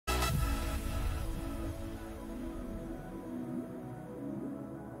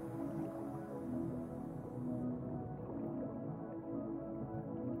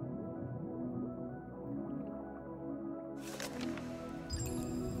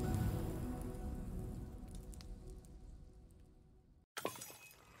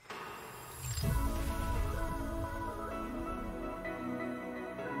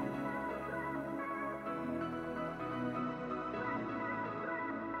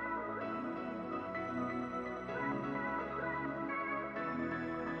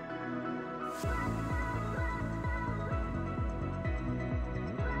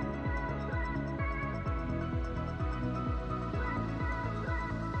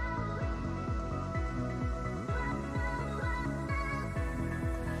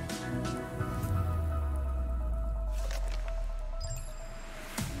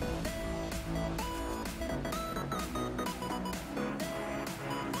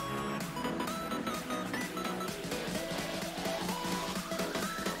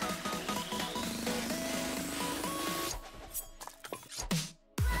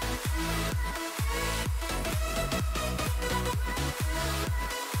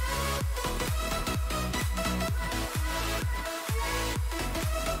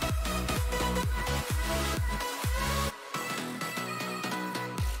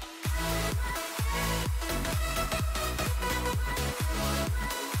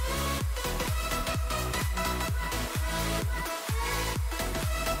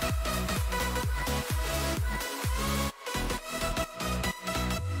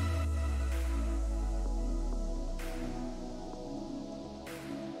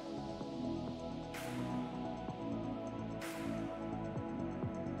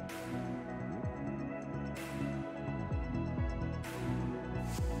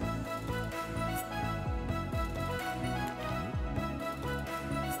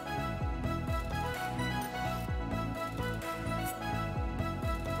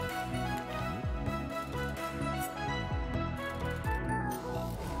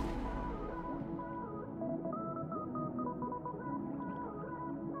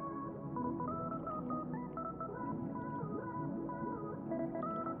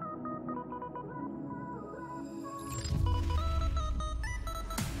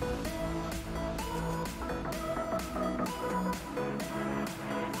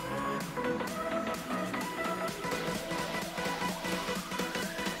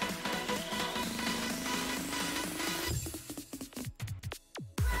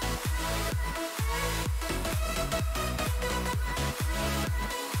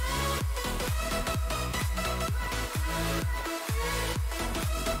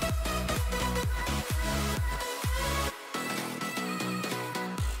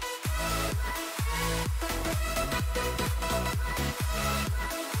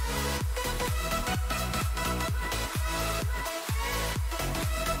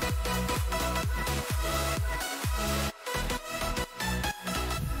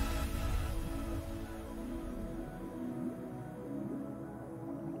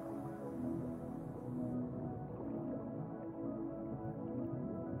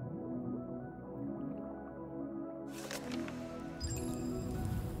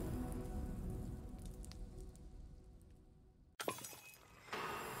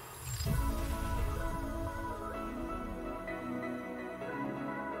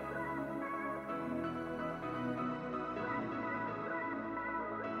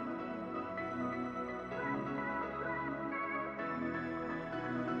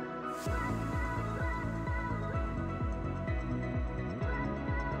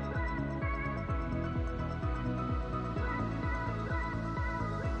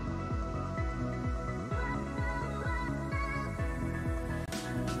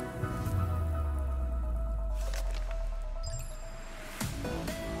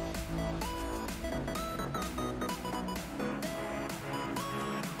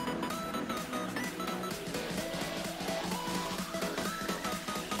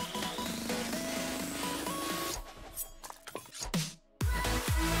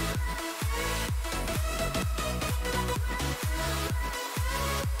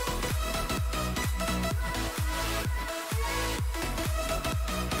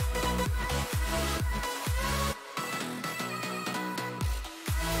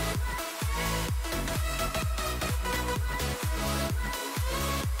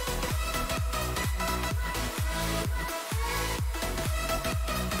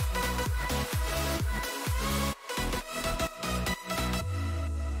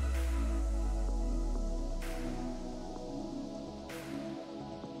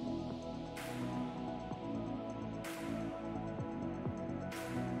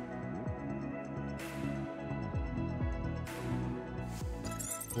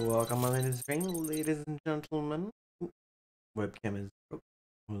Welcome on the stream, ladies and gentlemen. Ooh, webcam is broke.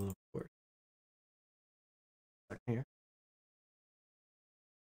 Well, of course. Second here.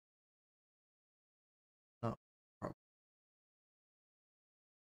 Oh, problem.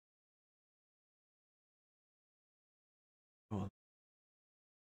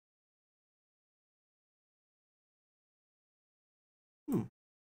 Oh.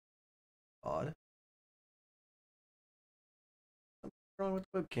 Odd. What's wrong with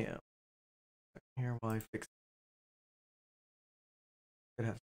the webcam? Second here while I fix it. Could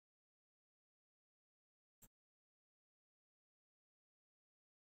have.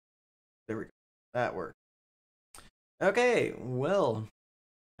 There we go. That worked. Okay, well,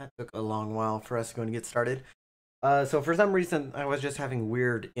 that took a long while for us going to get started. So for some reason, I was just having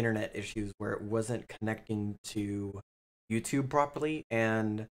weird internet issues where it wasn't connecting to YouTube properly,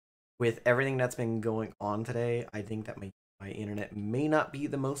 and with everything that's been going on today, I think that my internet may not be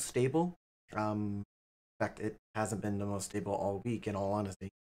the most stable. In fact, it hasn't been the most stable all week, in all honesty.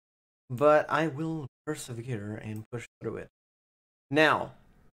 But I will persevere and push through it. Now,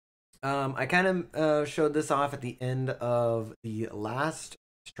 I kind of showed this off at the end of the last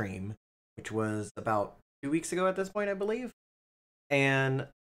stream, which was about 2 weeks ago at this point, I believe. And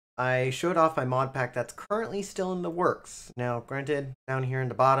I showed off my mod pack that's currently still in the works. Now, granted, down here in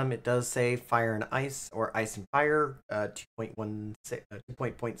the bottom, it does say Fire and Ice, or Ice and Fire,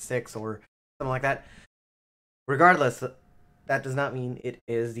 2.6 or something like that. Regardless, that does not mean it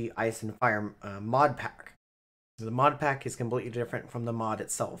is the Ice and Fire mod pack. The mod pack is completely different from the mod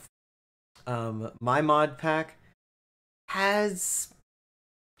itself. My mod pack has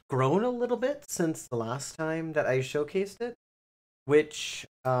grown a little bit since the last time that I showcased it, which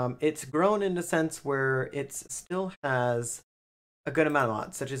it's grown in the sense where it still has a good amount of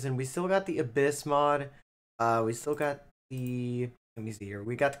mods, such as we still got the Abyss mod, we still got the, let me see here,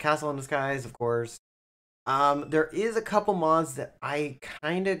 we got the Castle in the Skies, of course. There is a couple mods that I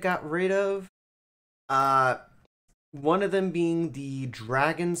kind of got rid of. One of them being the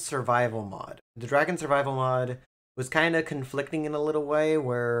Dragon Survival mod. The Dragon Survival mod was kind of conflicting in a little way,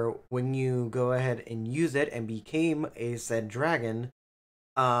 where when you go ahead and use it and became a said dragon,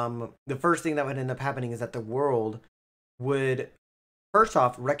 the first thing that would end up happening is that the world would first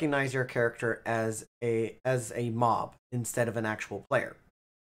off recognize your character as a mob instead of an actual player.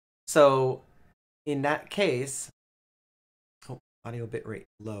 So in that case, audio bitrate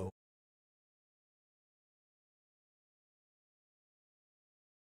low.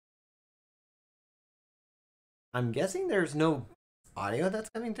 I'm guessing there's no audio that's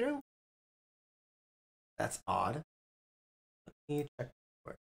coming through. That's odd. Let me check.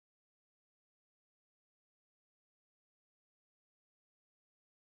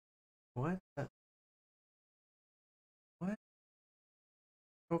 What? What?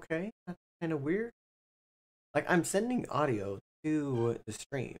 Okay, that's kind of weird. Like, I'm sending audio to the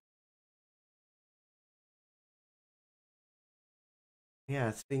stream. Yeah,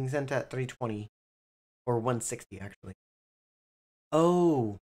 it's being sent at 320. Or 160, actually.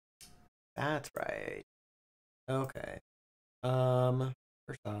 Oh, that's right. Okay.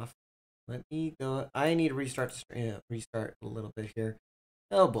 First off, let me go. I need to restart the stream. Restart a little bit here.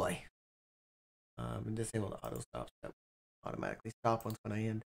 Oh boy. Disable the auto stop. That will automatically stop once when I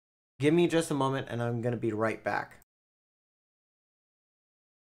end. Give me just a moment, and I'm gonna be right back.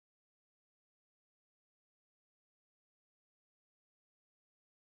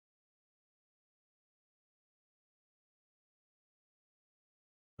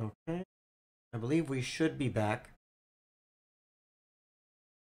 Okay. I believe we should be back.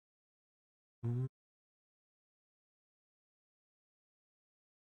 Mm.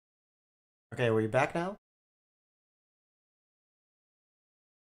 Okay, are we back now?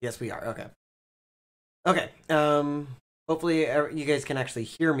 Yes, we are. Okay. Okay. Hopefully you guys can actually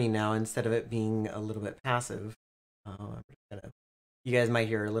hear me now instead of it being a little bit passive. I'm just gonna, you guys might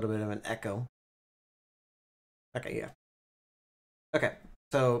hear a little bit of an echo. Okay, yeah. Okay.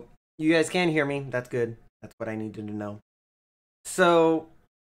 So you guys can hear me. That's good. That's what I needed to know. So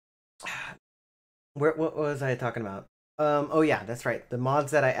what was I talking about? Oh yeah, that's right. The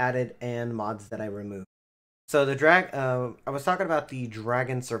mods that I added and mods that I removed. So I was talking about the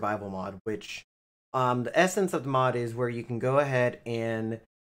Dragon Survival mod, which the essence of the mod is where you can go ahead and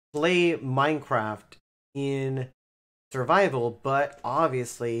play Minecraft in survival, but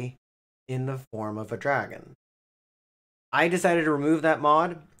obviously in the form of a dragon. I decided to remove that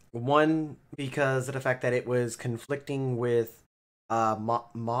mod. One, because of the fact that it was conflicting with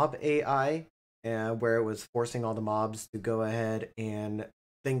mob AI, where it was forcing all the mobs to go ahead and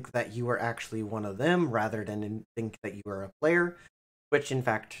think that you were actually one of them rather than think that you were a player, which in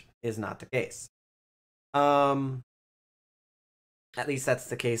fact is not the case. Um, at least that's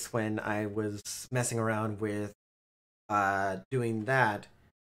the case when I was messing around with doing that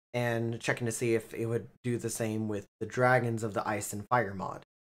and checking to see if it would do the same with the dragons of the Ice and Fire mod.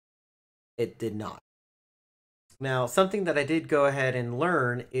 It did not. Now, something that I did go ahead and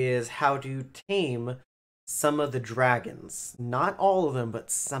learn is how to tame some of the dragons. Not all of them, but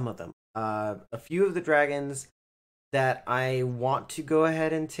some of them. A few of the dragons that I want to go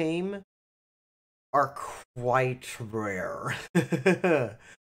ahead and tame are quite rare.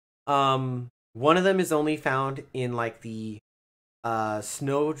 One of them is only found in like the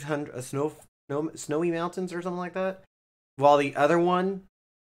snowy mountains or something like that. While the other one,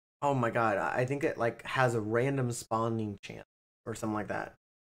 oh my god, I think it like has a random spawning chance or something like that.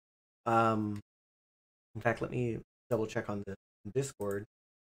 Um, in fact, let me double check on the Discord.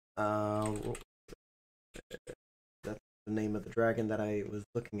 Uh, that's the name of the dragon that I was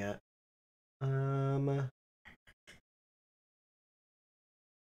looking at. Um,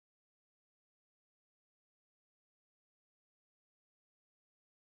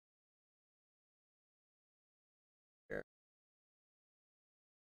 where,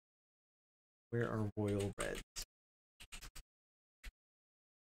 where are royal reds?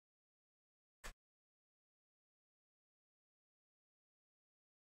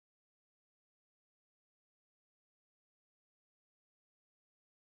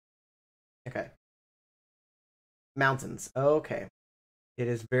 Okay, mountains. Okay, it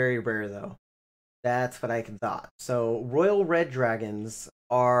is very rare though. That's what I thought. So royal red dragons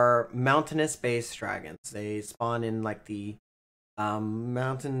are mountainous based dragons. They spawn in like the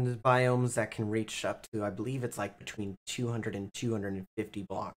mountain biomes that can reach up to, I believe it's like between 200 and 250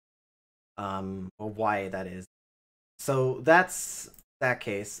 blocks. Well, why that is. So that's that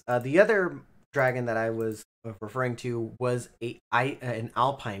case. The other dragon that I was referring to was an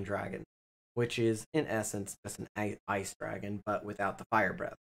alpine dragon, which is in essence just an ice dragon, but without the fire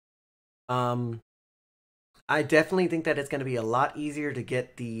breath. Um, I definitely think that it's going to be a lot easier to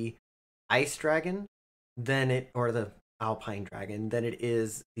get the ice dragon than it or the alpine dragon than it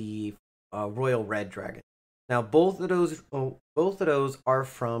is the royal red dragon. Now both of those are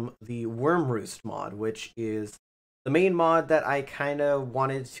from the Worm Roost mod, which is the main mod that I kind of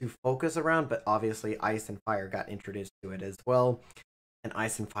wanted to focus around, but obviously Ice and Fire got introduced to it as well. And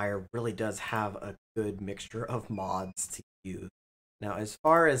Ice and Fire really does have a good mixture of mods to use. Now, as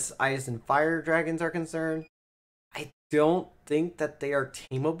far as Ice and Fire dragons are concerned, I don't think that they are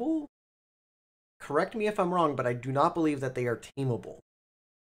tameable. Correct me if I'm wrong, but I do not believe that they are tameable.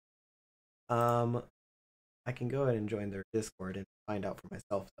 Um, I can go ahead and join their Discord and find out for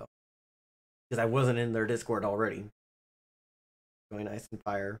myself though, because I wasn't in their Discord already. Join Ice and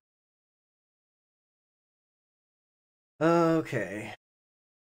Fire. Okay.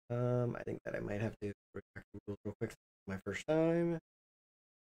 I think that I might have to retract the rules real quick. My first time.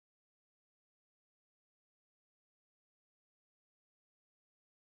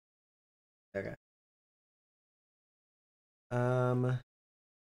 Okay. Um,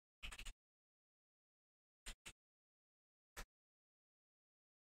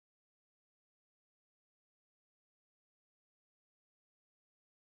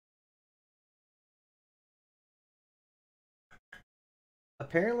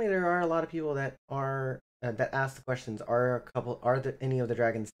 apparently there are a lot of people that are that ask the questions. Are there any of the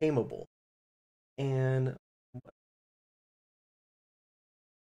dragons tameable? And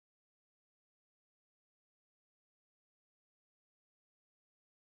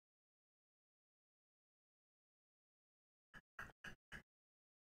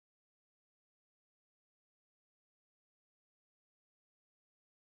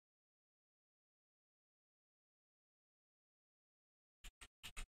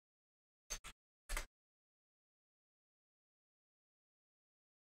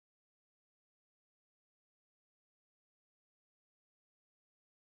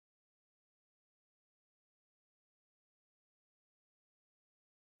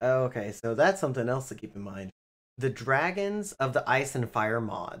Okay, so that's something else to keep in mind. The Dragons of the Ice and Fire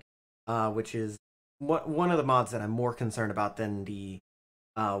mod, which is one of the mods that I'm more concerned about than the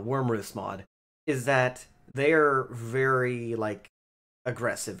Wormroost mod, is that they are very like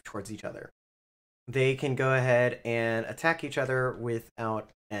aggressive towards each other. They can go ahead and attack each other without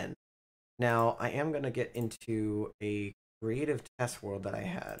end. Now, I am going to get into a creative test world that I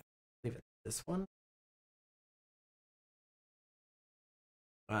had. I believe it's this one.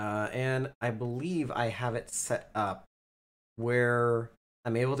 And I believe I have it set up where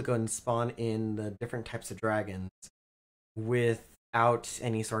I'm able to go and spawn in the different types of dragons without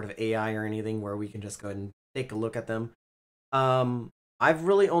any sort of AI or anything, where we can just go ahead and take a look at them. I've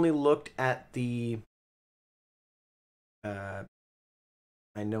really only looked at the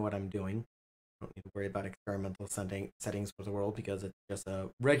I know what I'm doing. I don't need to worry about experimental settings for the world because it's just a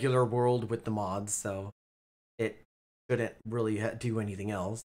regular world with the mods, so it shouldn't really do anything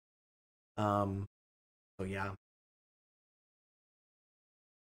else. So yeah.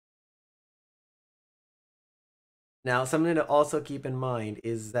 Now, something to also keep in mind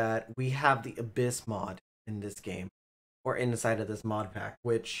is that we have the Abyss mod in this game, or inside of this mod pack,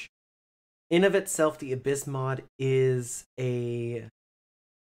 which in of itself, the Abyss mod is a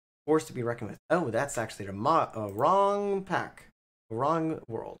force to be reckoned with. Oh, that's actually a wrong pack, wrong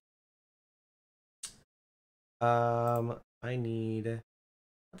world. I need.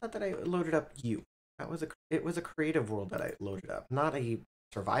 I thought that I loaded up you. It was a creative world that I loaded up, not a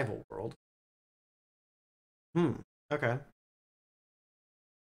survival world. Okay.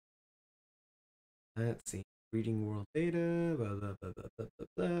 Let's see. Reading world data. Blah blah blah blah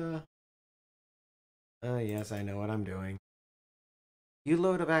blah blah. Yes, I know what I'm doing. You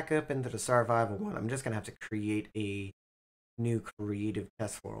load it back up into the survival one. I'm just gonna have to create a new creative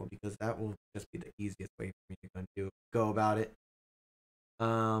test world because that will just be the easiest way for me to go about it.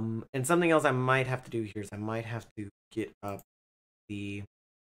 And something else I might have to do here is I might have to get up the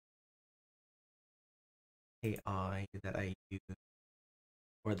AI that I use,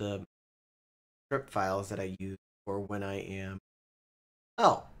 or the script files that I use for when I am.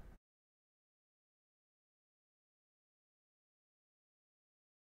 Oh.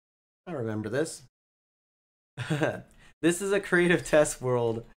 I remember this. This is a creative test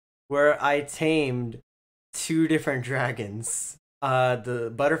world where I tamed two different dragons.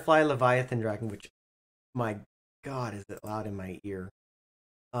 The butterfly Leviathan dragon, which, my god, is it loud in my ear.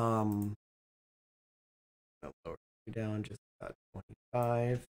 I'll lower you down just about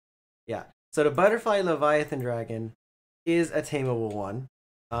 25. Yeah. So the butterfly Leviathan dragon is a tameable one.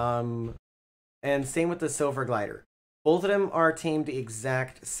 And same with the silver glider. Both of them are tamed the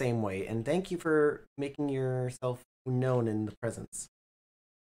exact same way. And thank you for making yourself known in the presence.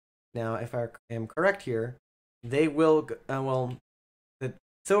 Now, if I am correct here, they will. Well, the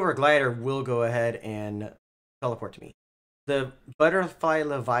silver glider will go ahead and teleport to me. The butterfly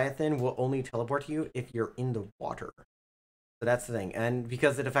Leviathan will only teleport to you if you're in the water. So that's the thing. And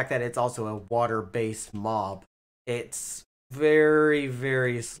because of the fact that it's also a water-based mob, it's very,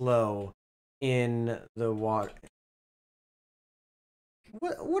 very slow in the water.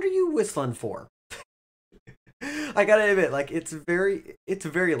 What are you whistling for? I gotta admit, like it's very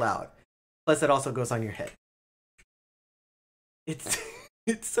loud. Plus, it also goes on your head. It's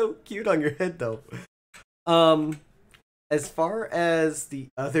it's so cute on your head though. As far as the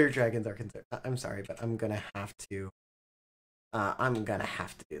other dragons are concerned, I'm sorry, but I'm gonna have to. I'm gonna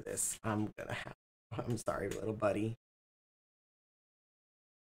have to do this. I'm sorry, little buddy.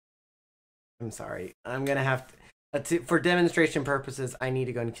 I'm sorry. I'm gonna have for demonstration purposes, I need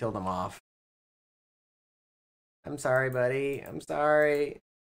to go and kill them off. I'm sorry, buddy. I'm sorry.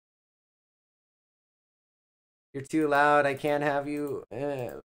 You're too loud. I can't have you.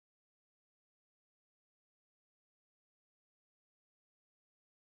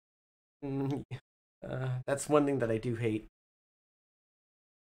 That's one thing that I do hate.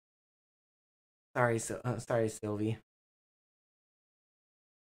 Sorry, Sylvie.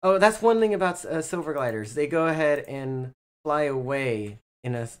 Oh, that's one thing about silver gliders. They go ahead and fly away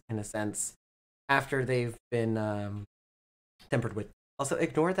in a sense after they've been tempered with. Also,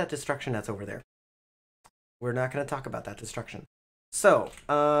 ignore that destruction that's over there. We're not going to talk about that destruction. So,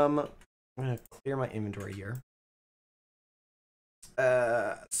 I'm going to clear my inventory here.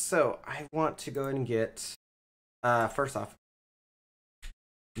 So I want to go ahead and get, first off,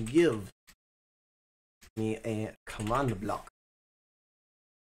 give me a command block.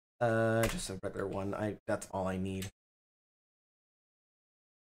 Just a regular one. That's all I need.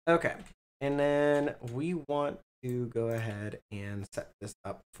 Okay, and then we want to go ahead and set this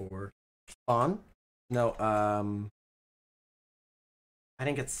up for spawn. No, I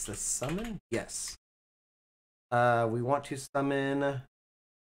think it's the summon. Yes. We want to summon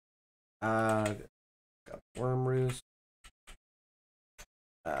Worm Roost.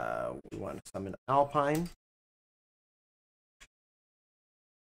 We want to summon Alpine.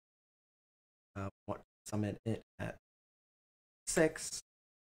 We want to summon it at 6.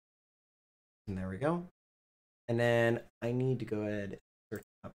 And there we go. And then I need to go ahead and search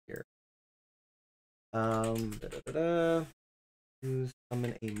up here. Who's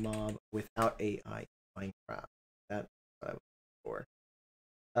summon a mob without AI in Minecraft? That's what I was looking for.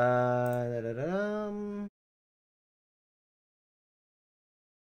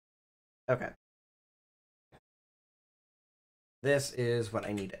 Okay. This is what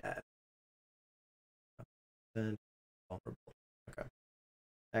I need to add. Then vulnerable. Okay.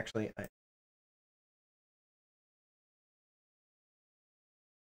 Actually, there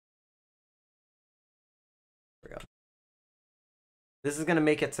we go. This is gonna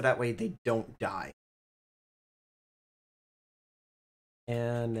make it so that way they don't die.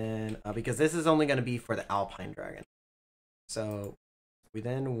 And then because this is only gonna be for the Alpine Dragon. So we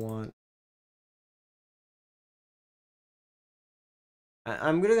then want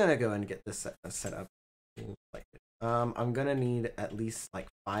I'm gonna go and get this set up. I'm gonna need at least like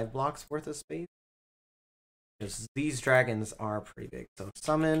 5 blocks worth of space because these dragons are pretty big. So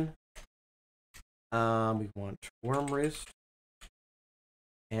summon. We want Worm Roost,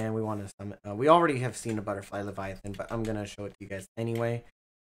 and we want to summon. We already have seen a Butterfly Leviathan, but I'm gonna show it to you guys anyway.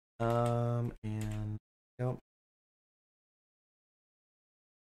 And nope.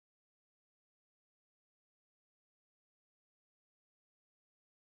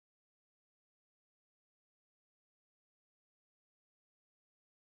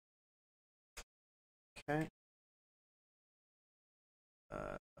 Okay.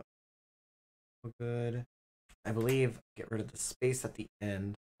 Good. I believe get rid of the space at the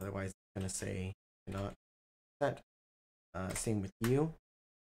end. Otherwise, it's gonna say cannot set. Same with you.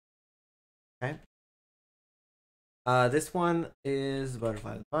 Okay. This one is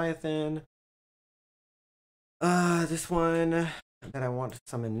Butterfly Leviathan. This one that I want to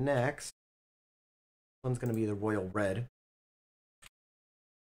summon next. This one's gonna be the Royal Red.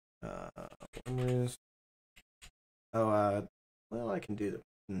 Well, I can do the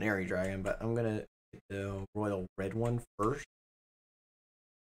Canary Dragon, but I'm gonna get the Royal Red one first.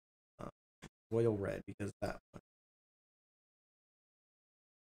 Royal Red, because that one.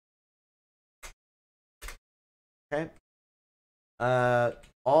 Okay.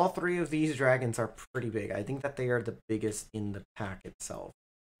 All 3 of these dragons are pretty big. I think that they are the biggest in the pack itself,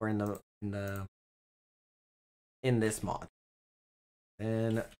 or in this mod.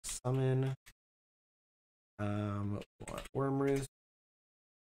 Then summon Worm Roost.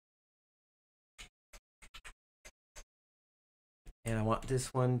 And I want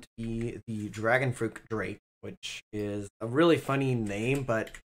this one to be the Dragon Fruit Drake, which is a really funny name,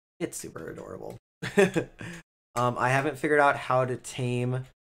 but it's super adorable. I haven't figured out how to tame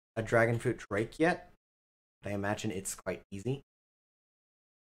a Dragon Fruit Drake yet, but I imagine it's quite easy.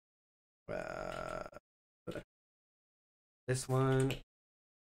 This one,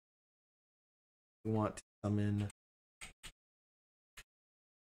 we want to summon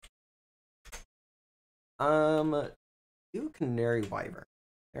do Canary Wyvern.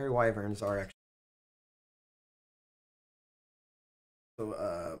 Canary Wyverns are actually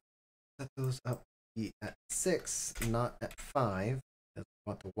so set those up to be at 6, not at 5. Because we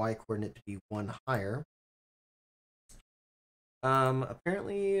want the Y coordinate to be 1 higher.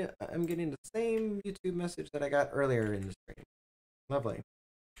 Apparently I'm getting the same YouTube message that I got earlier in the stream. Lovely.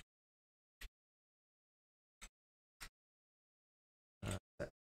 Set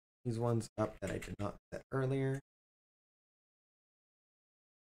these ones up that I did not set earlier.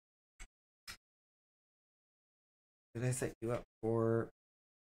 Did I set you up for?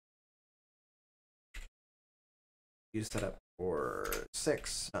 You set up for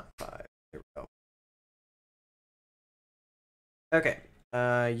 6, not 5. There we go. Okay.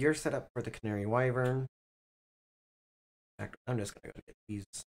 You're set up for the Canary Wyvern. In fact, I'm just gonna go get these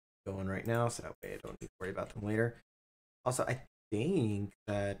going right now, so that way I don't need to worry about them later. Also, I think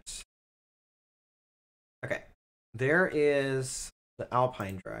that okay, there is the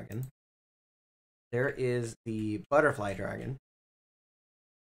Alpine Dragon. There is the Butterfly Dragon.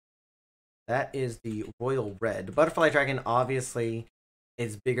 That is the Royal Red. The Butterfly Dragon obviously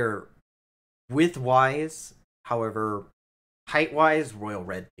is bigger width-wise. However, height-wise, Royal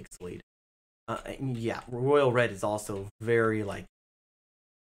Red takes the lead. Yeah, Royal Red is also very, like,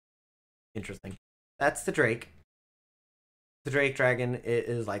 interesting. That's the Drake. The Drake Dragon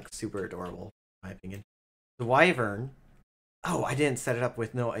is, like, super adorable, in my opinion. The Wyvern Oh, I didn't set it up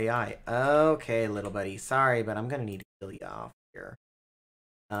with no AI. Okay, little buddy. Sorry, but I'm gonna need to kill you off here.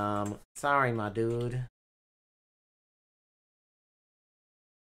 Sorry, my dude.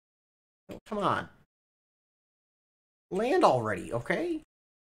 Oh, come on. Land already, okay?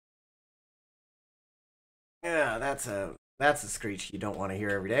 Yeah, that's a screech you don't want to hear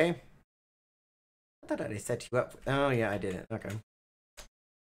every day. I thought I set you up. Oh yeah, I didn't. Okay.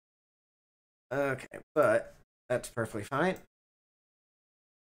 Okay, but that's perfectly fine.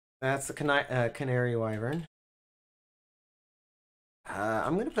 That's the canary wyvern.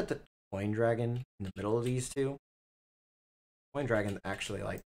 I'm gonna put the coin dragon in the middle of these two. Coin dragon actually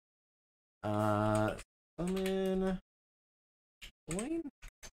like summon coin.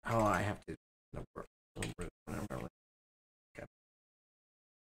 Oh, I have to. No, okay.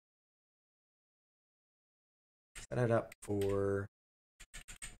 Set it up for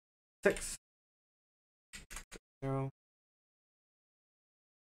 6. 0.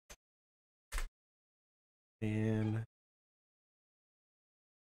 And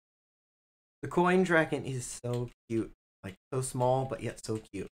the coin dragon is so cute. Like so small, but yet so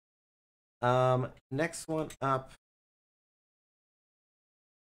cute. Next one up.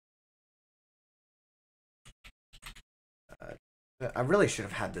 I really should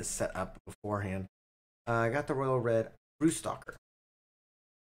have had this set up beforehand. I got the Royal Red Roostalker.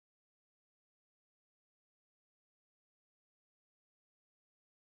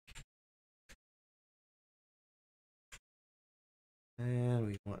 And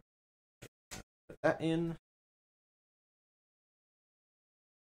we want to put that in.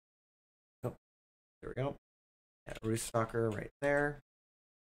 Oh, there we go. Yeah, Roostalker right there.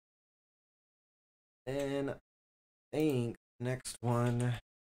 And I think next one.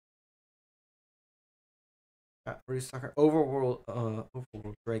 Got Roostalker. Overworld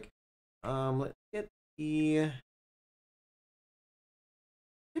Drake. Let's get the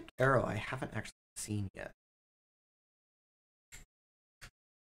tipped arrow I haven't actually seen yet.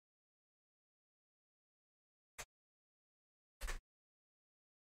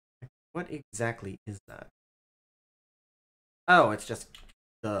 What exactly is that? Oh, it's just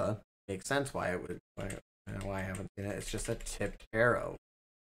the makes sense why it would why I haven't seen it. It's just a tipped arrow.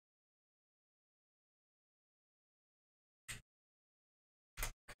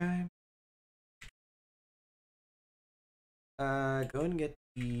 Okay. Go and get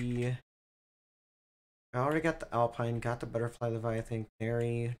the. I already got the Alpine, got the Butterfly Leviathan,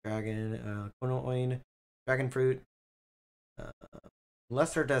 Canary, Dragon, Konoin, Dragon Fruit, uh,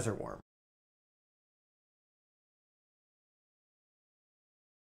 Lesser Desert Worm.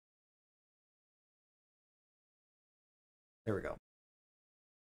 There we go.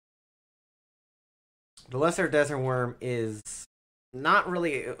 The Lesser Desert Worm is not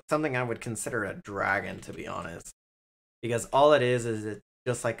really something I would consider a dragon, to be honest, because all it is it's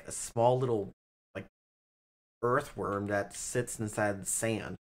just like a small little like earthworm that sits inside the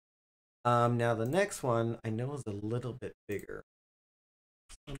sand. Now the next one I know is a little bit bigger.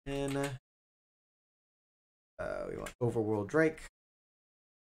 And we want Overworld Drake.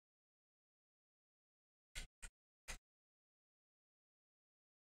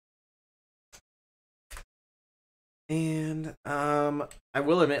 And I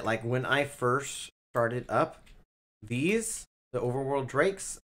will admit, like when I first started up, these the Overworld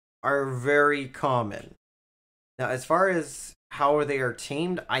Drakes are very common. Now, as far as how they are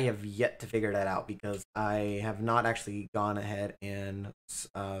tamed, I have yet to figure that out because I have not actually gone ahead and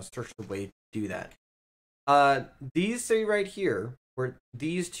searched the way to do that. These three right here, were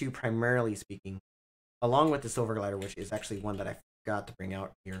these two primarily speaking, along with the Silver Glider, which is actually one that I forgot to bring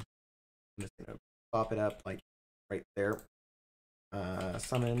out here. I'm just gonna pop it up like right there.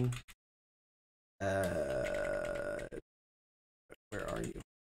 Summon. Where are you?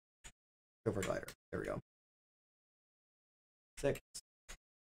 Silver Glider. There we go. 6.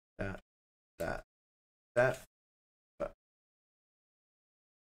 That. That.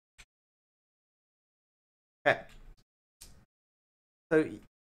 Okay. So,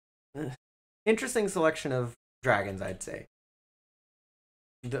 interesting selection of dragons, I'd say.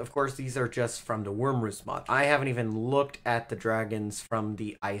 Of course, these are just from the Wormroost mod. I haven't even looked at the dragons from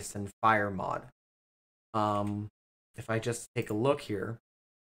the Ice and Fire mod. If I just take a look here,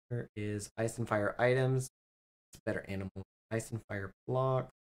 there is Ice and Fire items. It's better animal. Ice and Fire block.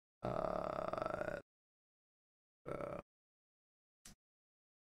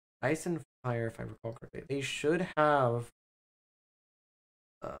 Ice and Fire, if I recall correctly, they should have.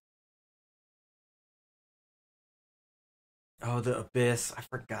 Oh, the Abyss. I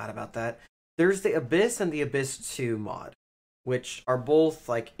forgot about that. There's the Abyss and the Abyss 2 mod, which are both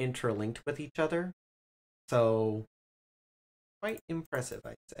like interlinked with each other. So quite impressive,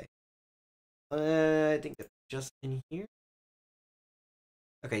 I'd say. I think it's just in here.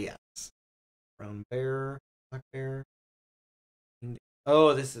 Okay, yes. Brown bear, black bear.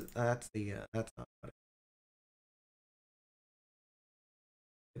 Oh, that's the that's not what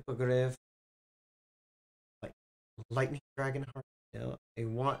hippogriff, like lightning dragon heart. No, I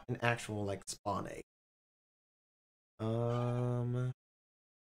want an actual like spawn egg.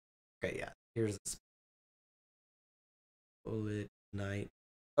 Okay, yeah. Here's a bullet knight.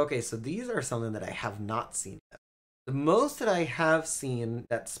 Okay, so these are something that I have not seen yet. The most that I have seen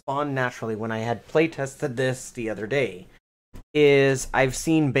that spawned naturally when I had playtested this the other day is I've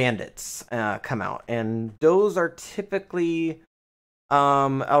seen bandits come out, and those are typically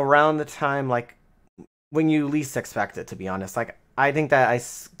around the time like when you least expect it. To be honest, like I think that I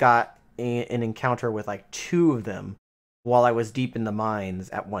got an encounter with like two of them while I was deep in the mines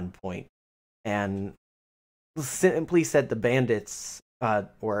at one point, and simply said the bandits,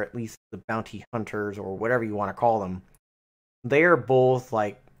 or at least the bounty hunters, or whatever you want to call them, they are both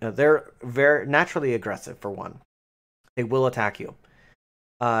like they're very naturally aggressive. For one, they will attack you.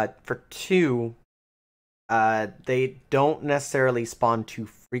 For two, they don't necessarily spawn too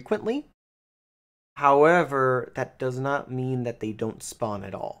frequently. However, that does not mean that they don't spawn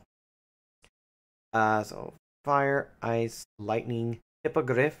at all. So fire, ice, lightning,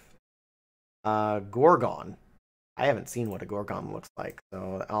 hippogriff, gorgon. I haven't seen what a gorgon looks like,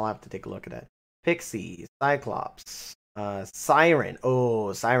 so I'll have to take a look at it. Pixie, cyclops, siren.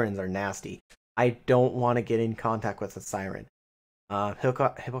 Oh, sirens are nasty. I don't want to get in contact with a siren.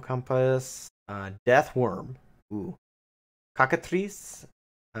 Hippocampus, deathworm. Ooh, cockatrice,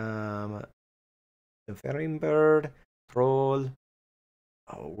 Fairing bird, troll,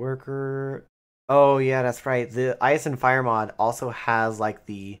 worker. Oh yeah, that's right. The Ice and Fire mod also has like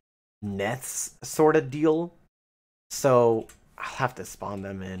the nets sort of deal, so I'll have to spawn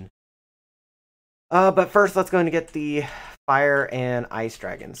them in. But first, let's go and get the Fire and Ice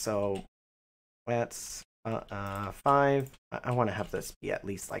Dragon. So that's 5. I want to have this be at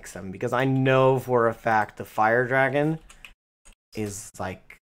least like 7 because I know for a fact the Fire Dragon is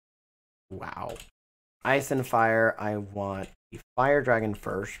like, wow. Ice and Fire, I want the Fire Dragon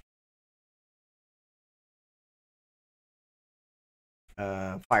first.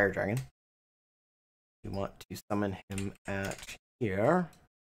 Fire Dragon. We want to summon him at here.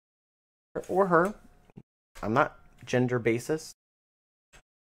 Or her. I'm not gender basis.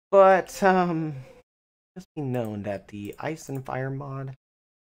 But, just be known that the Ice and Fire mod,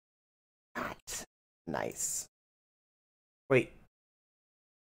 not nice. Wait.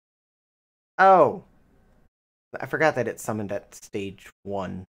 Oh. I forgot that it summoned at stage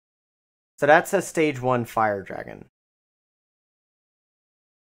 1. So that's a stage 1 Fire Dragon.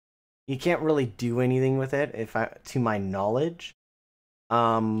 You can't really do anything with it, to my knowledge.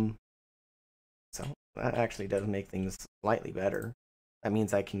 So that actually does make things slightly better. That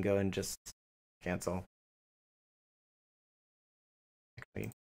means I can go and just cancel.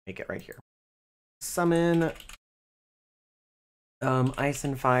 Actually, make it right here. Summon Ice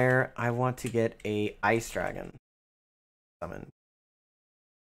and Fire. I want to get a Ice Dragon. Summon.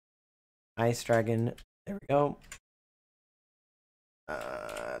 Ice Dragon. There we go.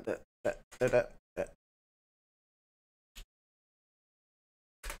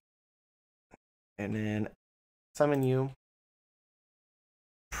 And then summon you.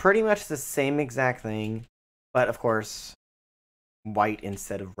 Pretty much the same exact thing, but of course, white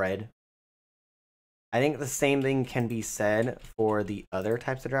instead of red. I think the same thing can be said for the other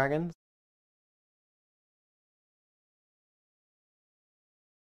types of dragons.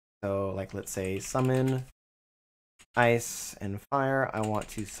 So, like, let's say summon Ice and Fire. I want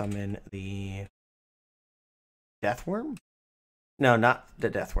to summon the Deathworm? No, not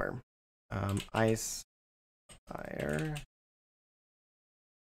the Deathworm. Ice, Fire.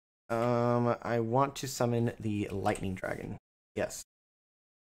 I want to summon the Lightning Dragon. Yes.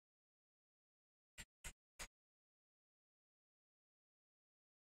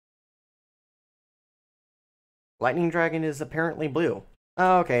 Lightning Dragon is apparently blue.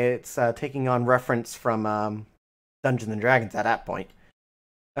 Oh, okay, it's taking on reference from Dungeons and Dragons at that point.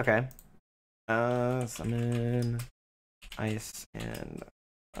 Okay. Summon Ice and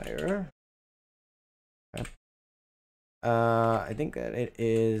Fire. Okay. I think that it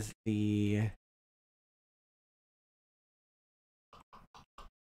is the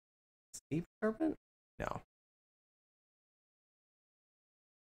Sleep Serpent? No.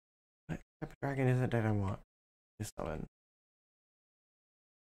 What type of dragon is it that I want to summon?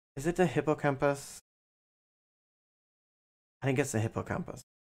 Is it the Hippocampus? I think it's the Hippocampus.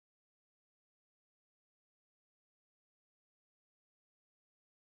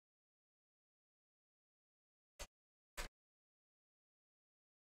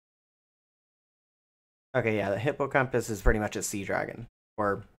 Okay, yeah, the hippocampus is pretty much a sea dragon.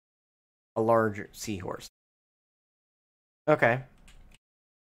 Or a large seahorse. Okay.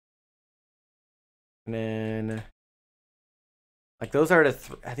 And then... Like, those are I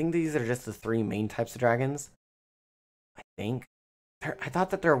think these are just the three main types of dragons. I think. I thought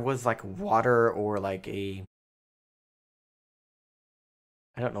that there was, like, water or, like, a...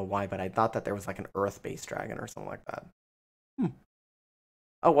 I don't know why, but I thought that there was, like, an earth-based dragon or something like that.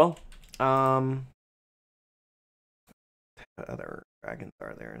 Oh, well. What other dragons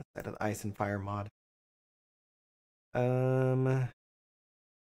are there instead of the ice and fire mod? There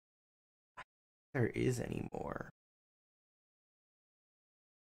is any more.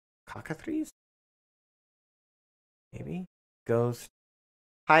 Cockatrice? Maybe? Ghost.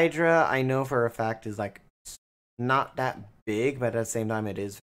 Hydra, I know for a fact, is like not that big, but at the same time, it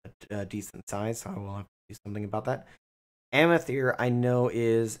is a decent size, so I will have to do something about that. Amethyr, I know,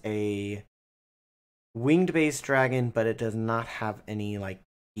 is a winged based dragon, but it does not have any like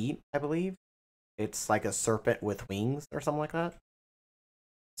feet, I believe. It's like a serpent with wings or something like that.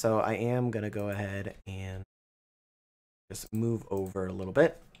 So I am gonna go ahead and just move over a little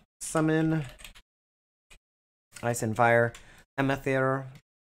bit. Summon Ice and Fire Amethyr.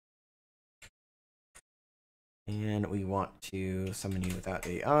 And we want to summon you without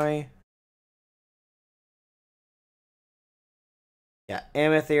AI. Yeah,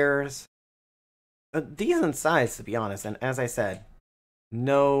 Amethyrs. A decent size, to be honest. And as I said,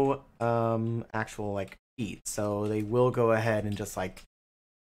 no actual like feet. So they will go ahead and just like,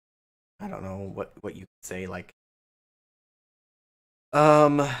 I don't know what you could say, like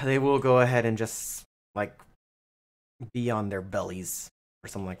they will go ahead and just like be on their bellies or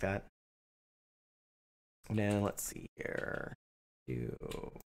something like that. Now let's see here.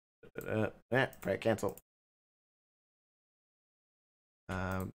 Right, cancel.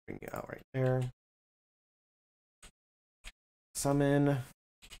 Bring you out right there. Summon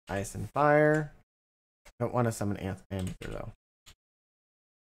Ice and Fire. Don't want to summon Amethyr though.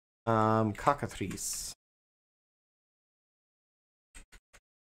 Cockatrice.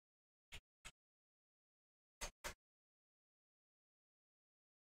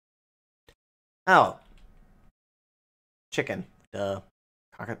 Oh. Chicken. Duh.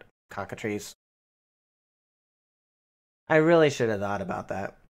 Cockatrice. I really should have thought about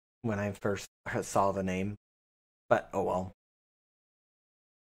that when I first saw the name. But, oh well.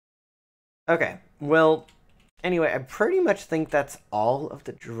 Okay, well, anyway, I pretty much think that's all of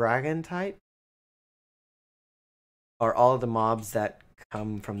the dragon type. Or all of the mobs that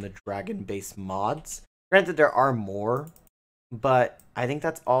come from the dragon-based mods. Granted, there are more, but I think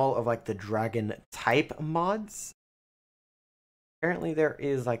that's all of, like, the dragon type mods. Apparently there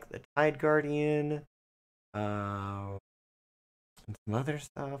is, like, the Tide Guardian, and some other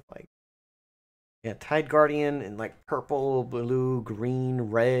stuff, like, yeah, Tide Guardian in, like, purple, blue, green,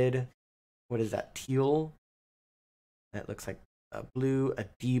 red. What is that? Teal? That looks like a blue, a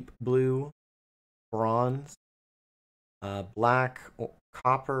deep blue, bronze, black,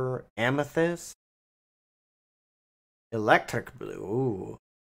 copper, amethyst, electric blue. Ooh.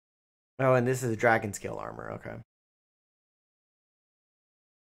 Oh, and this is dragon scale armor. Okay.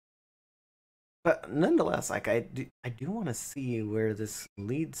 But nonetheless, like I do want to see where this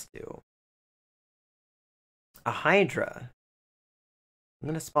leads to. A Hydra. I'm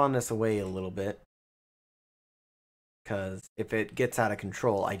gonna spawn this away a little bit. Because if it gets out of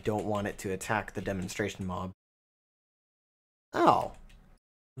control, I don't want it to attack the demonstration mob. Oh.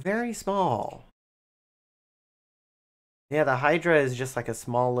 Very small. Yeah, the Hydra is just like a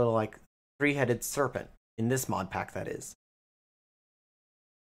small little, like, three-headed serpent. In this mod pack, that is.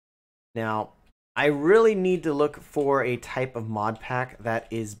 Now, I really need to look for a type of mod pack that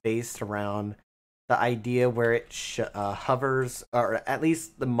is based around the idea where it hovers, or at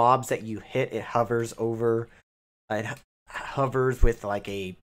least the mobs that you hit, it hovers over, it hovers with like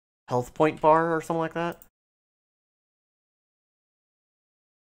a health point bar or something like that.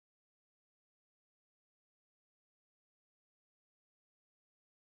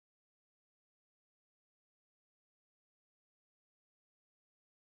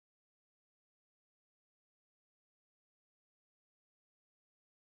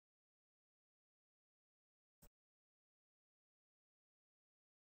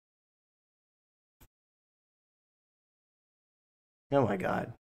 Oh my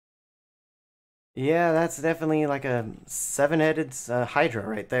god. Yeah, that's definitely like a seven-headed Hydra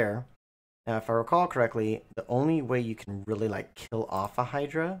right there. Now, if I recall correctly, the only way you can really like kill off a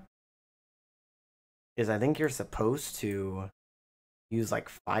Hydra is I think you're supposed to use like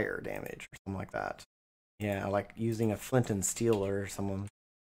fire damage or something like that. Yeah, like using a flint and steel or someone.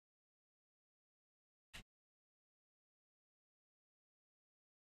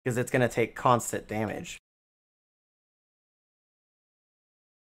 because it's going to take constant damage.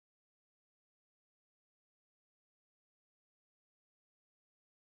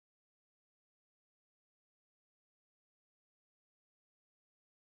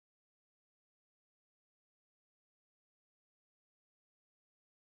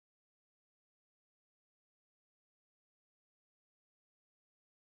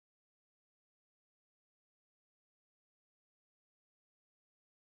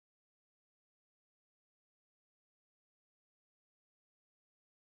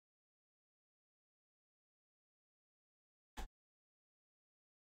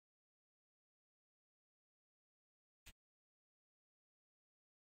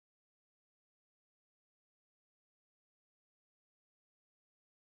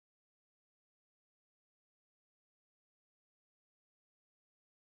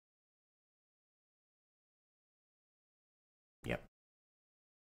 Yep.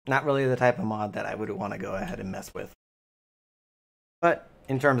 Not really the type of mod that I would want to go ahead and mess with. But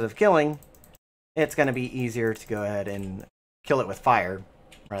in terms of killing, it's going to be easier to go ahead and kill it with fire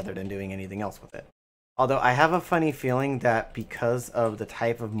rather than doing anything else with it. Although I have a funny feeling that because of the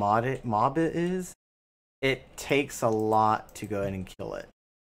type of mob it is, it takes a lot to go ahead and kill it.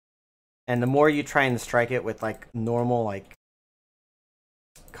 And the more you try and strike it with like normal like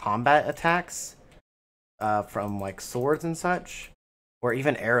combat attacks from like swords and such, or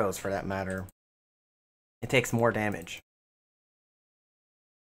even arrows for that matter, it takes more damage.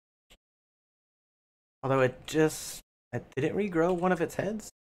 Although it did it regrow one of its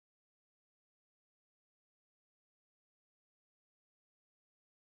heads?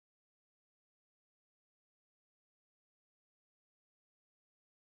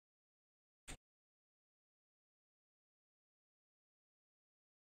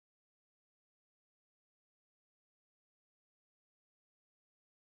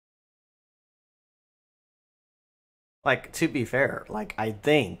 Like, to be fair, like, I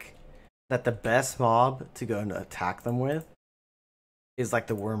think that the best mob to go and attack them with is like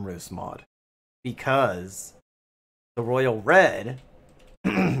the Worm Roost mod. Because the Royal Red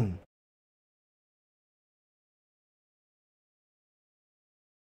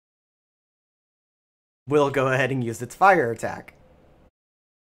will go ahead and use its fire attack.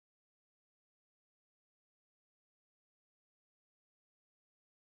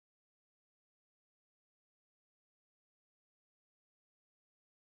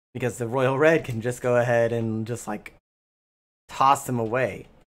 Because the Royal Red can just go ahead and just like toss them away.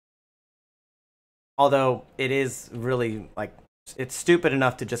 Although it is really like it's stupid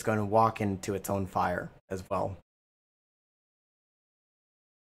enough to just go and walk into its own fire as well.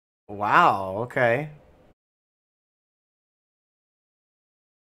 Wow, okay.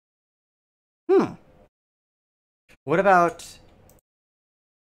 Hmm. What about...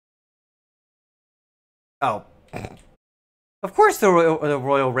 Oh. Of course the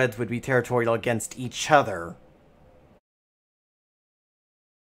Royal Reds would be territorial against each other.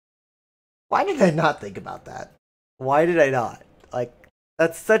 Why did I not think about that? Why did I not? Like,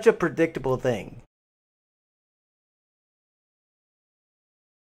 that's such a predictable thing.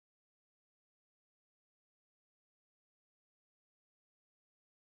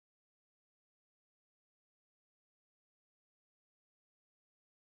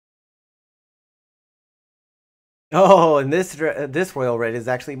 Oh, and this Royal Red is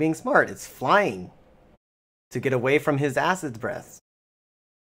actually being smart. It's flying to get away from his acid breath.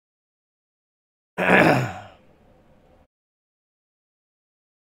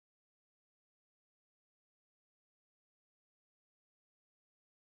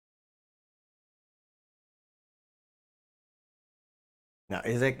 Now,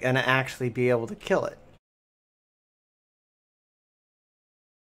 is it going to actually be able to kill it?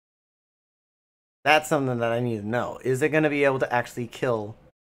 That's something that I need to know. Is it going to be able to actually kill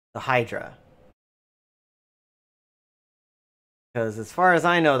the Hydra? Because as far as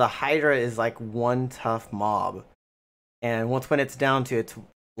I know, the Hydra is like one tough mob. And once when it's down to its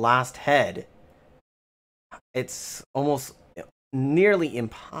last head, it's almost nearly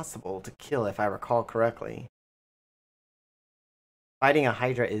impossible to kill, if I recall correctly. Fighting a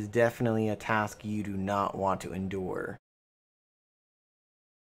Hydra is definitely a task you do not want to endure.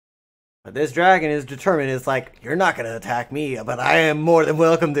 But this dragon is determined. It's like, you're not going to attack me, but I am more than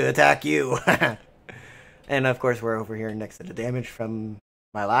welcome to attack you. And of course, we're over here next to the damage from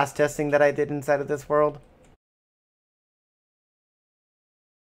my last testing that I did inside of this world.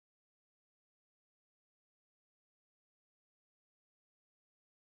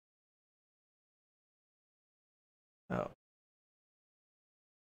 Oh.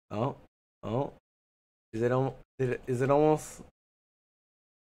 Oh. Oh. Is it almost...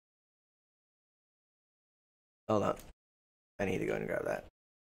 Hold on. I need to go and grab that.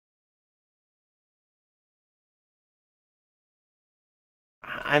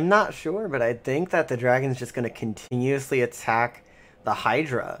 I'm not sure, but I think that the dragon's just going to continuously attack the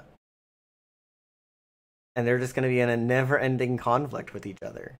Hydra. And they're just going to be in a never-ending conflict with each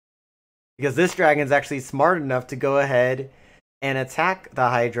other. Because this dragon's actually smart enough to go ahead and attack the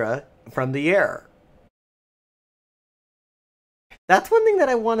Hydra from the air. That's one thing that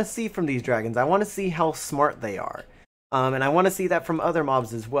I want to see from these dragons. I want to see how smart they are. And I want to see that from other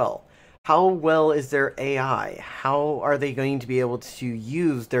mobs as well. How well is their AI? How are they going to be able to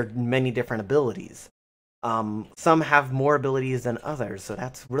use their many different abilities? Some have more abilities than others, so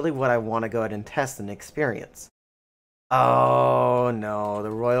that's really what I want to go ahead and test and experience. Oh no, the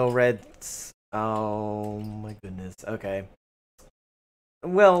Royal Reds. Oh my goodness. Okay.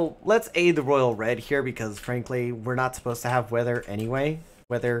 Well, let's aid the Royal Red here because frankly, we're not supposed to have weather anyway.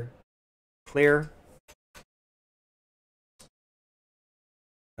 Weather clear.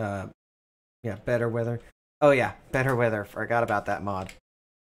 Yeah, better weather. Oh yeah, better weather. Forgot about that mod.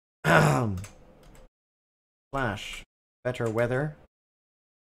 Flash. Better weather.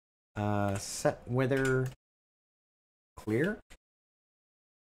 Set weather clear.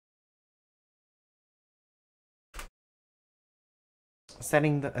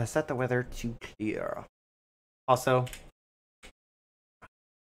 Setting the set the weather to clear. Also,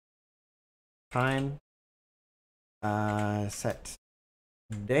 time. Set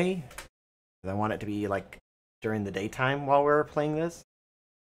day. I want it to be like during the daytime while we're playing this.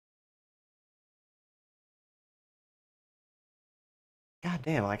 God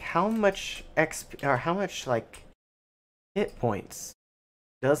damn, like how much XP or how much like hit points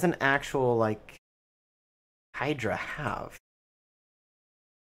does an actual like Hydra have?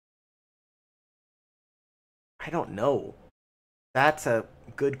 I don't know. That's a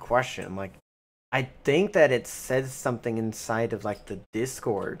good question. Like I think that it says something inside of like the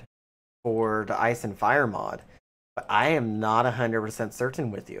Discord for the Ice and Fire mod, but I am not 100% certain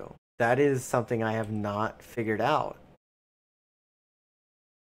with you. That is something I have not figured out.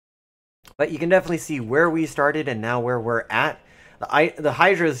 But you can definitely see where we started and now where we're at. The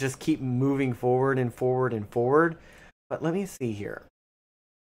Hydras just keep moving forward and forward and forward. But let me see here.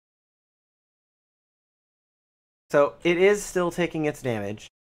 So it is still taking its damage.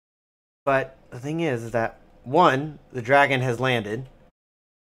 But the thing is that, one, the dragon has landed.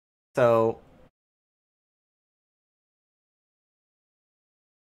 So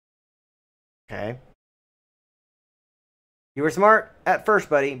okay. You were smart at first,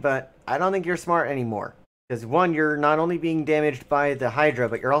 buddy, but I don't think you're smart anymore. Because one, you're not only being damaged by the Hydra,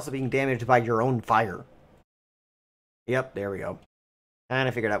 but you're also being damaged by your own fire. Yep, there we go. And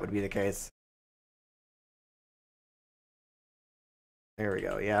I figured that would be the case. There we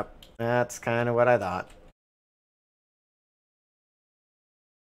go, yep. That's kind of what I thought.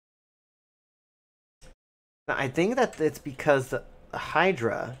 Now, I think that it's because the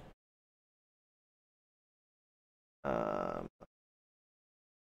Hydra...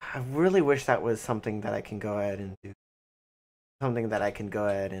 I really wish that was something that I can go ahead and do. Something that I can go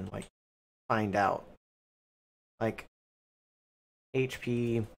ahead and, like, find out. Like,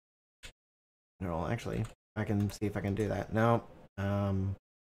 HP... No, actually, I can see if I can do that. No.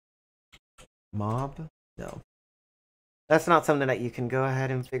 Mob? No. That's not something that you can go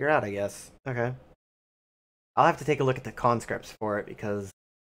ahead and figure out, I guess. Okay. I'll have to take a look at the conscripts for it because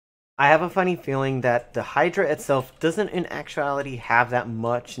I have a funny feeling that the Hydra itself doesn't in actuality have that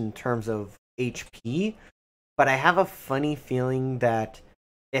much in terms of HP, but I have a funny feeling that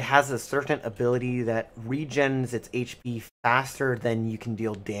it has a certain ability that regens its HP faster than you can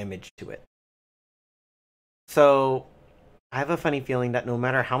deal damage to it. So I have a funny feeling that no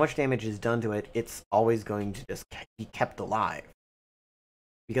matter how much damage is done to it, it's always going to just be kept alive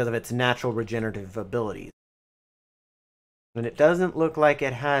because of its natural regenerative abilities. And it doesn't look like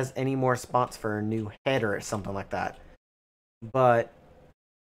it has any more spots for a new head or something like that. But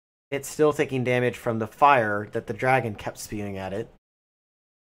it's still taking damage from the fire that the dragon kept spewing at it.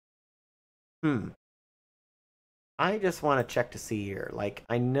 I just want to check to see here. Like,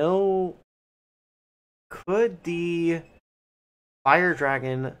 I know... Could the fire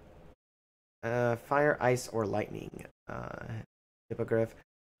dragon... fire, ice, or lightning... hippogriff...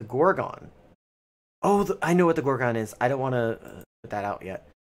 The Gorgon... Oh, I know what the Gorgon is. I don't want to put that out yet.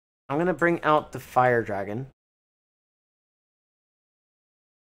 I'm going to bring out the Fire Dragon.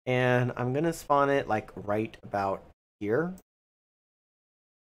 And I'm going to spawn it, like, right about here.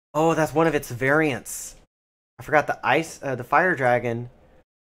 Oh, that's one of its variants. I forgot the Fire Dragon.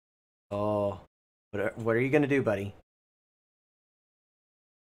 Oh, what are you going to do, buddy?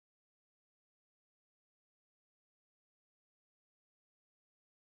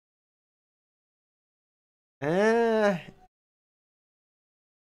 Uh,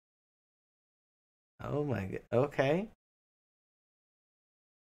 oh my god. Okay.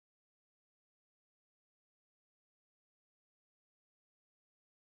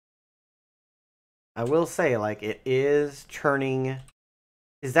 I will say, like, it is churning.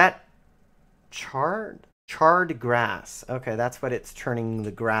 Is that charred grass? Okay, that's what it's turning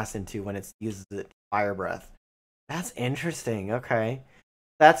the grass into when it uses it fire breath. That's interesting. Okay,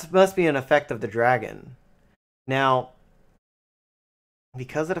 that must be an effect of the dragon. Now,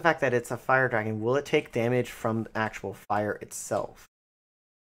 because of the fact that it's a fire dragon, will it take damage from the actual fire itself?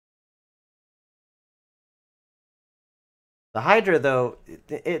 The Hydra, though,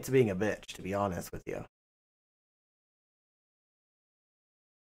 it's being a bitch, to be honest with you.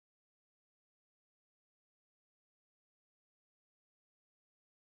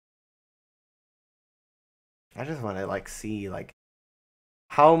 I just want to like see like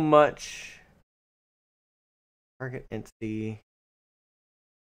how much target entity.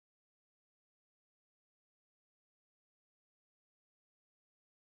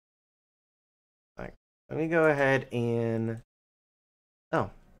 Like, let me go ahead and oh,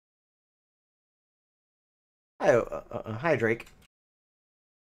 hi Drake.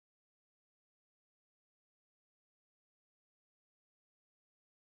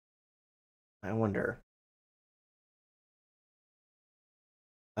 I wonder.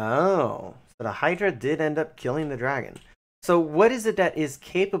 Oh, so the Hydra did end up killing the dragon. So what is it that is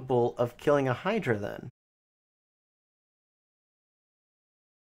capable of killing a Hydra then?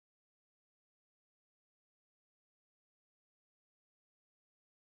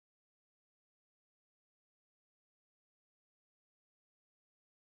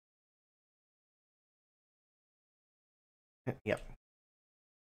 Yep.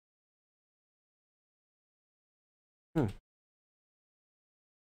 Hmm.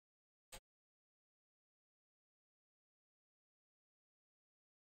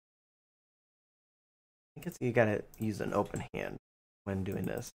 I guess you gotta use an open hand when doing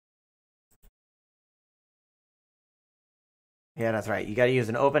this. Yeah, that's right. You gotta use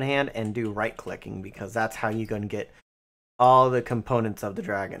an open hand and do right clicking because that's how you're gonna get all the components of the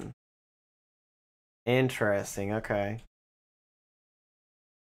dragon. Interesting. Okay.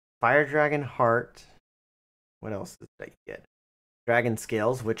 Fire Dragon Heart. What else did I get? Dragon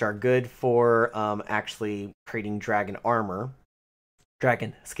Scales, which are good for actually creating dragon armor.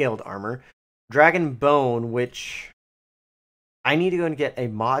 Dragon scaled armor. Dragon Bone, which I need to go and get a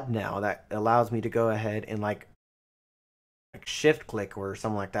mod now that allows me to go ahead and like shift click or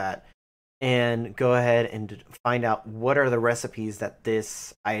something like that and go ahead and find out what are the recipes that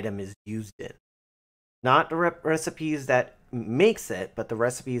this item is used in. Not the recipes that makes it, but the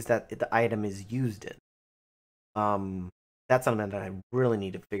recipes that the item is used in. That's something that I really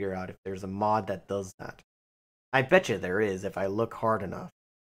need to figure out if there's a mod that does that. I bet you there is if I look hard enough.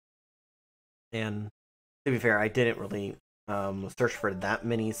 And to be fair, I didn't really search for that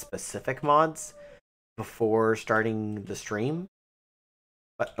many specific mods before starting the stream.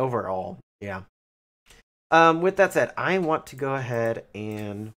 But overall, yeah. With that said, I want to go ahead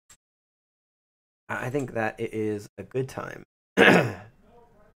and I think that it is a good time.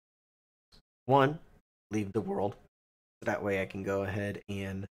 One, leave the world. So that way I can go ahead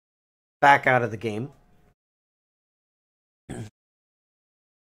and back out of the game.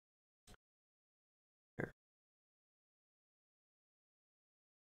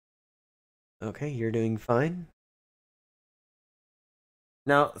 Okay, you're doing fine.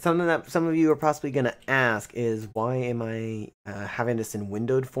 Now, something that some of you are possibly going to ask is why am I having this in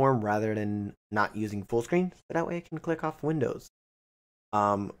windowed form rather than not using full screen? So that way I can click off Windows.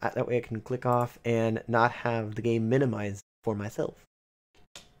 That way I can click off and not have the game minimized for myself.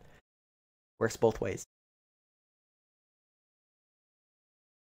 Works both ways.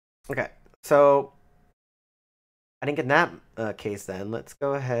 Okay, so I think in that case then, let's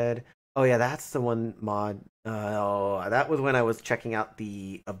go ahead. Oh yeah, that's the one mod. Oh, that was when I was checking out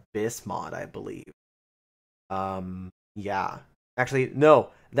the Abyss mod, I believe. Yeah. Actually, no,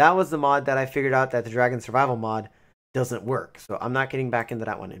 that was the mod that I figured out that the Dragon Survival mod doesn't work. So I'm not getting back into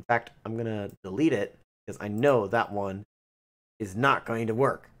that one. In fact, I'm gonna delete it because I know that one is not going to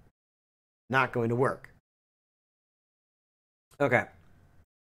work. Not going to work. Okay.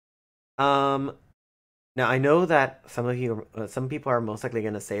 Um. Now I know that some of you, some people are most likely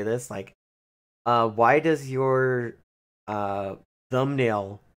gonna say this, like, why does your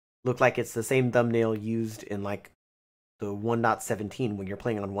thumbnail look like it's the same thumbnail used in like the 1.17 when you're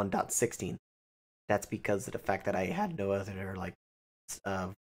playing on 1.16? That's because of the fact that I had no other like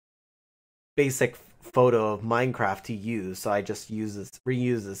basic photo of Minecraft to use, so I just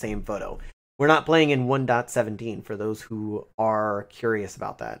reuse the same photo. We're not playing in 1.17 for those who are curious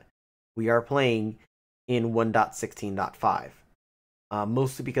about that. We are playing in 1.16.5.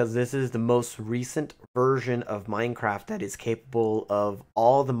 Mostly because this is the most recent version of Minecraft that is capable of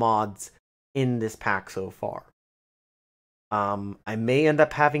all the mods in this pack so far. I may end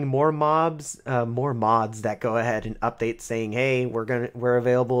up having more mods that go ahead and update saying, "Hey, we're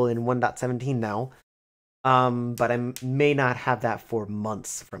available in 1.17 now." But I may not have that for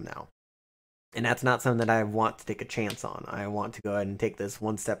months from now. And that's not something that I want to take a chance on. I want to go ahead and take this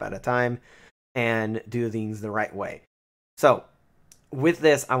one step at a time and do things the right way. So, with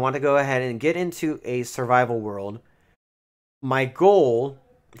this, I want to go ahead and get into a survival world. My goal,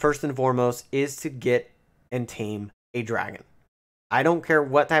 first and foremost, is to get and tame a dragon. I don't care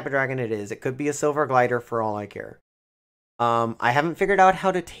what type of dragon it is. It could be a silver glider for all I care. I haven't figured out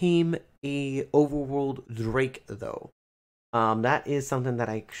how to tame a overworld drake, though. That is something that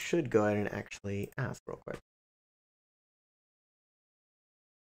I should go ahead and actually ask real quick.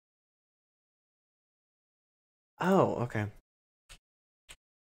 Oh, okay.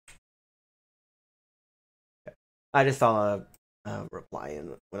 I just saw a reply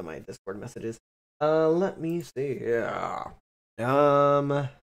in one of my Discord messages. Let me see. Yeah.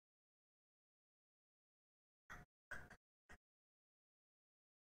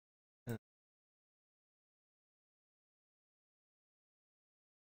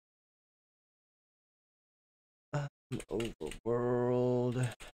 Overworld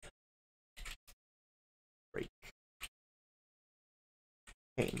break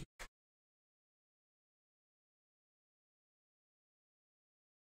game.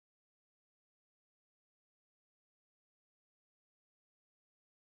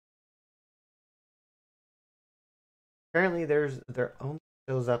 Apparently, there only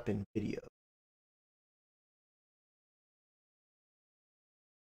shows up in video.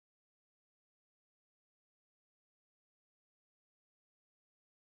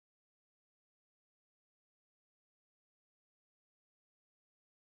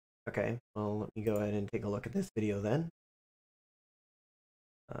 Okay, well, let me go ahead and take a look at this video then.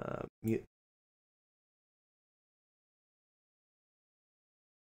 Mute.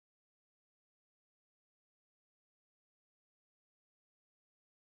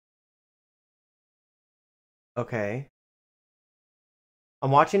 Okay.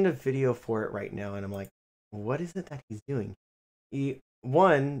 I'm watching the video for it right now, and I'm like, what is it that he's doing? He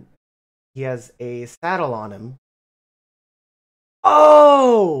has a saddle on him.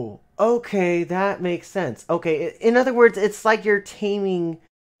 Oh! Okay, that makes sense. Okay, in other words, it's like you're taming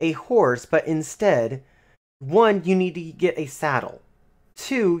a horse, but instead, one, you need to get a saddle.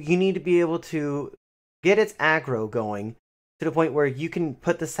 Two, you need to be able to get its aggro going to the point where you can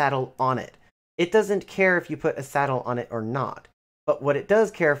put the saddle on it. It doesn't care if you put a saddle on it or not. But what it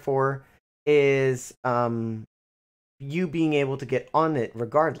does care for is you being able to get on it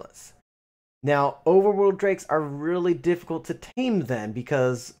regardless. Now, overworld drakes are really difficult to tame then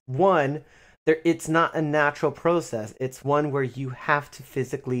because one, it's not a natural process. It's one where you have to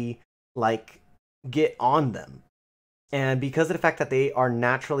physically like get on them. And because of the fact that they are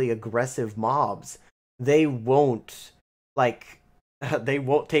naturally aggressive mobs, they won't like they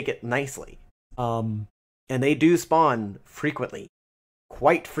won't take it nicely. And they do spawn frequently.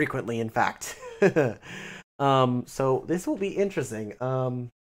 Quite frequently, in fact. So this will be interesting.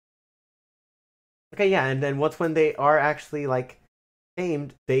 Okay, yeah, and then once when they are actually like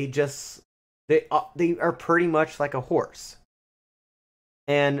tamed, they are pretty much like a horse,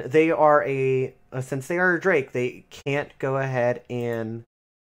 and they are since they are a drake, they can't go ahead and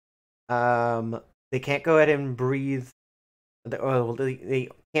breathe. They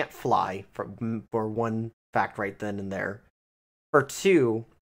can't fly for one fact right then and there. For two,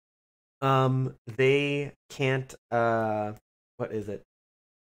 they can't what is it?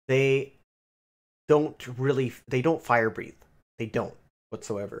 They don't fire breathe. They don't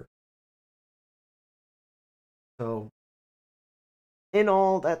whatsoever. So in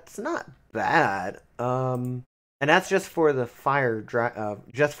all, that's not bad. And that's just for the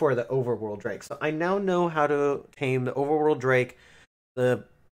just for the overworld drake. So I now know how to tame the overworld drake, the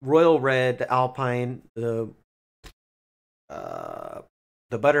royal red, the alpine, the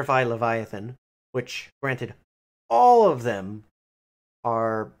butterfly leviathan, which granted, all of them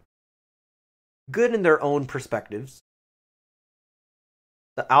are good in their own perspectives.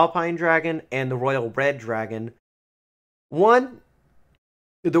 The alpine dragon and the royal red dragon. One,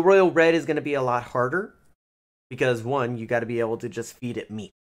 the royal red is going to be a lot harder because one, you got to be able to just feed it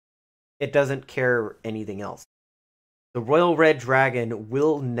meat. It doesn't care anything else. The royal red dragon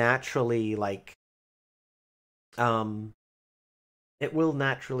will naturally it will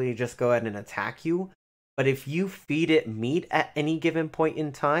naturally just go ahead and attack you. But if you feed it meat at any given point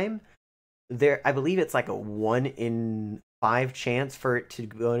in time, I believe it's like a 1 in 5 chance for it to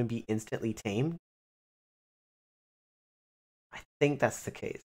go and be instantly tamed. I think that's the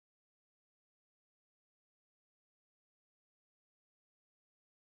case.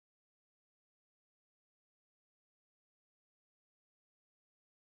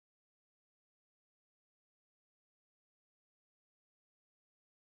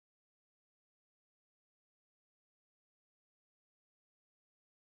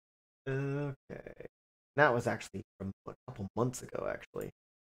 Okay. That was actually from a couple months ago, actually,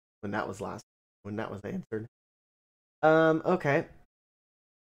 when that was answered. Okay.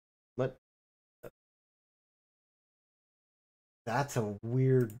 But that's a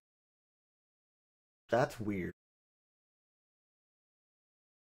weird. That's weird.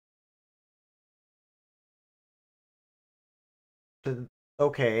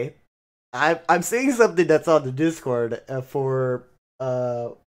 Okay. I'm seeing something that's on the Discord for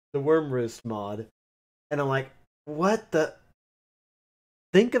the Worm Roost mod, and I'm like, what the?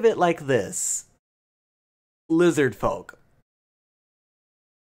 Think of it like this: lizard folk,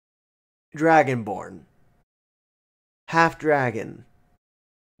 dragonborn, half dragon.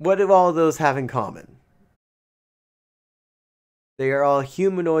 What do all of those have in common? They are all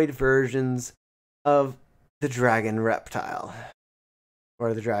humanoid versions of the dragon reptile.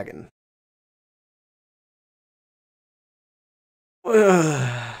 Or the dragon.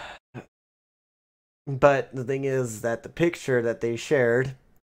 But the thing is that the picture that they shared,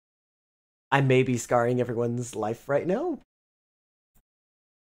 I may be scarring everyone's life right now.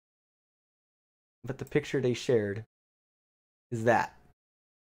 But the picture they shared is that.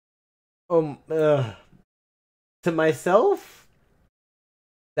 To myself,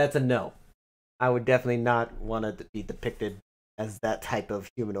 that's a no. I would definitely not want to be depicted as that type of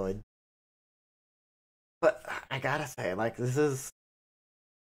humanoid. But I gotta say, like, this is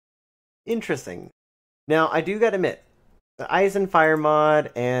interesting. Now, I do gotta admit, the Ice and Fire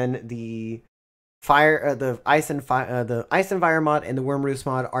mod and the Ice and Fire mod and the Worm Roost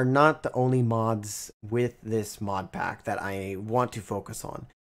mod are not the only mods with this mod pack that I want to focus on.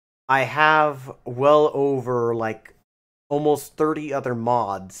 I have well over like almost 30 other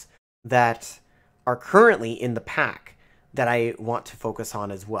mods that are currently in the pack that I want to focus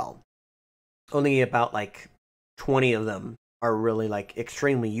on as well. Only about like 20 of them are really like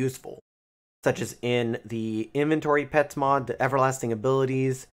extremely useful, such as in the Inventory Pets mod, the Everlasting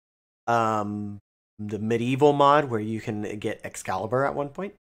Abilities, the Medieval mod where you can get Excalibur at one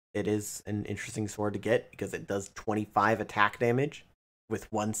point. It is an interesting sword to get because it does 25 attack damage with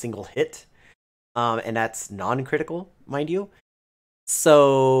one single hit. And that's non-critical, mind you.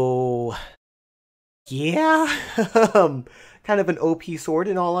 So, yeah, kind of an OP sword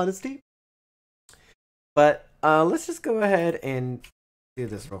in all honesty. But let's just go ahead and do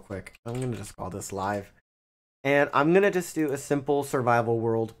this real quick. I'm going to just call this live. And I'm going to just do a simple survival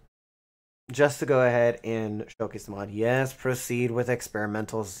world just to go ahead and showcase the mod. Yes, proceed with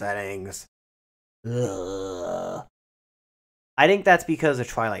experimental settings. Ugh. I think that's because of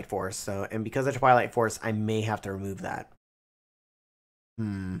Twilight Force. And because of Twilight Force, I may have to remove that.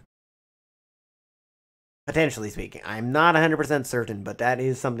 Potentially speaking. I'm not 100% certain, but that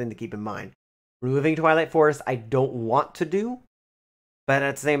is something to keep in mind. Removing Twilight Force, I don't want to do, but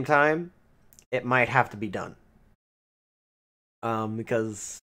at the same time, it might have to be done.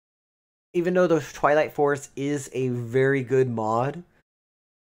 Because even though the Twilight Force is a very good mod,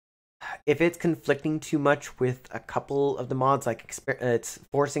 if it's conflicting too much with a couple of the mods, like it's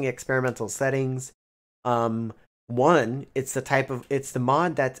forcing experimental settings, one, it's the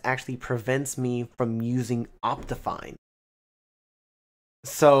mod that actually prevents me from using Optifine.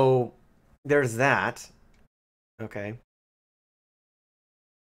 So there's that. Okay.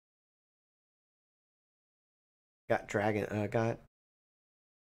 Got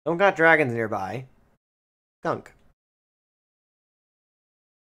don't got dragons nearby. Skunk.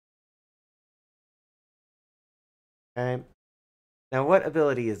 Okay. Now what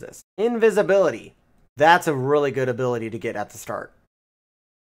ability is this? Invisibility. That's a really good ability to get at the start.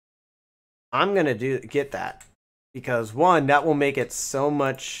 I'm gonna get that. Because one, that will make it so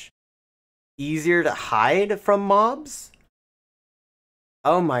much easier to hide from mobs.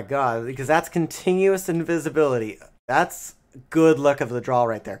 Oh my god, because that's continuous invisibility. That's good luck of the draw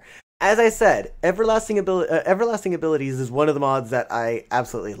right there. As I said, Everlasting Abilities is one of the mods that I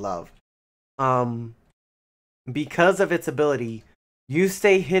absolutely love. Because of its ability, you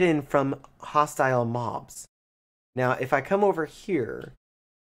stay hidden from hostile mobs. Now, if I come over here,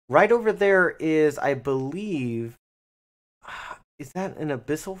 right over there is, I believe, Is that an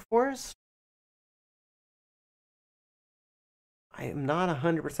abyssal forest? I am not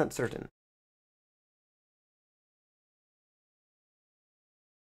 100% certain.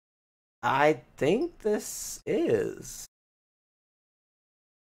 I think this is.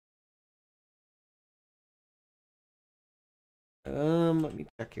 Let me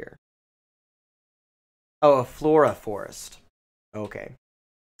check here. Oh, a flora forest. Okay.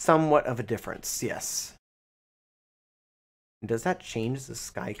 Somewhat of a difference, yes. Does that change the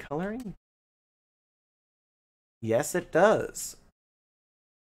sky coloring? Yes, it does.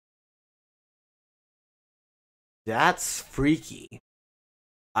 That's freaky.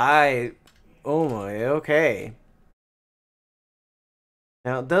 Oh my, okay.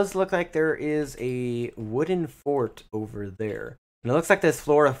 Now, it does look like there is a wooden fort over there. And it looks like this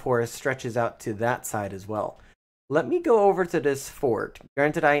flora forest stretches out to that side as well. Let me go over to this fort.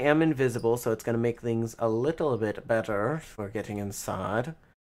 Granted, I am invisible, so it's going to make things a little bit better for getting inside.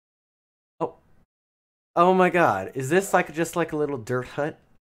 Oh. Oh my god. Is this like just like a little dirt hut?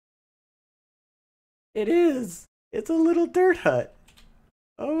 It is. It's a little dirt hut.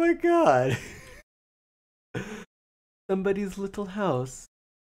 Oh my god. Somebody's little house.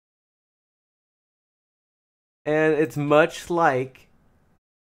 And it's much like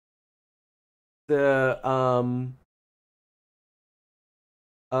the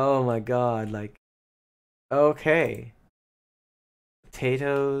oh my god, like okay.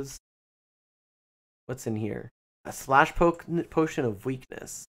 Potatoes. What's in here? A slash potion of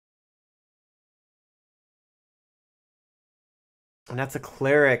weakness. And that's a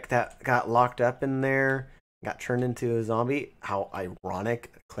cleric that got locked up in there, got turned into a zombie. How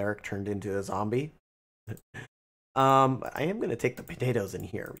ironic, a cleric turned into a zombie. I am gonna take the potatoes in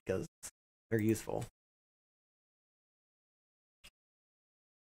here because they're useful.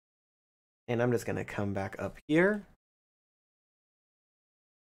 And I'm just gonna come back up here.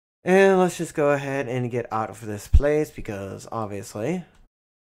 And let's just go ahead and get out of this place because obviously.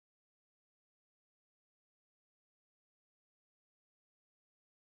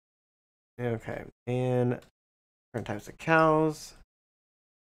 Okay, and different types of cows.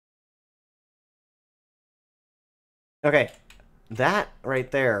 Okay, that right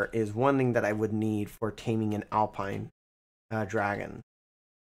there is one thing that I would need for taming an alpine dragon.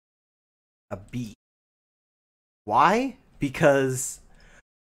 A bee. Why? Because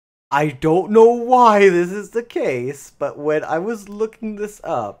I don't know why this is the case, but when I was looking this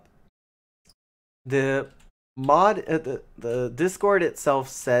up, the the Discord itself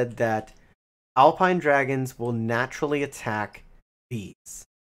said that alpine dragons will naturally attack bees.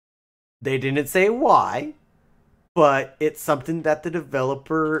 They didn't say why, but it's something that the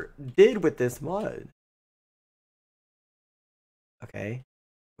developer did with this mod. Okay,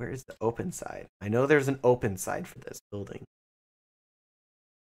 where is the open side? I know there's an open side for this building.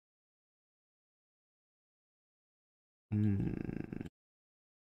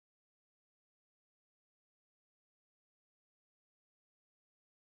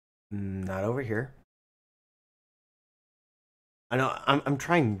 Not over here. I know I'm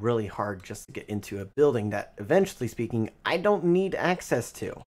trying really hard just to get into a building that, eventually speaking, I don't need access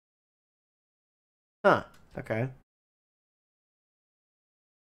to. Huh, okay.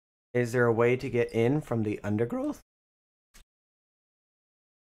 Is there a way to get in from the undergrowth?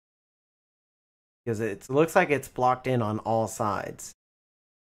 Because it looks like it's blocked in on all sides.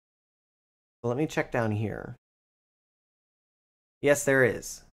 So let me check down here. Yes, there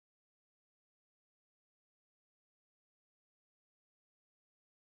is.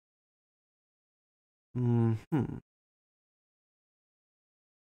 Mm-hmm.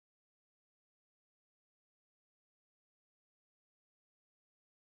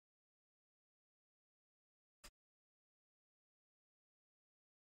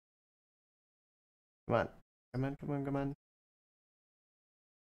 Come on. Come on, come on, come on.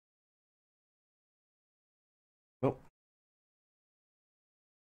 Oh.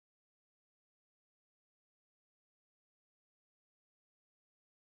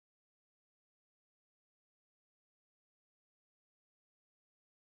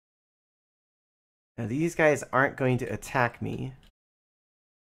 Now these guys aren't going to attack me.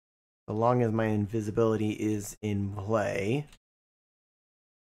 So long as my invisibility is in play.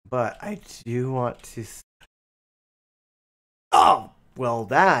 But I do want to... Oh! Well,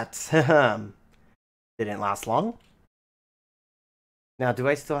 that didn't last long. Now, do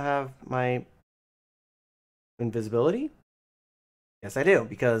I still have my invisibility? Yes, I do,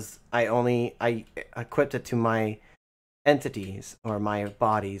 because I equipped it to my entities or my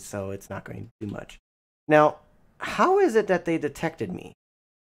bodies, so it's not going to do much. Now, how is it that they detected me?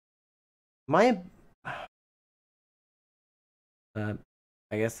 My Uh,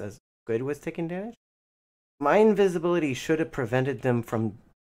 I guess as Squid was taking damage. My invisibility should have prevented them from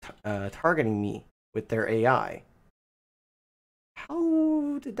targeting me with their AI.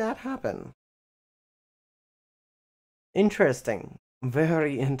 How did that happen? Interesting.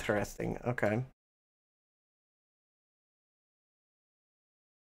 Very interesting. Okay.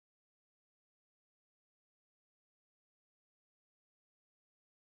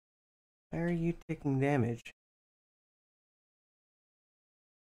 Why are you taking damage?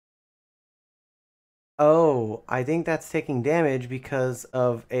 Oh, I think that's taking damage because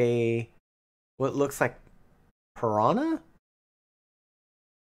of a what looks like piranha?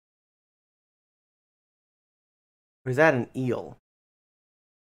 Or is that an eel?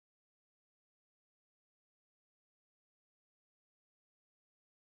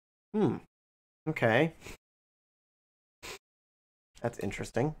 Hmm. Okay. That's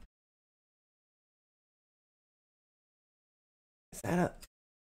interesting. Is that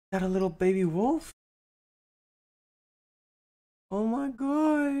a little baby wolf? Oh my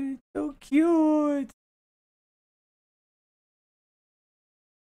god, so cute.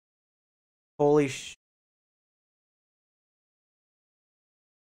 Holy sh.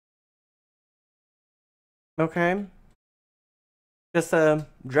 Okay. Just a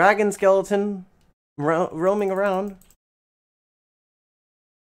dragon skeleton roaming around.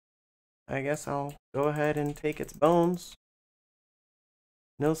 I guess I'll go ahead and take its bones.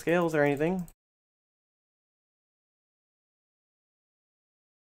 No scales or anything.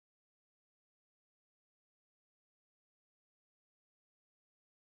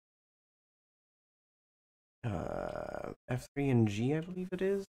 F3 and G, I believe it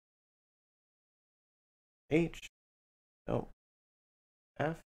is. H. No.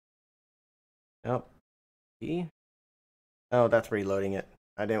 F. Nope. B. Oh, that's reloading it.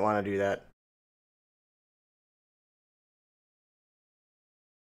 I didn't want to do that.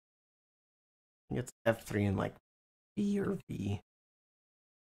 I think it's F3 and like B or V.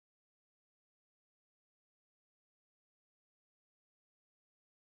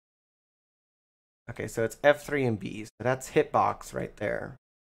 Okay, so it's F3 and B. So that's hitbox right there.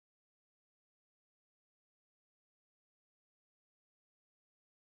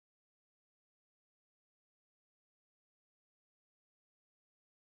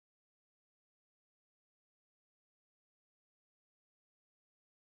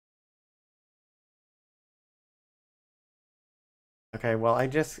 Okay, well, I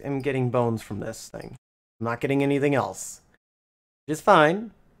just am getting bones from this thing. I'm not getting anything else. Just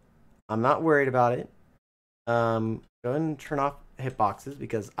fine. I'm not worried about it. Go ahead and turn off hitboxes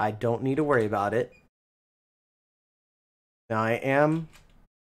because I don't need to worry about it. Now I am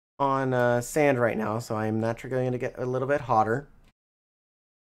on sand right now, so I'm naturally going to get a little bit hotter.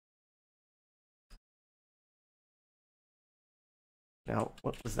 Now,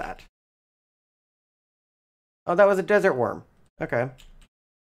 what was that? Oh, that was a desert worm. Okay.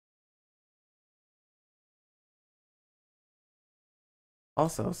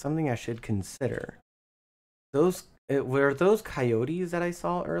 Also, something I should consider. Those were those coyotes that I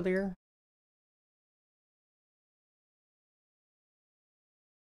saw earlier?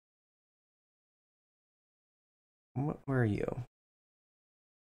 What were you?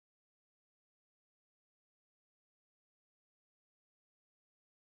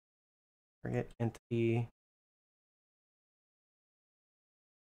 Forget entity.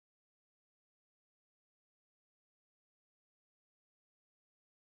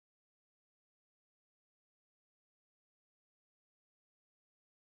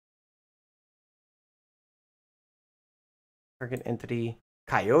 Forget entity.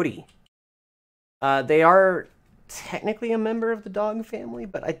 Coyote. They are technically a member of the dog family,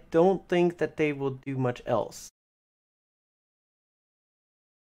 but I don't think that they will do much else.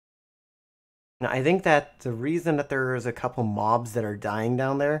 Now, I think that the reason that there's a couple mobs that are dying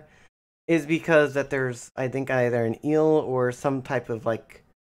down there is because that there's, I think, either an eel or some type of like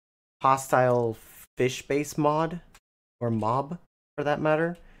hostile fish based mod or mob for that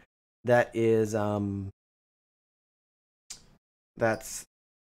matter that is that's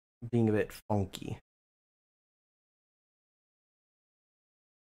being a bit funky.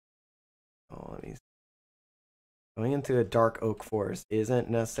 Oh, let me. Going into a dark oak forest isn't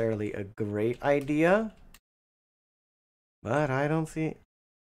necessarily a great idea, but I don't see.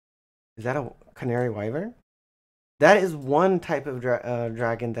 Is that a canary wyvern? That is one type of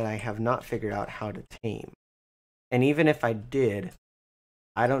dragon that I have not figured out how to tame. And even if I did,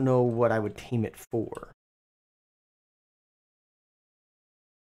 I don't know what I would tame it for.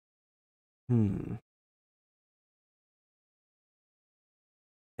 Hmm.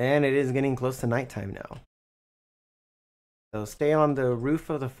 And it is getting close to nighttime now. So stay on the roof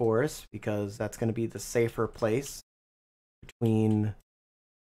of the forest because that's going to be the safer place between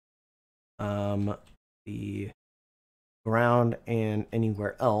the ground and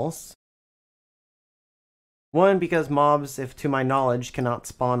anywhere else. One, because mobs, if to my knowledge, cannot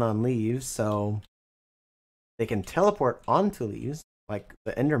spawn on leaves, so they can teleport onto leaves, like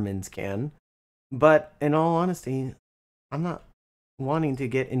the Endermans can. But in all honesty, I'm not wanting to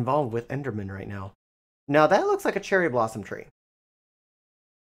get involved with Enderman right now. Now that looks like a cherry blossom tree.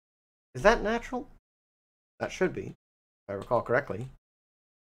 Is that natural? That should be, if I recall correctly.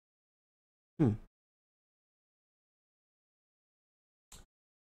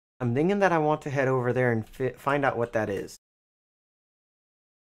 I'm thinking that I want to head over there and find out what that is.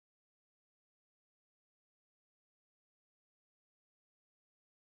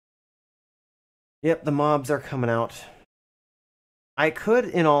 Yep, the mobs are coming out. I could,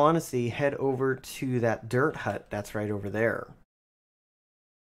 in all honesty, head over to that dirt hut that's right over there.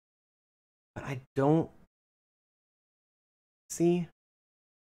 But I don't see.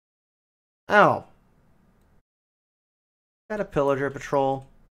 Oh. Is that a pillager patrol?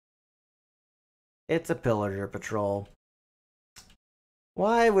 It's a pillager patrol.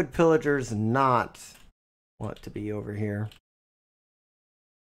 Why would pillagers not want to be over here?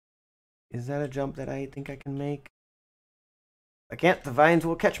 Is that a jump that I think I can make? I can't. The vines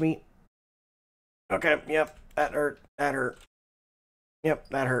will catch me. Okay, yep. That hurt. That hurt. Yep,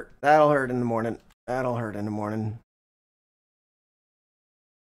 that hurt. That'll hurt in the morning. That'll hurt in the morning.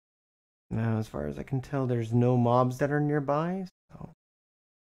 Now, as far as I can tell, there's no mobs that are nearby. So.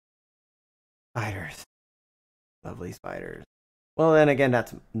 Spiders. Lovely spiders. Well, then again,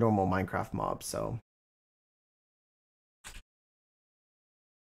 that's normal Minecraft mobs, so.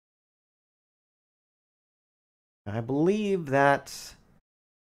 I believe that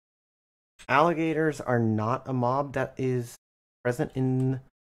alligators are not a mob that is present in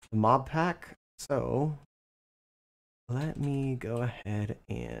the Modpack. So let me go ahead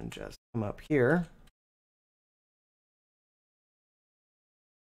and just come up here.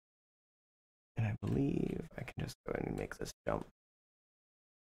 And I believe I can just go ahead and make this jump.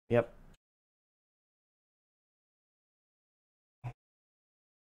 Yep.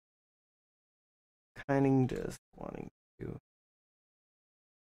 Kind of just wanting to.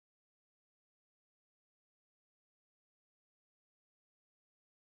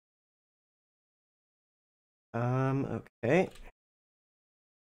 Okay.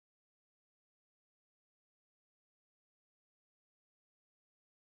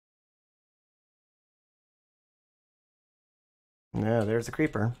 No, there's a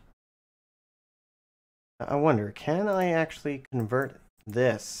creeper. I wonder, can I actually convert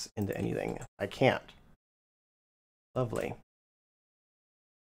this into anything? I can't. Lovely.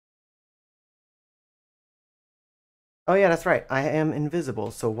 Oh yeah, that's right. I am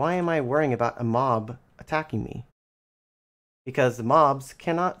invisible, so why am I worrying about a mob attacking me? Because the mobs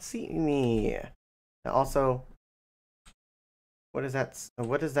cannot see me. Now also, what is that?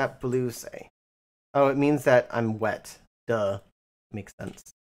 What does that blue say? Oh, it means that I'm wet. Duh. Makes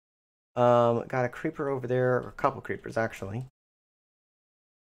sense. Got a creeper over there, or a couple creepers actually.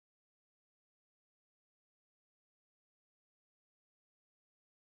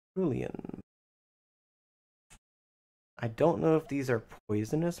 Julian. I don't know if these are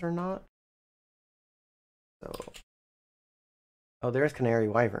poisonous or not. So, oh, there's canary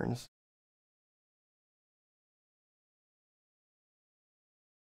wyverns.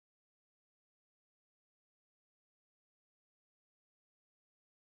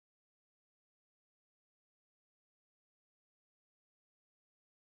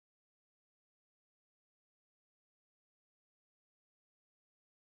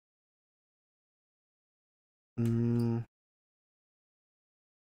 I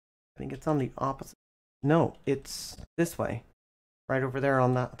think it's on the opposite. No, it's this way. Right over there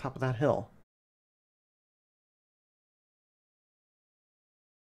on the top of that hill.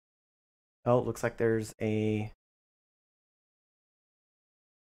 Oh, it looks like there's a...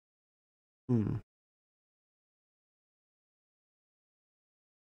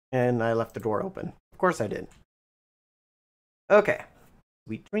 And I left the door open. Of course I did. Okay.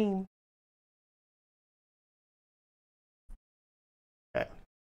 Sweet dream. Okay.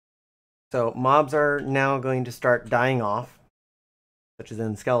 So mobs are now going to start dying off, such as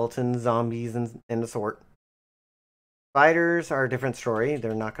in skeletons, zombies, and the sort. Spiders are a different story.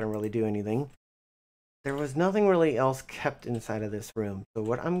 They're not going to really do anything. There was nothing really else kept inside of this room. So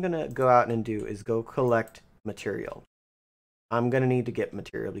what I'm going to go out and do is go collect material. I'm going to need to get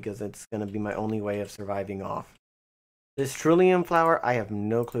material because it's going to be my only way of surviving off. This trillium flower, I have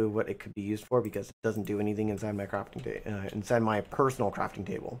no clue what it could be used for because it doesn't do anything inside my inside my personal crafting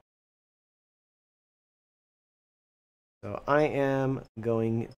table. So I am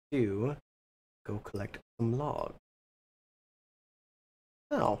going to go collect some logs.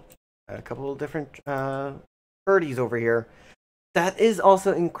 Oh, got a couple of different birdies over here. That is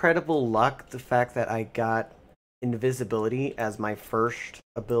also incredible luck, the fact that I got invisibility as my first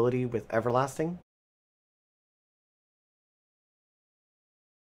ability with everlasting.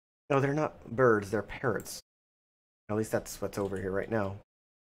 No, they're not birds, they're parrots. At least that's what's over here right now.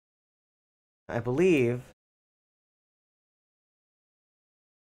 I believe.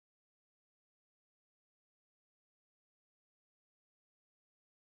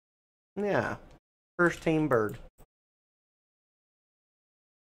 Yeah, first tame bird.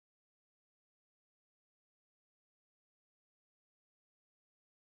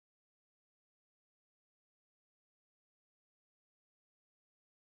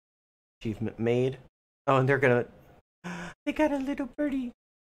 Achievement made. Oh, and they're gonna. They got a little birdie.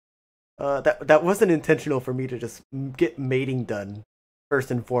 That wasn't intentional for me to just get mating done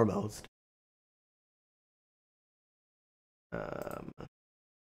first and foremost. Um,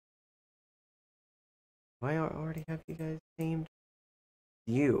 I already have you guys tamed?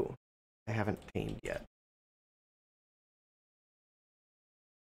 You, I haven't tamed yet.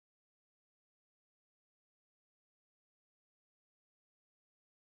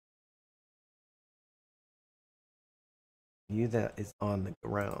 You that is on the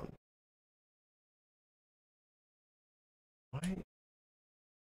ground. Why?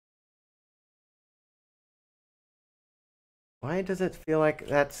 Why does it feel like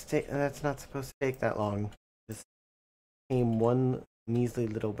that's not supposed to take that long? Just tame one measly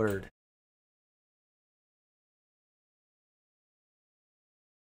little bird.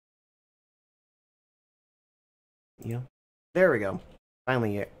 You know? There we go.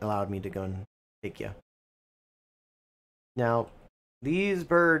 Finally, it allowed me to go and take you. Now, these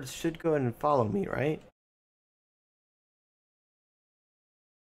birds should go and follow me, right?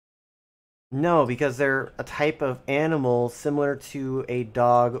 No, because they're a type of animal similar to a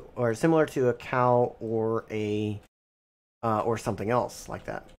dog or similar to a cow or a or something else like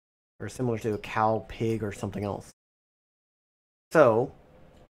that, or similar to a cow, pig, or something else. So,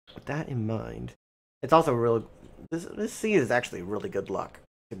 with that in mind, it's also really this seed is actually really good luck,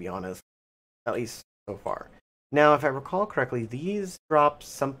 to be honest, at least so far. Now, if I recall correctly, these drop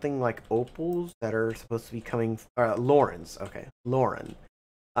something like opals that are supposed to be coming. Laurens, okay, Lauren.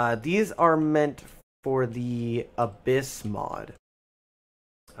 These are meant for the Abyss mod.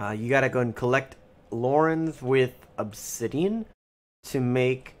 You gotta go and collect Laurens with obsidian to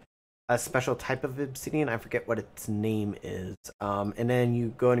make a special type of obsidian. I forget what its name is. And then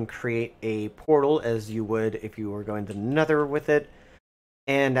you go and create a portal as you would if you were going to the Nether with it,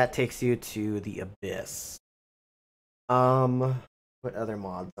 and that takes you to the Abyss. What other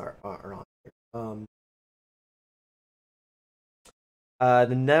mods are on here?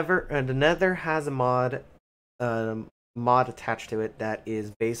 The Nether has a mod attached to it that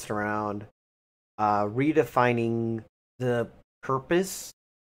is based around redefining the purpose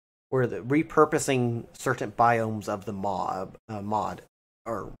or the repurposing certain biomes of the mod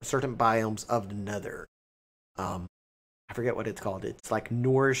or certain biomes of the Nether. I forget what it's called. It's like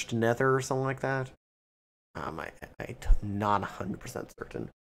nourished Nether or something like that. I'm not 100% certain,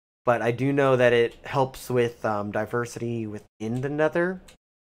 but I do know that it helps with diversity within the Nether.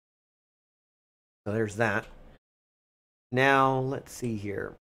 So there's that. Now let's see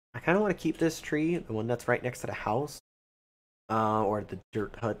here. I kind of want to keep this tree, the one that's right next to the house, or the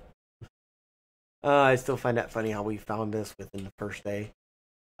dirt hut. I still find that funny how we found this within the first day.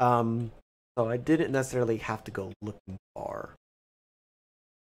 So I didn't necessarily have to go looking far.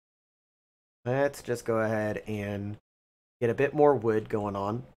 Let's just go ahead and get a bit more wood going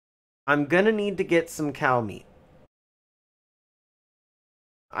on. I'm gonna need to get some cow meat.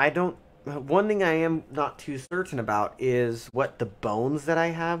 I don't. One thing I am not too certain about is what the bones that I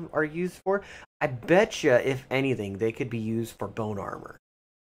have are used for. I bet you, if anything, they could be used for bone armor.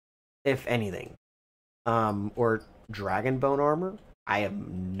 If anything. Or dragon bone armor. I have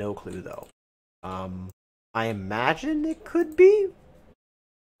no clue though. Um, I imagine it could be.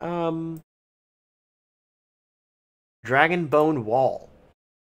 Um, dragon bone wall.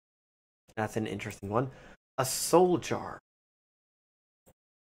 That's an interesting one. A soul jar.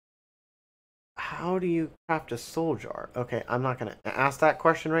 How do you craft a soul jar? Okay, I'm not gonna ask that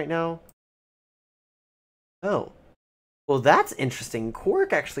question right now. Oh, well, that's interesting.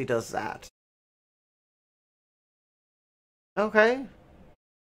 Quark actually does that. Okay.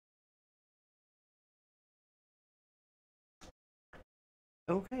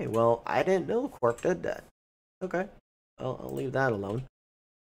 Okay, well, I didn't know Quark did that. Okay, I'll leave that alone.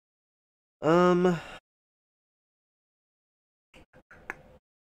 Um,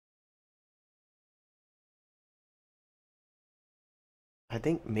 I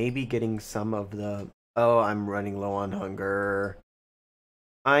think maybe getting some of the. Oh, I'm running low on hunger.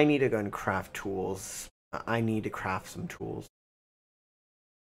 I need to go and craft tools. I need to craft some tools.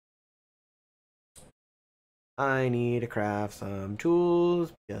 I need to craft some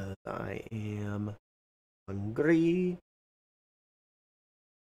tools because I am hungry.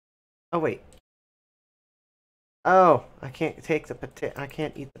 Oh wait. Oh, I can't take the potato. I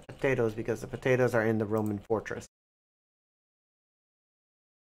can't eat the potatoes because the potatoes are in the Roman fortress.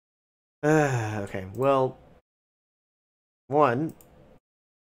 Okay, well, one,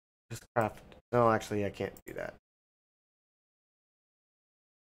 just craft. No, actually, I can't do that.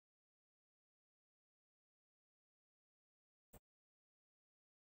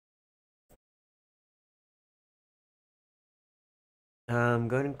 I'm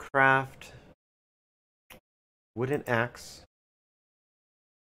going to craft wooden axe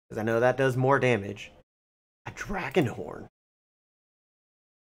because I know that does more damage. A dragon horn.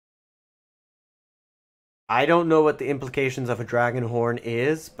 I don't know what the implications of a dragon horn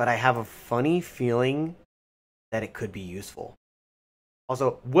is, but I have a funny feeling that it could be useful.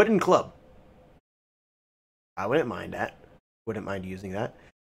 Also, wooden club. I wouldn't mind that. Wouldn't mind using that.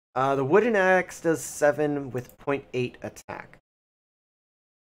 The wooden axe does 7 with 0.8 attack.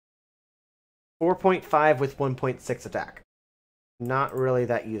 4.5 with 1.6 attack. Not really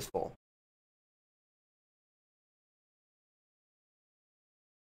that useful.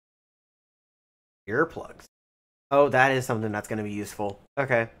 Earplugs. Oh, that is something that's going to be useful.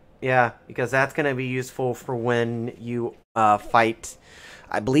 Okay. Yeah, because that's going to be useful for when you fight.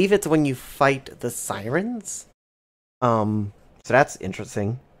 I believe it's when you fight the sirens. So that's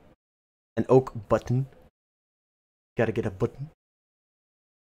interesting. An oak button. Gotta get a button.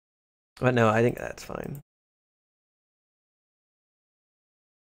 But no, I think that's fine.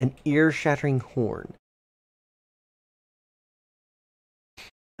 An ear-shattering horn.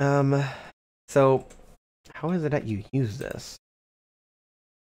 Um, so how is it that you use this?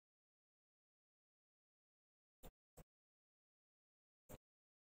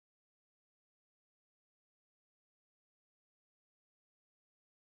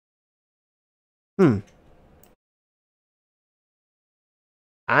 Hmm.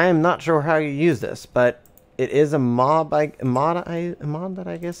 I'm not sure how you use this, but it is a mob. A mod that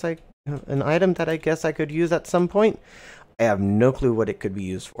I guess an item that I guess I could use at some point. I have no clue what it could be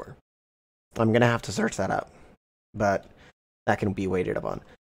used for. I'm gonna have to search that up, but that can be waited upon.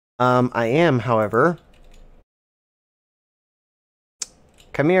 I am, however,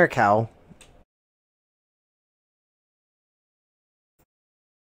 come here, cow.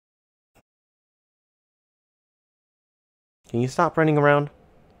 Can you stop running around?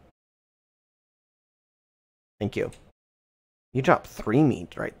 Thank you. You dropped 3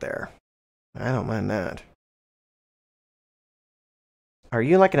 meat right there. I don't mind that. Are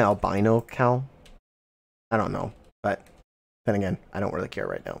you like an albino cow? I don't know, but then again, I don't really care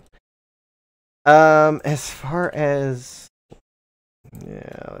right now. As far as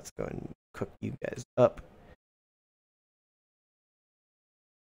yeah, let's go and cook you guys up.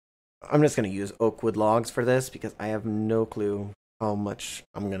 I'm just gonna use oak wood logs for this because I have no clue how much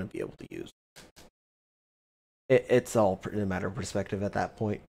I'm gonna be able to use. It's all a matter of perspective at that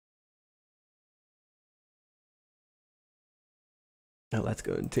point. Now let's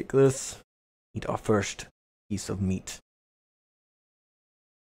go and take this. Eat our first piece of meat.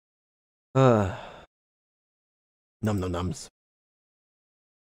 Num num nums.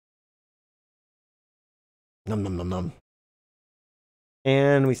 Num num num num.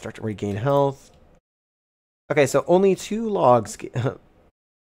 And we start to regain health. Okay, so only 2 logs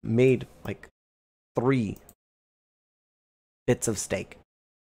made like 3 bits of steak.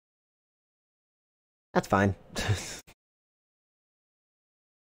 That's fine.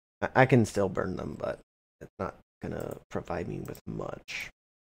 I can still burn them, but it's not gonna provide me with much.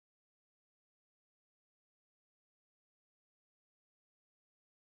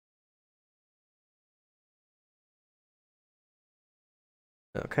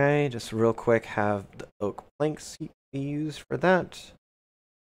 Okay, just real quick, have the oak planks be used for that.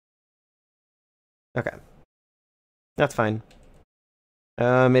 Okay, that's fine.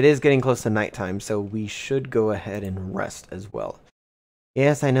 It is getting close to nighttime, so we should go ahead and rest as well.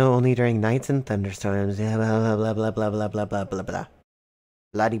 Yes, I know, only during nights and thunderstorms. Yeah, blah blah blah blah blah blah blah blah blah.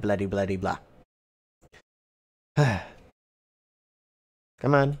 Bloody bloody bloody blah.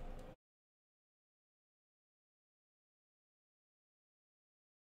 Come on.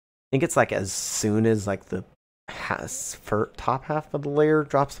 think it's like as soon as like the top half of the layer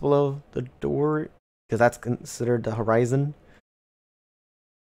drops below the door, because that's considered the horizon.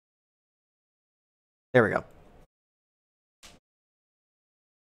 There we go.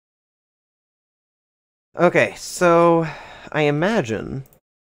 Okay, so I imagine.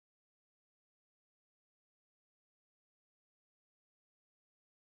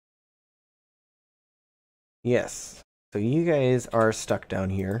 Yes. So you guys are stuck down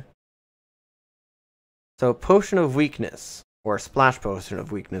here. So potion of weakness, or splash potion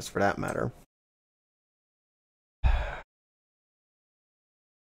of weakness for that matter.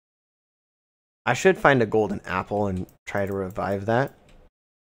 I should find a golden apple and try to revive that.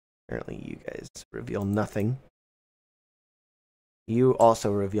 Apparently you guys reveal nothing. You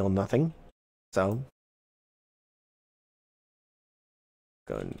also reveal nothing. So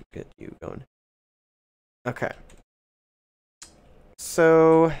go and get you going. Okay.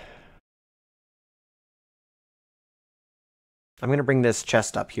 So I'm gonna bring this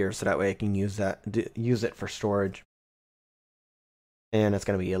chest up here so that way I can use it for storage. And it's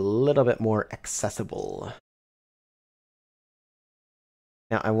gonna be a little bit more accessible.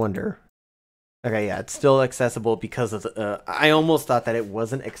 Now I wonder. Okay, yeah, it's still accessible because of the, I almost thought that it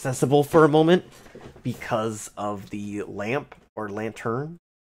wasn't accessible for a moment because of the lamp or lantern.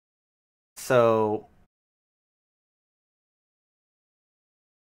 So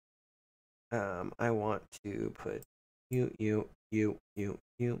I want to put you.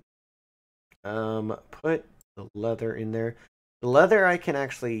 Put the leather in there. The leather I can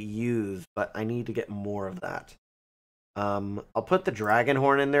actually use, but I need to get more of that. I'll put the dragon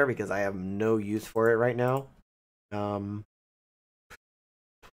horn in there because I have no use for it right now. Keep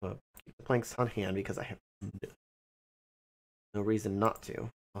the planks on hand because I have no reason not to.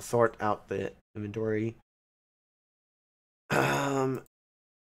 I'll sort out the inventory.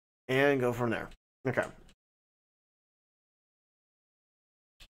 And go from there. Okay.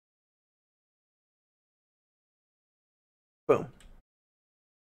 Boom.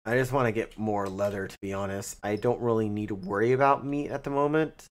 I just want to get more leather, to be honest. I don't really need to worry about meat at the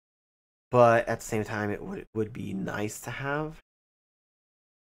moment. But at the same time, it would be nice to have.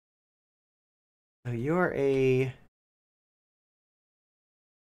 So you're a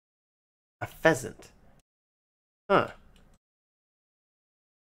pheasant. Huh.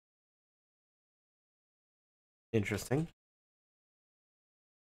 Interesting.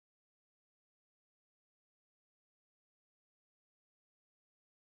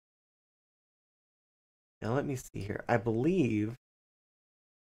 Now let me see here. I believe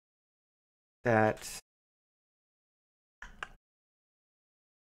that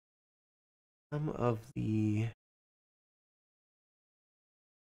some of the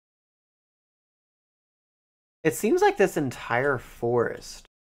it seems like this entire forest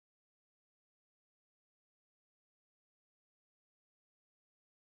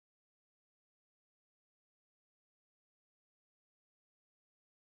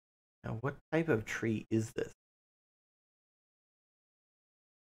now what type of tree is this?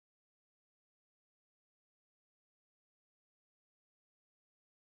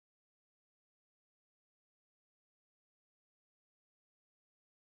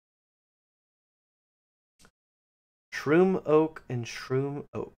 Shroom oak and shroom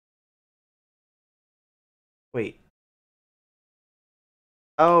oak. Wait.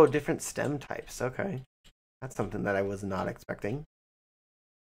 Oh, different stem types. Okay. That's something that I was not expecting.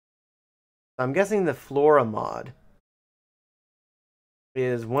 I'm guessing the Flora mod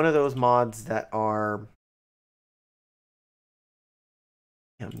is one of those mods that are...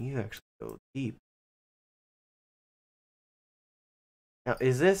 Damn, you actually go deep. Now,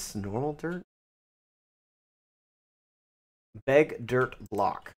 is this normal dirt? Beg dirt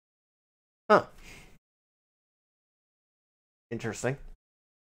block. Huh. Interesting.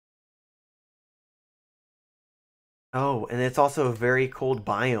 Oh, and it's also a very cold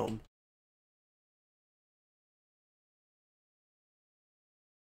biome.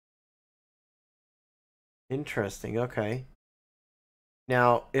 Interesting, okay.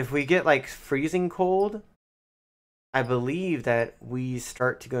 Now, if we get like freezing cold, I believe that we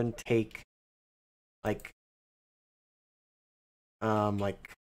start to go and take like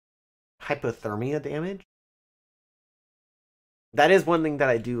hypothermia damage. That is one thing that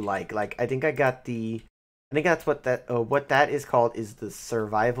I do like. Like I think I got the I think that's what that is called is the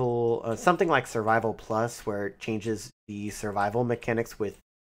survival something like survival plus where it changes the survival mechanics with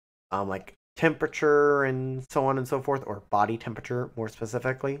like temperature and so on and so forth, or body temperature more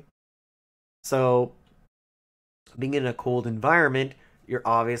specifically. So being in a cold environment, you're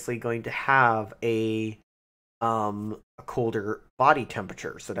obviously going to have a a colder body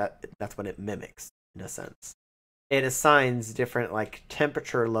temperature, so that's what it mimics in a sense. It assigns different like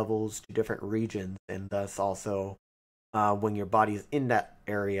temperature levels to different regions, and thus also when your body is in that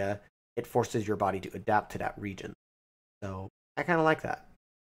area, it forces your body to adapt to that region. So I kind of like that.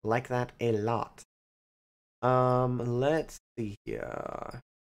 Like that a lot. Let's see here.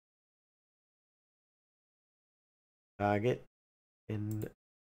 Get in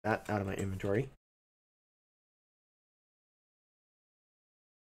that out of my inventory.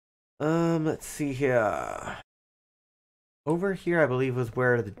 Let's see here. Over here, I believe, was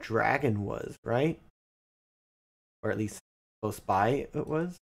where the dragon was, right? Or at least close by it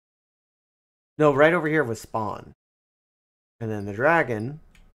was. No, right over here was spawn. And then the dragon,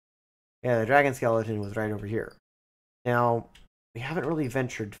 yeah, the dragon skeleton was right over here. Now, we haven't really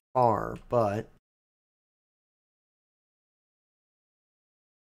ventured far, but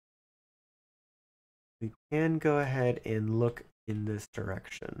we can go ahead and look in this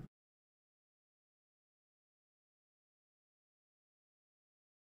direction.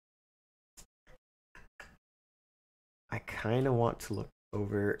 I kind of want to look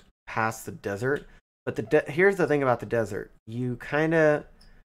over past the desert, but here's the thing about the desert. You kind of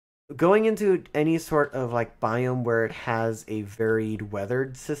going into any sort of like biome where it has a varied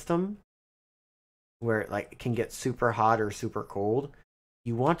weathered system, where it like can get super hot or super cold,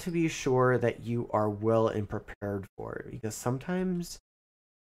 you want to be sure that you are well and prepared for it, because sometimes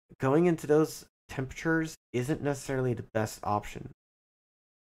going into those temperatures isn't necessarily the best option.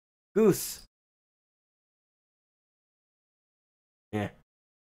 Goose. Yeah.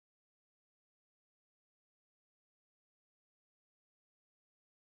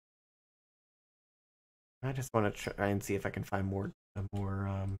 I just want to try and see if I can find more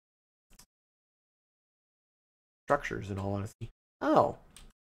structures, in all honesty. Oh.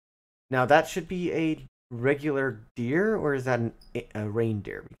 Now that should be a regular deer, or is that a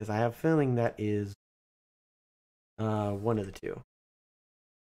reindeer? Because I have a feeling that is one of the two.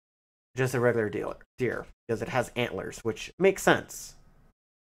 Just a regular deer, because it has antlers, which makes sense.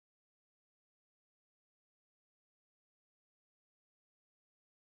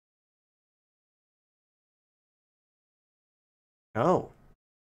 Oh.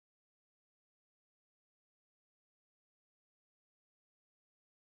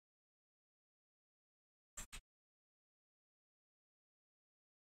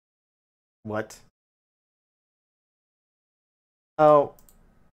 What? Oh,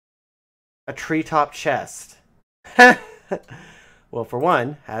 a treetop chest. Well, for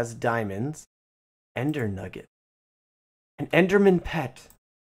one, has diamonds, ender nugget, an enderman pet.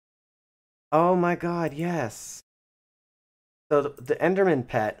 Oh my god, yes. So the enderman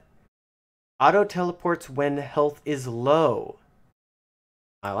pet auto teleports when health is low.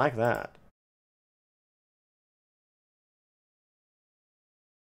 I like that.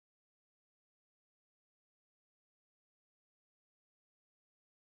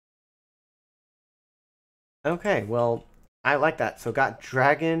 Okay, well, I like that. So got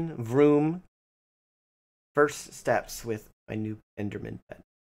dragon, vroom, first steps with my new enderman pet.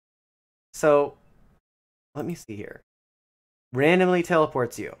 So let me see here. Randomly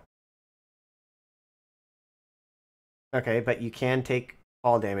teleports you. Okay, but you can take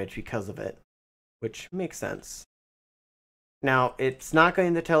fall damage because of it, which makes sense. Now, it's not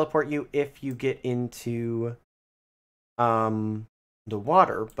going to teleport you if you get into the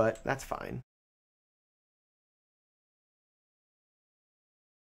water, but that's fine.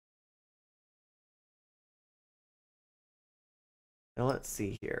 Now let's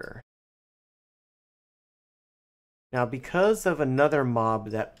see here. Now, because of another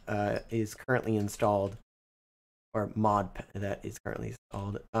mob that is currently installed, or mod that is currently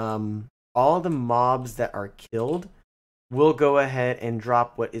installed, all the mobs that are killed will go ahead and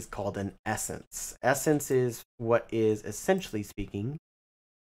drop what is called an essence. Essence is what is, essentially speaking,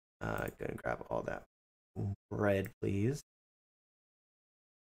 gonna grab all that bread, please.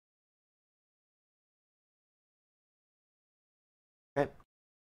 Okay,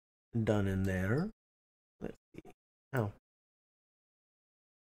 done in there. Let's see. Oh.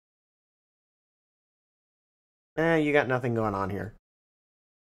 You got nothing going on here.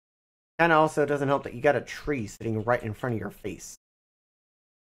 Kind of also doesn't help that you got a tree sitting right in front of your face.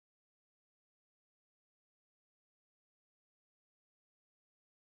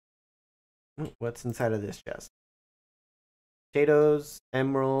 What's inside of this chest? Potatoes,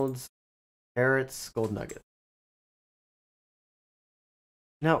 emeralds, carrots, gold nuggets.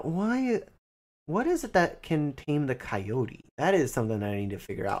 Now, what is it that can tame the coyote? That is something I need to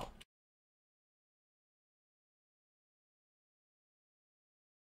figure out.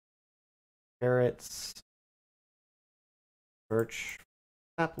 Carrots. Birch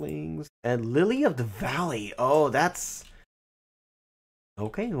saplings and lily of the valley. Oh, that's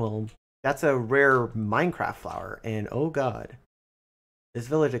okay. Well, that's a rare Minecraft flower, and oh god, this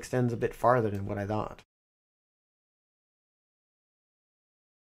village extends a bit farther than what I thought.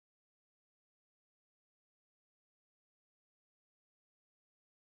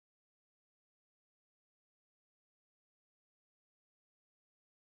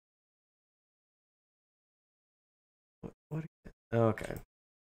 What? Okay.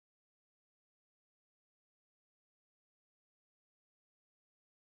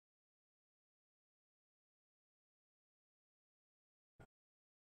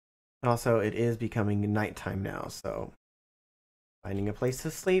 Also, it is becoming nighttime now, so finding a place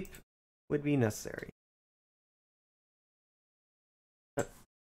to sleep would be necessary.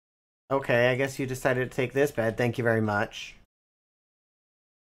 Okay, I guess you decided to take this bed. Thank you very much.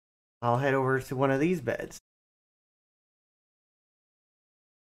 I'll head over to one of these beds.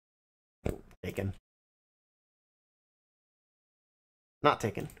 Taken. Not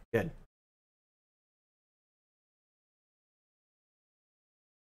taken. Good.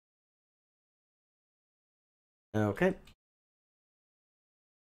 Okay.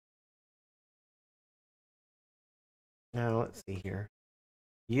 Now, let's see here.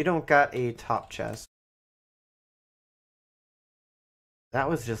 You don't got a top chest. That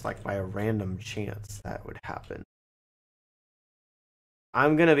was just like by a random chance that would happen.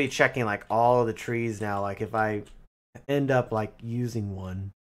 I'm gonna be checking like all the trees now. Like if I end up like using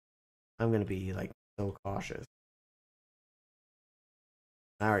one, I'm gonna be like so cautious.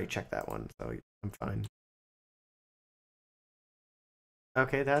 I already checked that one, so I'm fine.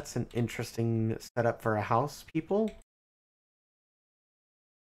 Okay, that's an interesting setup for a house, people.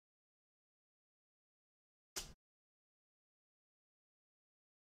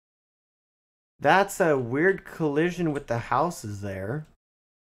 That's a weird collision with the houses there.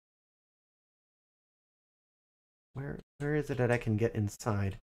 Where is it that I can get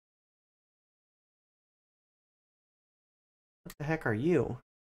inside? What the heck are you?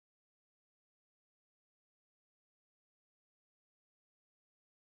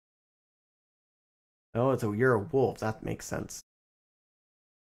 Oh, you're a wolf. That makes sense.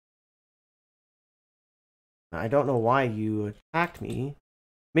 I don't know why you attacked me.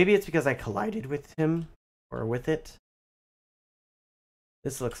 Maybe it's because I collided with him or with it.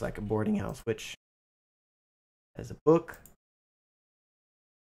 This looks like a boarding house, which has a book.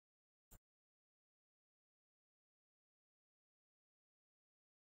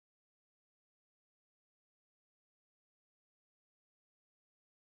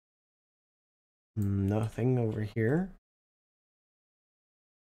 Nothing over here.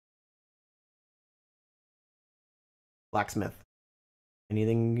 Blacksmith.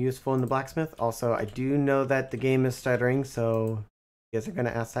 Anything useful in the blacksmith? Also, I do know that the game is stuttering, so you guys are going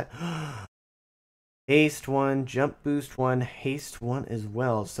to ask that. Haste 1, jump boost 1, haste 1 as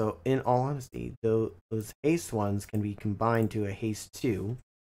well. So, in all honesty, those haste ones can be combined to a haste 2. If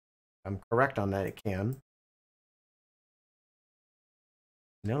I'm correct on that, it can.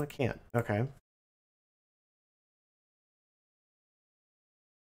 No, it can't. Okay.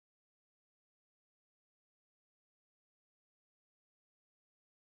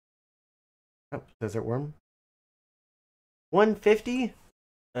 Oh, desert worm. 150?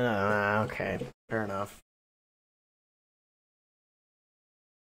 Okay, fair enough.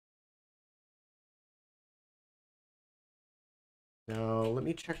 Now, let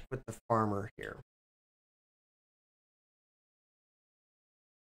me check with the farmer here.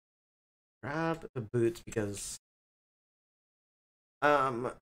 Grab the boots because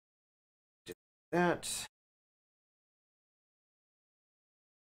that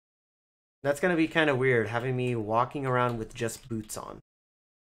that's gonna be kind of weird having me walking around with just boots on.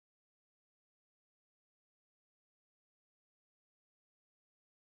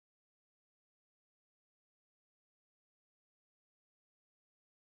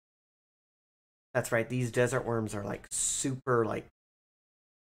 That's right, these desert worms are like super like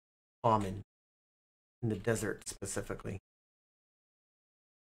common in the desert specifically.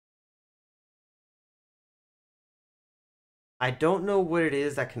 I don't know what it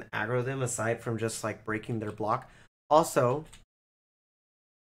is that can aggro them aside from just like breaking their block. Also,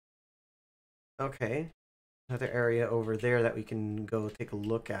 okay, another area over there that we can go take a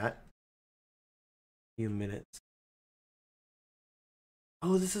look at. Few minutes.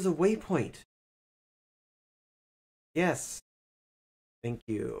 Oh, this is a waypoint. Yes. Thank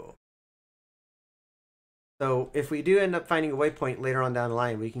you. So if we do end up finding a waypoint later on down the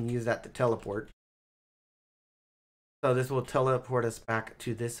line, we can use that to teleport. So this will teleport us back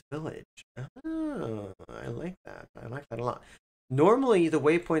to this village. Oh, I like that. I like that a lot. Normally, the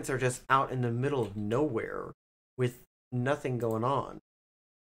waypoints are just out in the middle of nowhere with nothing going on.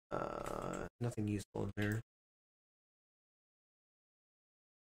 Nothing useful in there.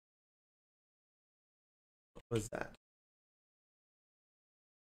 What was that?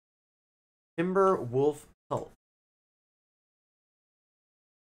 Timber Wolf Health.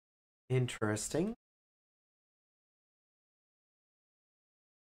 Interesting.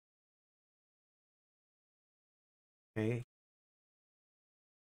 Okay.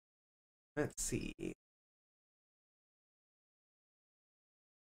 Let's see.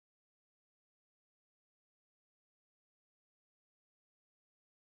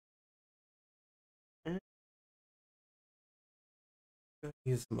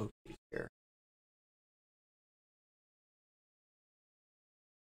 Use some of these here.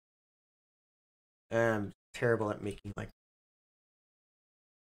 I'm terrible at making like.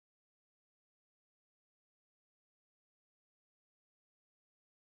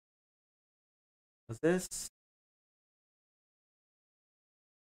 Was this?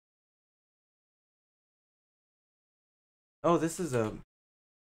 Oh, this is a.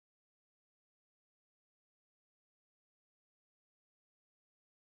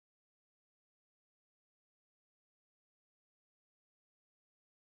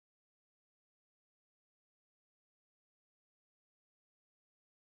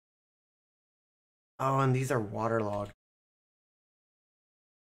 Oh, and these are waterlogged.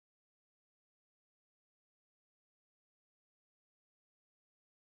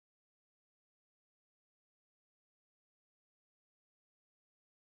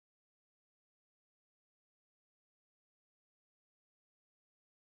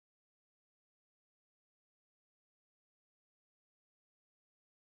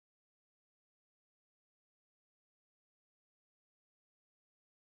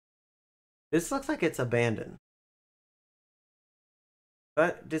 This looks like it's abandoned,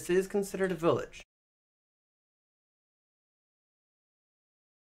 but this is considered a village.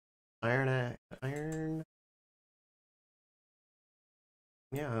 Iron.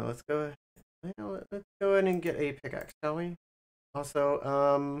 Yeah, let's go. Let's go ahead and get a pickaxe, shall we?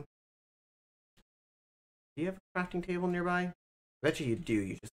 Also, do you have a crafting table nearby? I bet you do.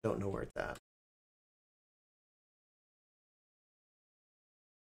 You just don't know where it's at.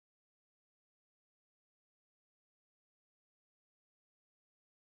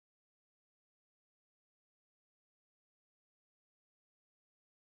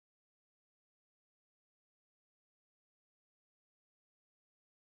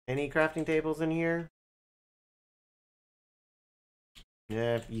 Any crafting tables in here?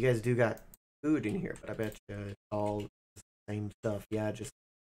 Yeah, you guys do got food in here, but I bet you it's all the same stuff. Yeah, just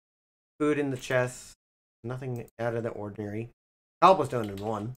food in the chest. Nothing out of the ordinary. Cobblestone in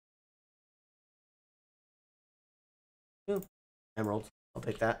one. Ooh, emeralds. I'll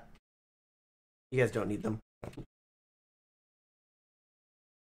take that. You guys don't need them.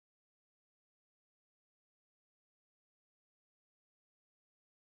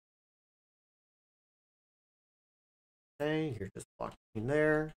 Okay, you're just walking in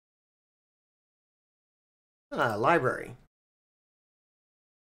there. Ah, library.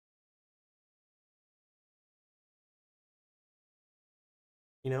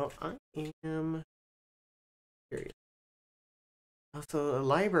 You know, I am curious. Also, a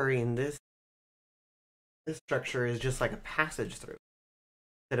library in this structure is just like a passage through,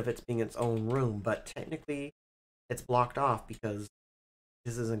 instead of it being its own room. But technically, it's blocked off because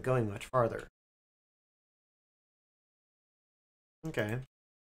this isn't going much farther. Okay,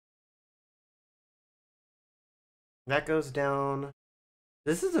 that goes down.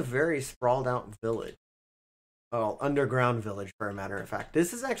 This is a very sprawled out village. Well, underground village, for a matter of fact.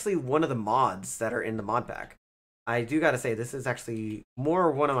 This is actually one of the mods that are in the mod pack. I do gotta say, this is actually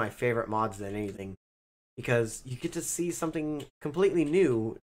more one of my favorite mods than anything, because you get to see something completely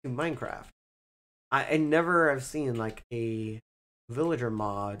new to Minecraft. I never have seen like a villager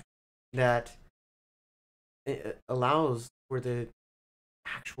mod that allows for the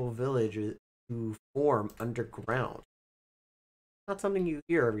actual village to form underground. Not something you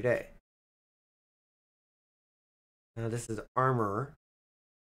hear every day. Now this is armor.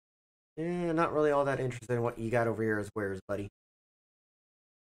 Not really all that interested in what you got over here as wares, buddy.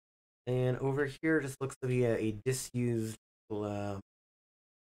 And over here just looks to be a disused workstation.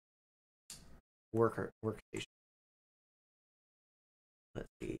 Let's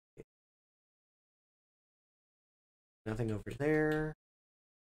see. Nothing over there.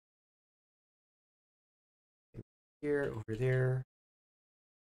 Here, over there.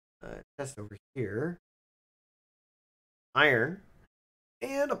 Chest over here. Iron.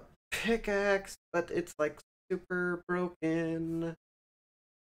 And a pickaxe, but it's like super broken.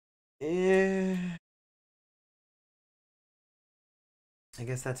 Eh, I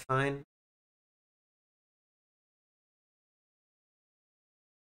guess that's fine.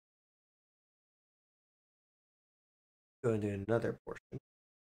 Go into another portion.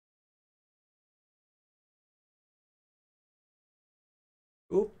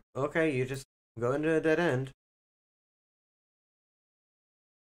 Oop, okay, you just go into a dead end.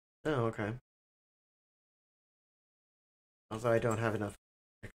 Oh, okay. Also, I don't have enough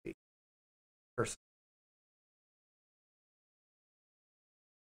XP. Person.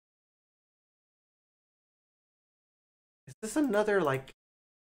 Is this another, like,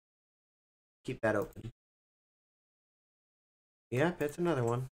 keep that open? Yep, it's another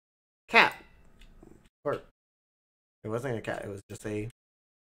one. Cat! Or, it wasn't a cat, it was just a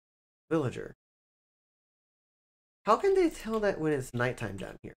villager. How can they tell that when it's nighttime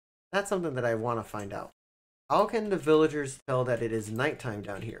down here? That's something that I want to find out. How can the villagers tell that it is nighttime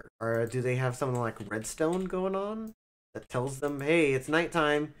down here? Or do they have something like redstone going on that tells them, hey, it's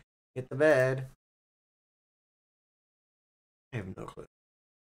nighttime, get to bed? I have no clue.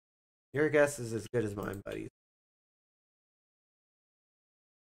 Your guess is as good as mine, buddies.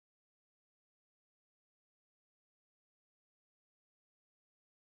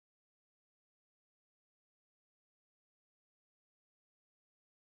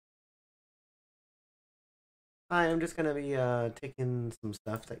 Hi, I'm just gonna be taking some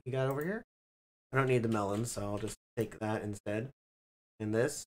stuff that you got over here. I don't need the melons, so I'll just take that instead. And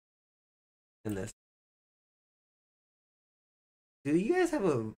this, and this. Do you guys have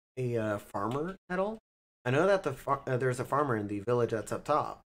a farmer at all? I know that there's a farmer in the village that's up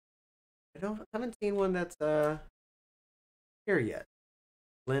top. Haven't seen one that's here yet.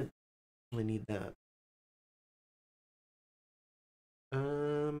 Flint, we need that.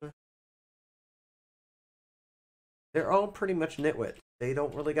 Um, they're all pretty much nitwit. They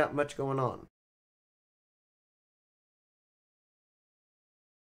don't really got much going on.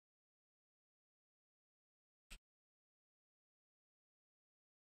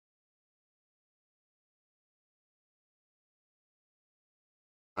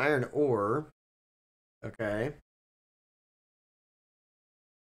 Iron ore. Okay.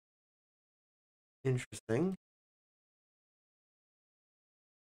 Interesting.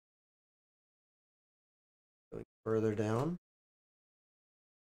 Going further down.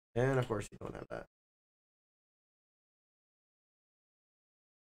 And of course you don't have that.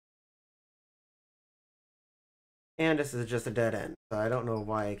 And this is just a dead end, so I don't know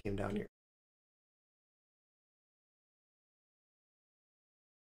why I came down here.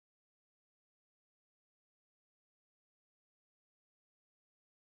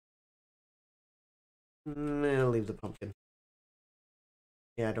 I'll leave the pumpkin.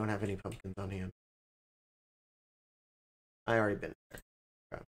 Yeah, I don't have any pumpkins on hand. I already been there.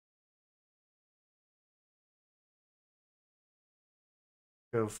 Okay.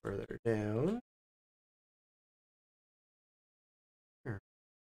 Go further down. Here.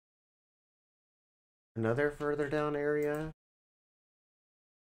 Another further down area.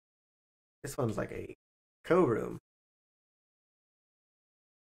 This one's like a co-room.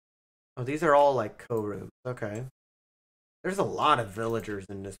 Oh, these are all like co-rooms. Okay. There's a lot of villagers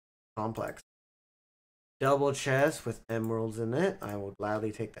in this complex. Double chest with emeralds in it. I will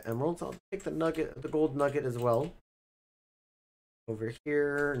gladly take the emeralds. I'll take the nugget, the gold nugget as well. Over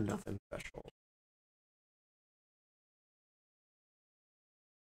here, nothing special.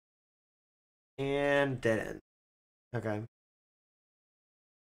 And dead end. Okay.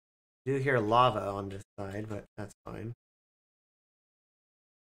 Do hear lava on this side, but that's fine.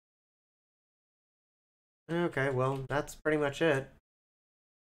 Okay, well, that's pretty much it.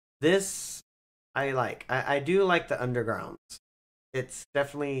 This I like. I do like the undergrounds. It's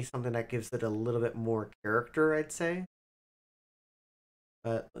definitely something that gives it a little bit more character, I'd say.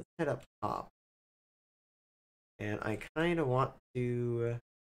 But let's head up top. And I kind of want to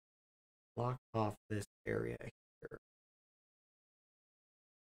block off this area here.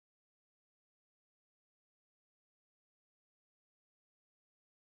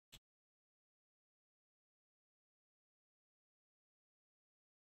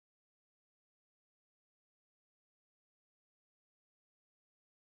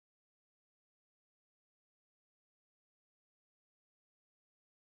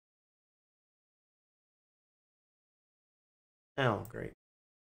 Oh, great.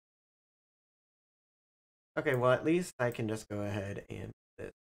 Okay, well, at least I can just go ahead and do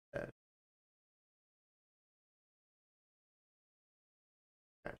this. Okay.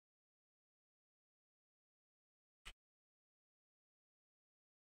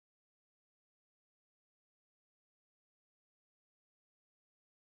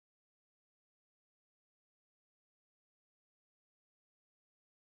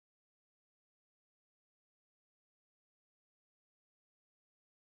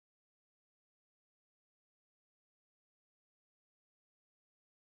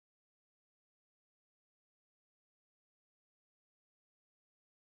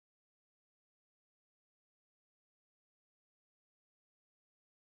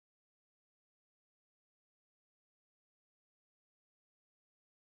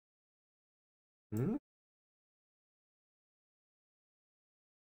 Hmm?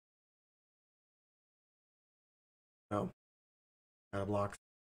 Oh, out of blocks.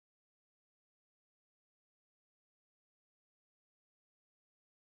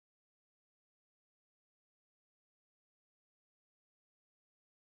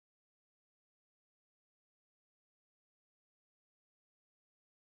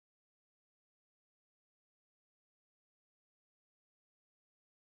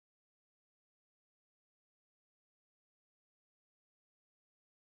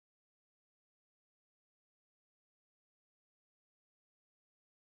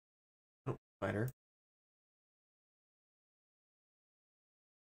 Oh, spider.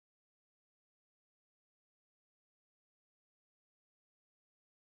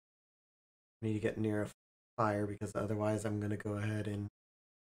 I need to get near a fire because otherwise I'm gonna go ahead and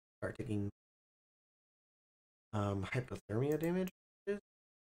start taking hypothermia damage.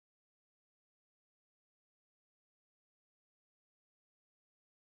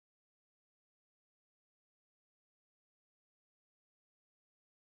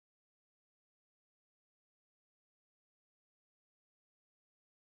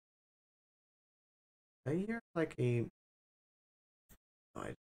 I hear like a. Oh,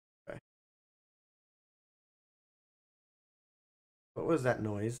 okay. What was that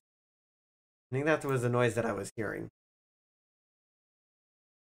noise? I think that was the noise that I was hearing.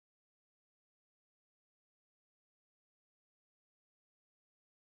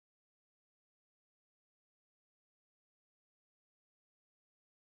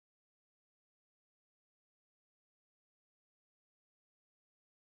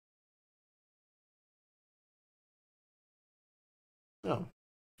 Oh,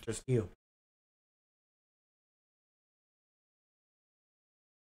 just you.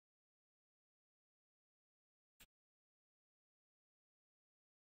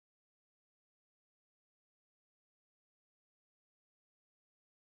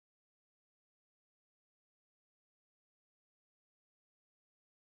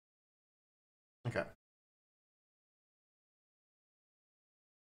 Okay.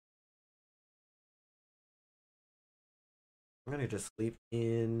 I'm gonna just sleep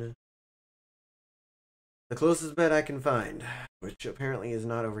in the closest bed I can find, which apparently is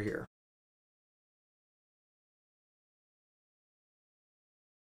not over here.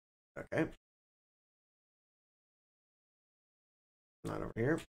 Okay. Not over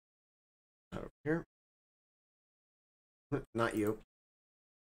here. Not over here. Not you.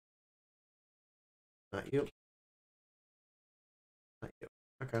 Not you. Not you.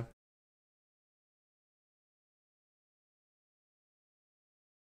 Okay.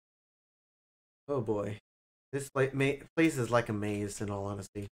 Oh boy. This place is like a maze, in all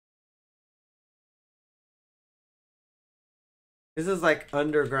honesty. This is like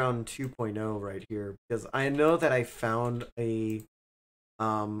Underground 2.0 right here because I know that I found a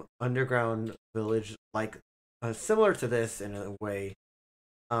underground village like similar to this in a way.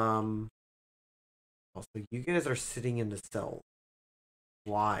 Um Also, you guys are sitting in the cell.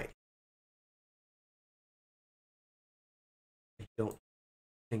 Why? I don't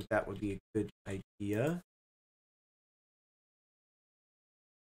think that would be a good idea.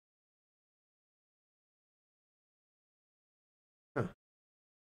 Huh.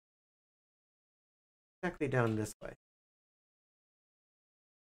 Exactly down this way.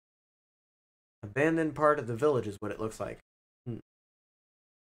 Abandoned part of the village is what it looks like. Hmm.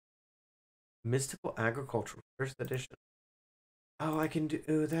 Mystical Agriculture, first edition. Oh, I can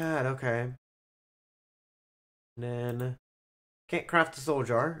do that. Okay. And then can't craft a soul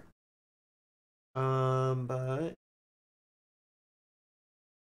jar. But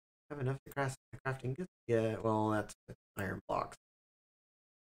have enough to craft crafting goods. Yeah, well, that's iron blocks.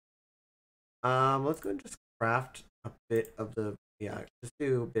 Let's go and just craft a bit of the yeah. Just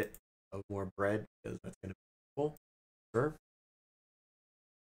do a bit of more bread because that's gonna be cool. Sure.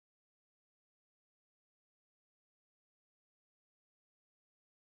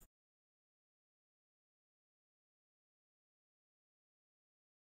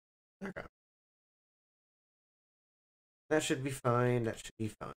 Okay. That should be fine. That should be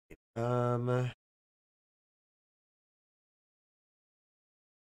fine.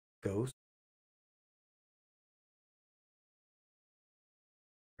 Ghost.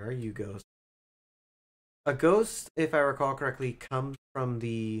 Where are you, Ghost? A ghost, if I recall correctly, comes from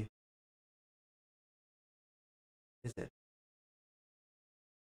the. Is it?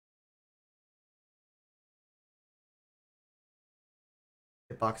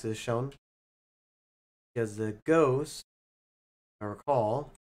 Hitbox is shown because the ghost, I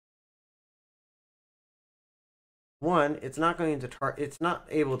recall, one, it's not going to it's not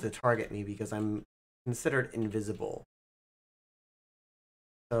able to target me because I'm considered invisible.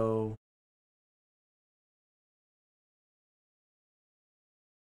 So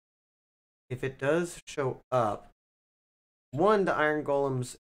if it does show up, one, the iron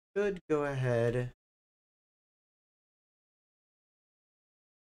golems should go ahead.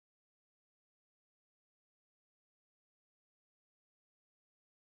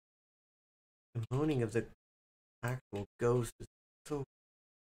 The moaning of the actual ghost is so.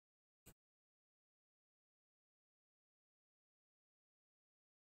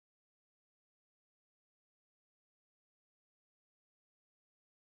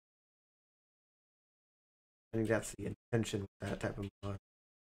 I think that's the intention with that type of mod.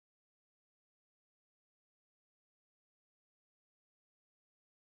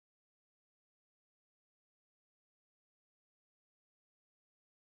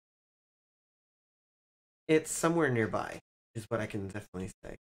 It's somewhere nearby, is what I can definitely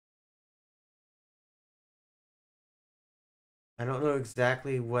say. I don't know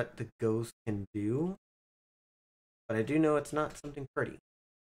exactly what the ghost can do, but I do know it's not something pretty.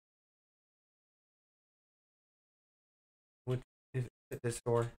 Which is it this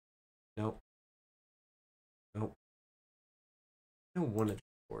door? Nope. Nope. No one of the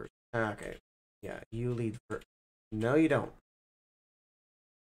doors. Okay. Yeah, you lead first. No, you don't.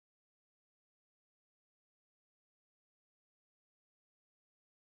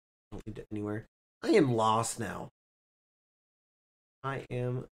 Don't lead to anywhere. I am lost now. I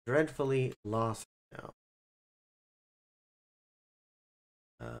am dreadfully lost now.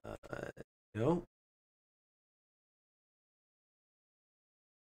 No.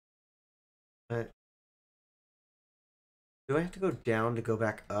 Uh, do I have to go down to go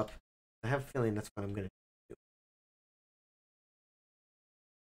back up? I have a feeling that's what I'm going to do.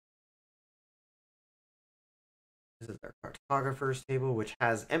 This is our cartographer's table, which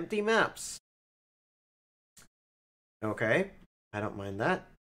has empty maps. Okay. I don't mind that.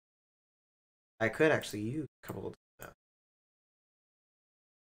 I could actually use a couple of maps.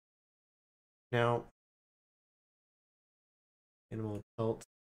 Now, animal pelts.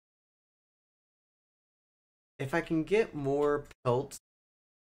 If I can get more pelts,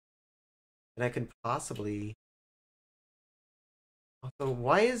 then I could possibly. Also,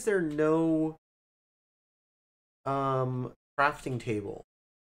 why is there no crafting table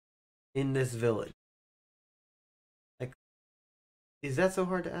in this village? Like, is that so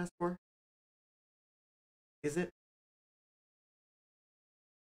hard to ask for? Is it?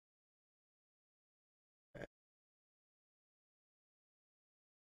 Okay.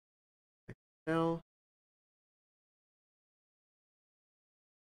 No.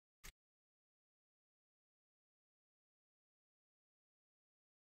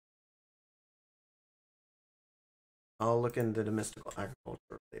 I'll look into the mystical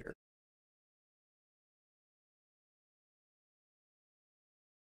agriculture later.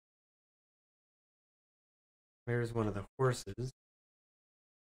 There's one of the horses.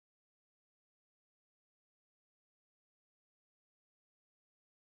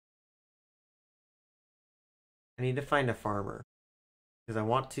 I need to find a farmer because I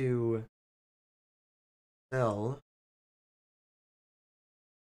want to sell.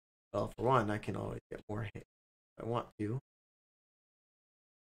 Well, for one, I can always get more hay if I want to.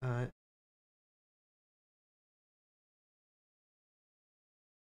 Uh,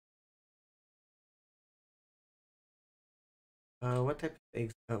 what type of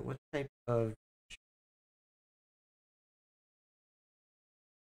eggs? What type of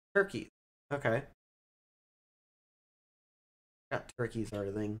turkeys? Okay, got turkeys are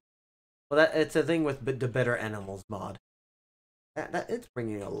a thing. Well, that it's a thing with the Better Animals mod. That it's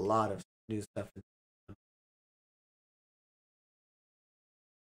bringing a lot of new stuff.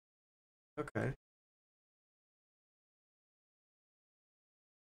 Okay.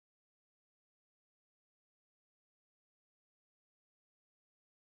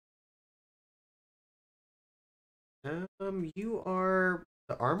 You are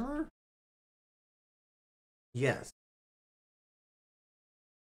the armor? Yes.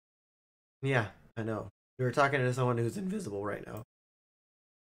 Yeah, I know. You're talking to someone who's invisible right now.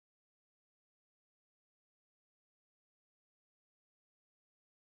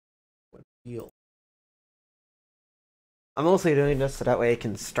 What deal? I'm mostly doing this so that way I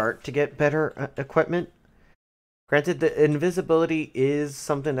can start to get better equipment. Granted, the invisibility is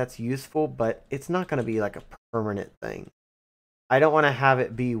something that's useful, but it's not going to be like a permanent thing. I don't want to have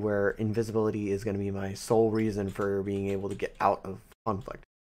it be where invisibility is going to be my sole reason for being able to get out of conflict.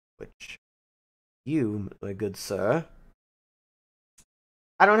 Which, you, my good sir,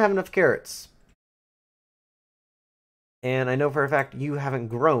 I don't have enough carrots. And I know for a fact you haven't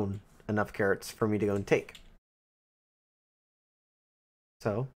grown enough carrots for me to go and take.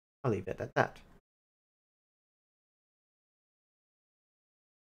 So, I'll leave it at that.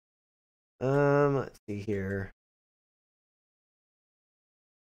 Let's see here.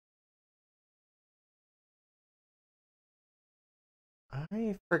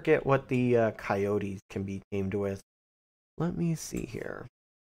 I forget what the coyotes can be tamed with. Let me see here.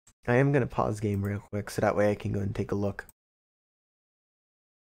 I am going to pause game real quick so that way I can go and take a look.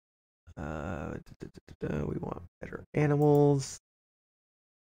 We want better animals.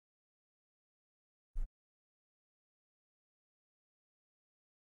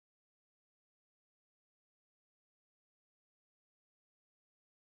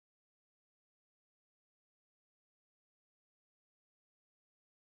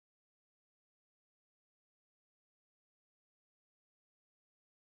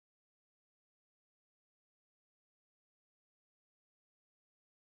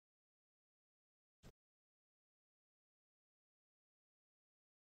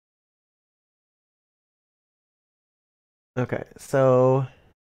 Okay, so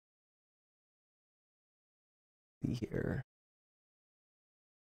here.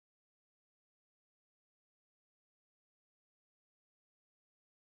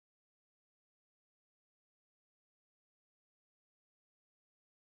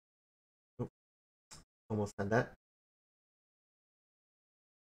 Oh, almost had that.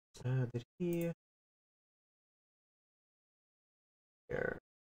 Did he? Here.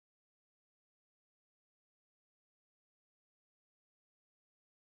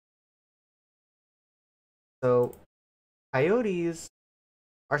 So, coyotes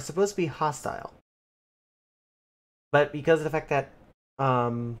are supposed to be hostile, but because of the fact that,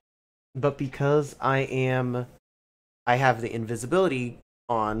 um, but because I have the invisibility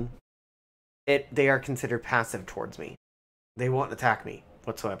on it, they are considered passive towards me. They won't attack me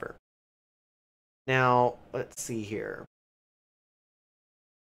whatsoever. Now, let's see here.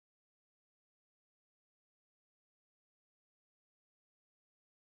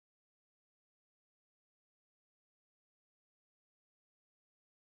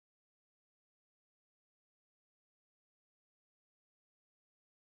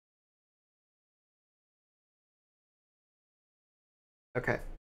 Okay.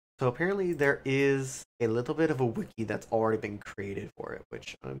 So apparently there is a little bit of a wiki that's already been created for it,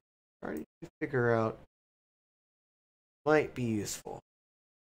 which I'm starting to figure out might be useful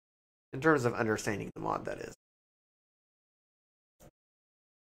in terms of understanding the mod, that is.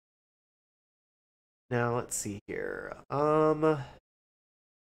 Now let's see here.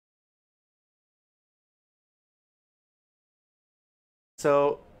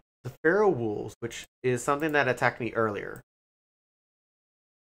 So the Pharaoh wolves, which is something that attacked me earlier.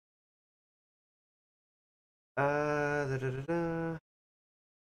 Da, da, da, da.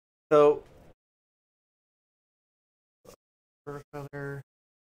 So fur color,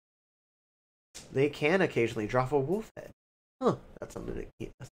 they can occasionally drop a wolf head. Huh, that's something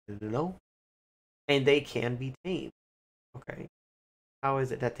to know. And they can be tamed. Okay. How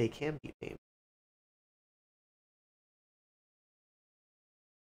is it that they can be tamed?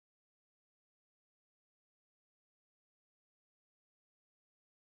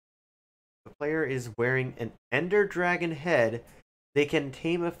 The player is wearing an Ender Dragon head. They can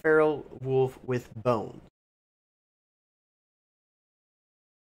tame a feral wolf with bones.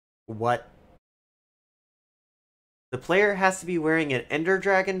 What? The player has to be wearing an Ender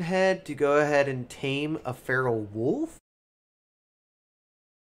Dragon head to go ahead and tame a feral wolf?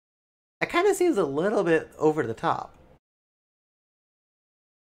 That kind of seems a little bit over the top.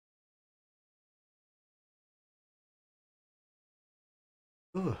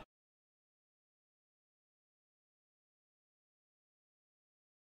 Ugh.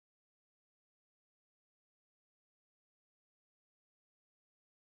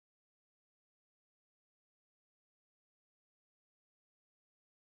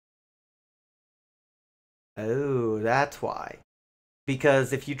 Oh, that's why.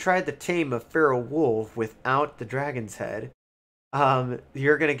 Because if you tried to tame a feral wolf without the dragon's head,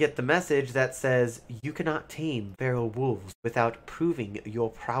 you're gonna get the message that says you cannot tame feral wolves without proving your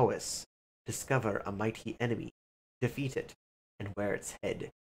prowess. Discover a mighty enemy, defeat it, and wear its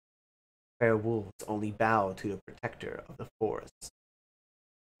head. Feral wolves only bow to the protector of the forest.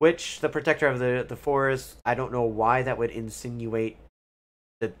 Which the protector of the forest, I don't know why that would insinuate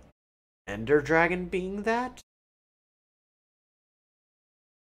the Ender Dragon being that.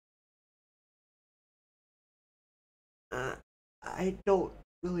 Uh, I don't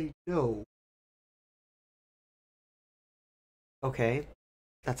really know. Okay,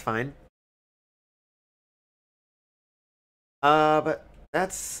 that's fine. But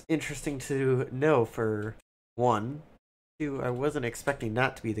that's interesting to know for one. Two, I wasn't expecting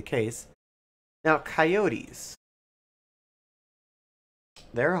that to be the case. Now, coyotes.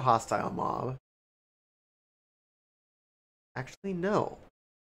 They're a hostile mob. Actually, no.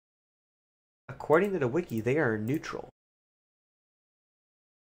 According to the wiki, they are neutral.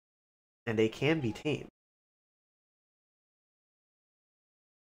 And they can be tamed.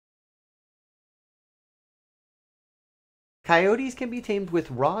 Coyotes can be tamed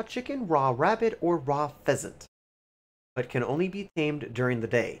with raw chicken, raw rabbit, or raw pheasant, but can only be tamed during the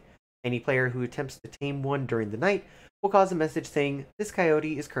day. Any player who attempts to tame one during the night will cause a message saying, "This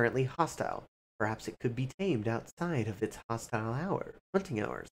coyote is currently hostile." Perhaps it could be tamed outside of its hunting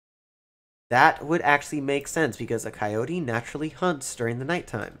hours. That would actually make sense because a coyote naturally hunts during the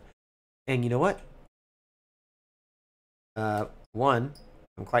nighttime. And you know what? One,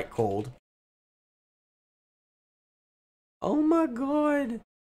 I'm quite cold. Oh my god!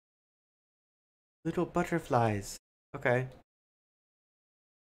 Little butterflies. Okay.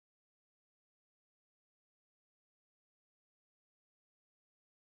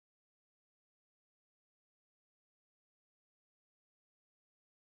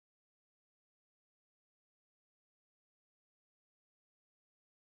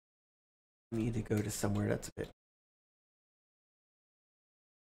 I need to go to somewhere that's a bit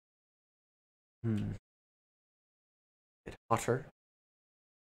hotter.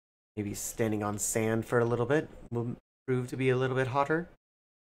 Maybe standing on sand for a little bit will prove to be a little bit hotter.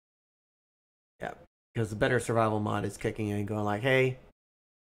 Yeah, because the better survival mod is kicking in and going like, hey,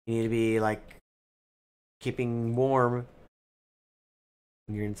 you need to be like keeping warm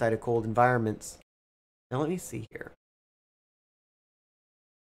when you're inside of cold environments. Now let me see here.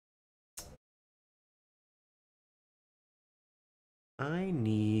 I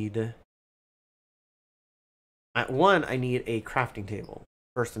need one. I need a crafting table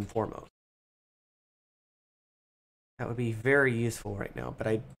first and foremost. That would be very useful right now, but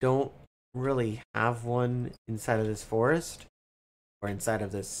I don't really have one inside of this forest or inside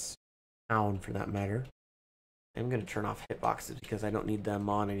of this town for that matter. I'm going to turn off hitboxes because I don't need them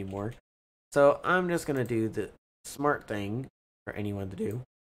on anymore. So I'm just going to do the smart thing for anyone to do.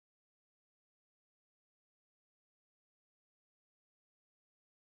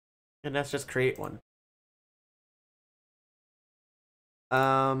 And that's just create one.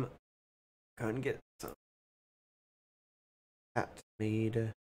 Go and get some that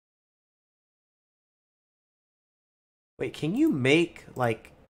made. Wait, can you make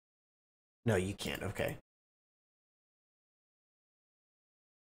like? No, you can't. Okay.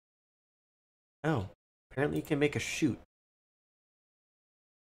 Oh, apparently you can make a shoot,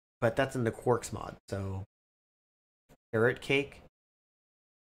 but that's in the Quarks mod. So, carrot cake,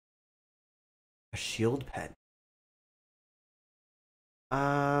 a shield pen.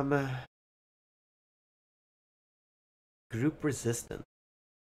 Um, group resistance.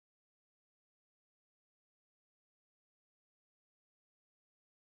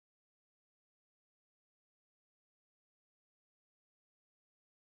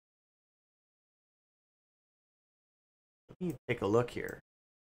 Let me take a look here.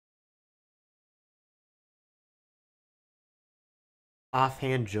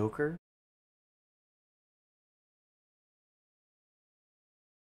 Offhand Joker.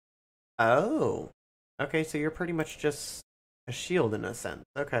 Oh, okay. So you're pretty much just a shield in a sense.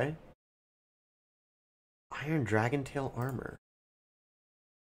 Okay. Iron Dragon Tail armor.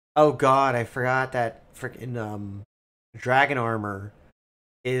 Oh god, I forgot that freaking dragon armor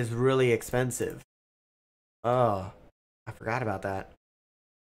is really expensive. Oh, I forgot about that.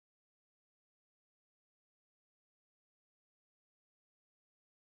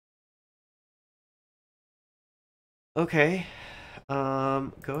 Okay.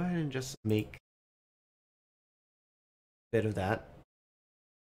 Go ahead and just make a bit of that.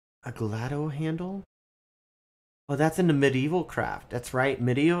 A Glado handle? Oh, that's in the medieval craft. That's right.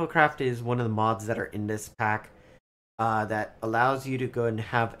 Medieval craft is one of the mods that are in this pack that allows you to go and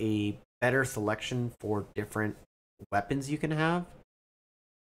have a better selection for different weapons you can have.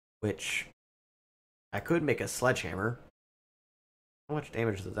 Which I could make a sledgehammer. How much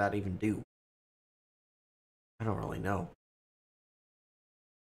damage does that even do? I don't really know.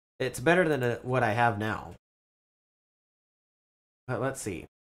 It's better than what I have now. But let's see.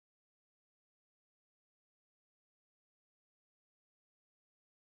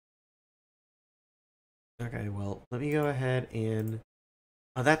 Okay, well, let me go ahead and...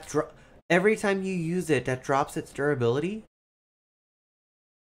 Oh, every time you use it, that drops its durability?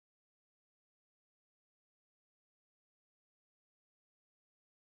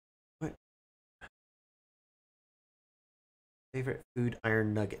 What? Favorite food,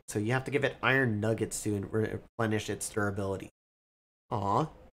 iron nugget. So you have to give it iron nuggets to replenish its durability. Aw.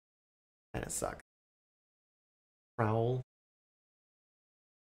 Kinda suck. Prowl.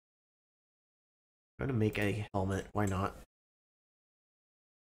 I'm gonna make a helmet. Why not?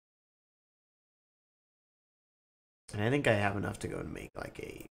 And I think I have enough to go and make like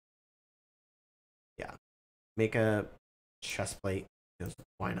a... Yeah. Make a chest plate. Because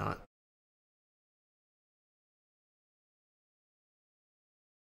why not?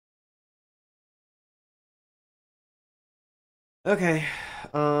 Okay.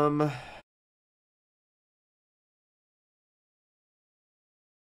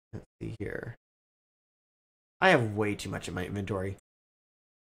 Let's see here. I have way too much in my inventory.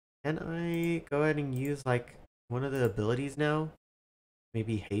 Can I go ahead and use like one of the abilities now?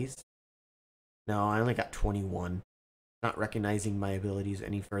 Maybe haste? No, I only got 21. Not recognizing my abilities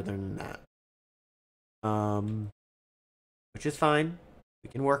any further than that. Which is fine. We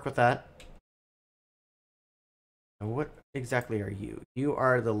can work with that. Now, what exactly are you? You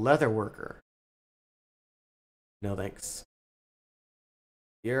are the leather worker. No thanks.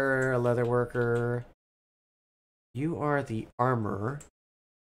 You're a leather worker. You are the armorer.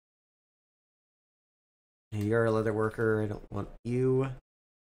 You're a leather worker. I don't want you.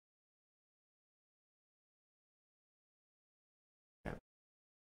 Okay.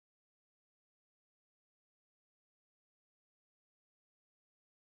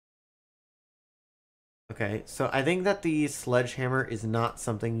 Okay, so I think that the sledgehammer is not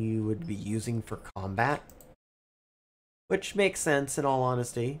something you would be using for combat. Which makes sense in all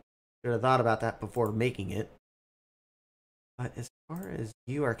honesty. Should have thought about that before making it. But as far as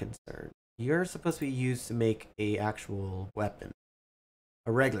you are concerned, you're supposed to be used to make a actual weapon.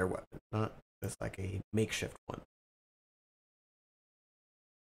 A regular weapon, not just like a makeshift one.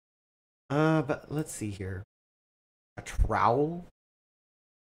 But let's see here. A trowel?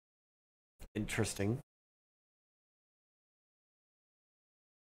 Interesting.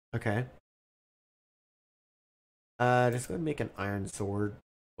 Okay. Just go and make an iron sword.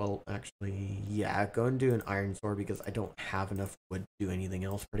 Well, actually, yeah, go and do an iron sword because I don't have enough wood to do anything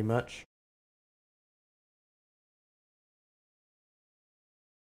else pretty much.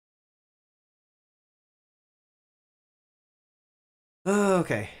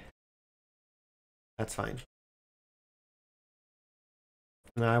 Okay. That's fine.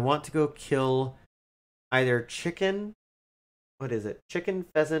 Now I want to go kill either chicken, what is it? Chicken,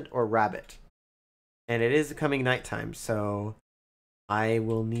 pheasant, or rabbit. And it is coming nighttime, so I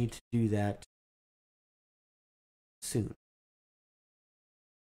will need to do that soon.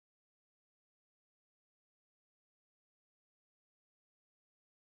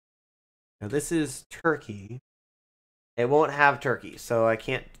 Now this is turkey. It won't have turkey, so I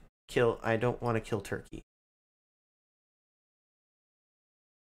can't kill. I don't want to kill turkey.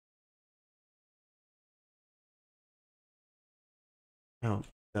 No,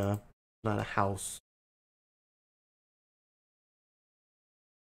 not a house.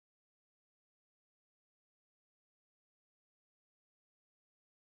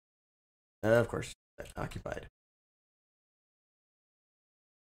 Of course, occupied.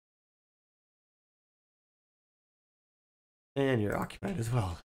 And you're occupied as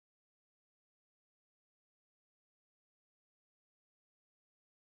well.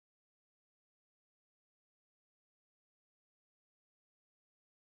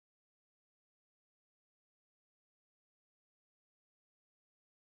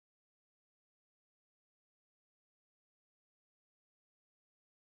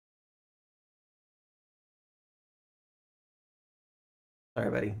 Sorry,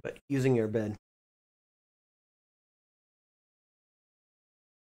 buddy, but using your bed.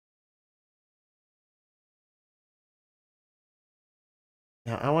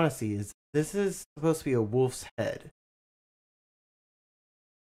 Now I want to see is this is supposed to be a wolf's head.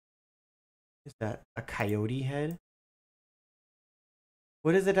 Is that a coyote head?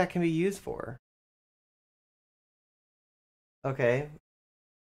 What is it that can be used for? Okay.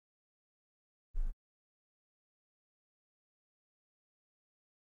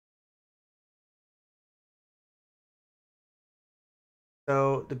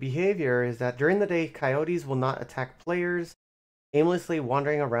 So the behavior is that during the day, coyotes will not attack players, aimlessly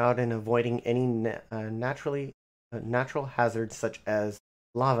wandering around and avoiding any natural hazards such as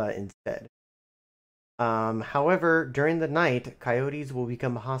lava instead. However, during the night, coyotes will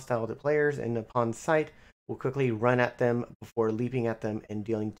become hostile to players and upon sight will quickly run at them before leaping at them and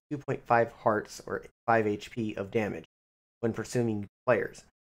dealing 2.5 hearts or 5 HP of damage when pursuing players.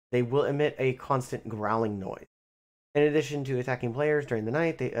 They will emit a constant growling noise. In addition to attacking players during the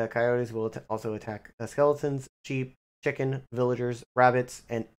night, the coyotes will also attack skeletons, sheep, chicken, villagers, rabbits,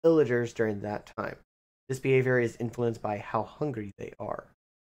 and illagers during that time. This behavior is influenced by how hungry they are.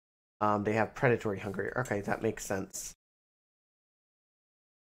 They have predatory hunger. Okay, that makes sense.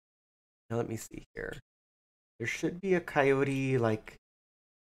 Now let me see here. There should be a coyote, like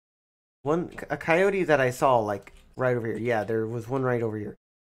a coyote that I saw, like right over here. Yeah, there was one right over here.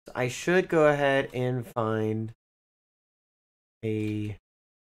 So I should go ahead and find a.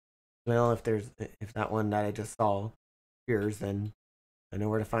 Well, if that one that I just saw appears, then I know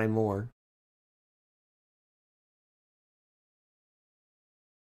where to find more.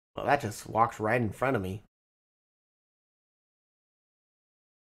 Well, that just walks right in front of me.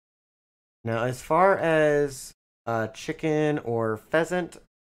 Now, as far as chicken or pheasant,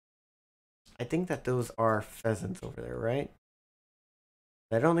 I think that those are pheasants over there, right?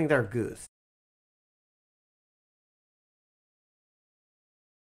 I don't think they're goose.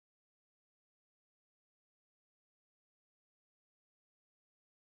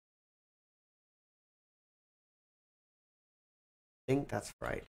 I think that's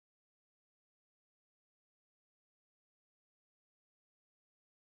right.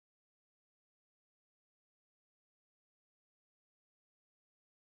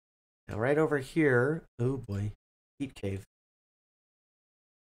 Now, right over here, oh boy, heat cave.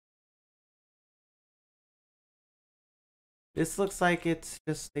 This looks like it's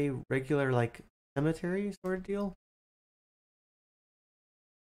just a regular, like, cemetery sort of deal.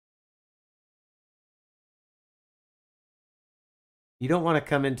 You don't want to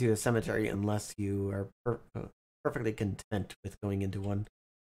come into a cemetery unless you are perfectly content with going into one.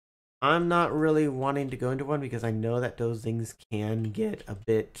 I'm not really wanting to go into one because I know that those things can get a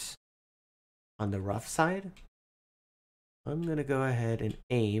bit on the rough side. I'm going to go ahead and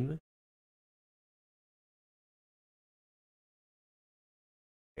aim.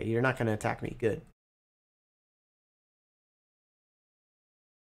 Okay, you're not going to attack me. Good.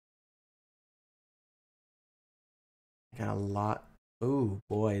 I got a lot. Oh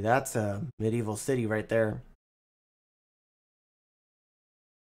boy, that's a medieval city right there.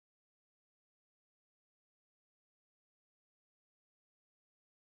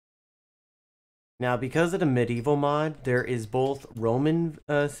 Now, because of the medieval mod, there is both Roman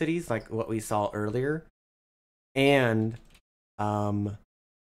cities, like what we saw earlier, and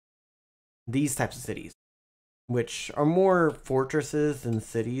these types of cities, which are more fortresses than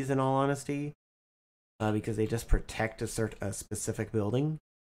cities, in all honesty, because they just protect a specific building.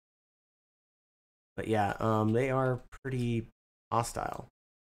 But yeah, they are pretty hostile,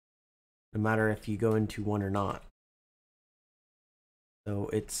 no matter if you go into one or not. So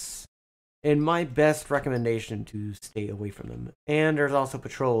it's in my best recommendation to stay away from them. And there's also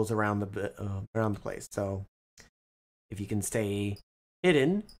patrols around the place. So if you can stay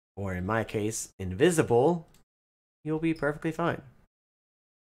hidden, or in my case, invisible, you'll be perfectly fine.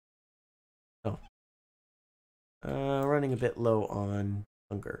 Oh, running a bit low on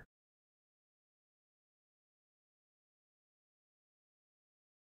hunger.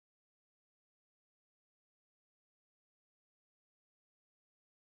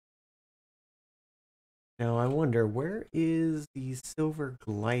 Now I wonder, where is the silver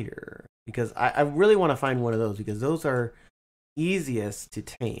glider? Because I really want to find one of those, because those are easiest to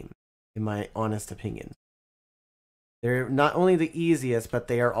tame, in my honest opinion. They're not only the easiest, but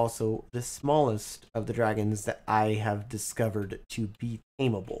they are also the smallest of the dragons that I have discovered to be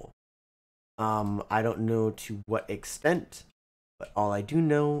tameable. I don't know to what extent, but all I do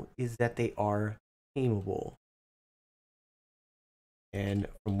know is that they are tameable. And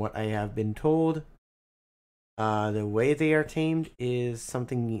from what I have been told, the way they are tamed is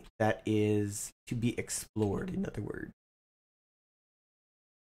something that is to be explored, in other words.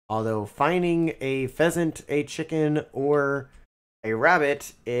 Although finding a pheasant, a chicken, or a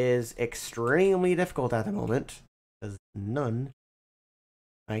rabbit is extremely difficult at the moment, because none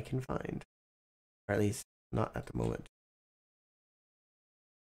I can find. Or at least, not at the moment.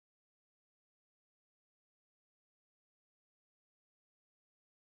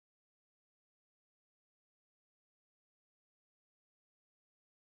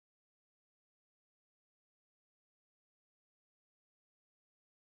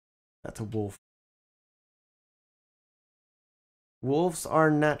 That's a wolf. Wolves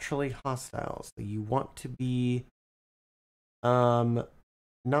are naturally hostile, so you want to be not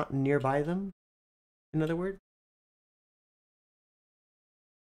nearby them, in other words.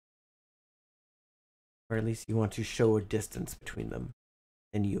 Or at least you want to show a distance between them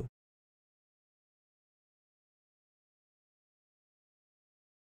and you.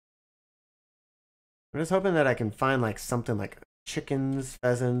 I'm just hoping that I can find like something like chickens,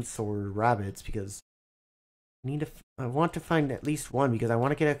 pheasants, or rabbits, because I want to find at least one because I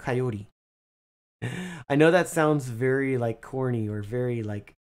want to get a coyote. I know that sounds very like corny or very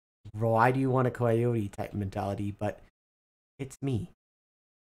like why do you want a coyote type mentality, but it's me.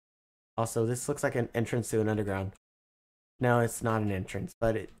 Also, this looks like an entrance to an underground. No, it's not an entrance,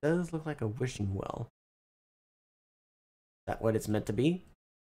 but it does look like a wishing well. Is that what it's meant to be?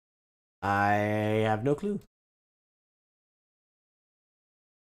 I have no clue.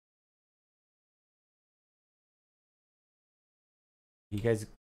 You guys,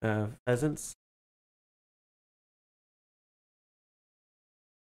 pheasants?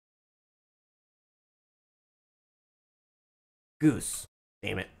 Goose.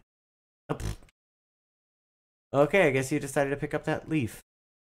 Damn it. Oh, okay, I guess you decided to pick up that leaf.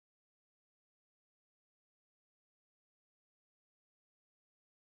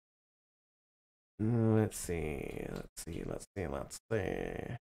 Let's see. Let's see.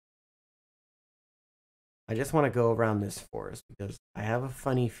 I just want to go around this forest because I have a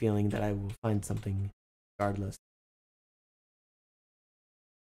funny feeling that I will find something regardless.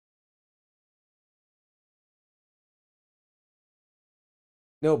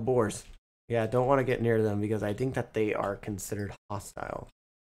 No boars. Yeah, don't want to get near them because I think that they are considered hostile.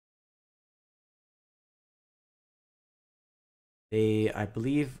 They, I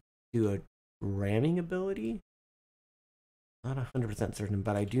believe, do a ramming ability. Not 100% certain,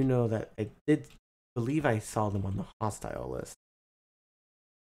 but I do know that I did believe I saw them on the hostile list.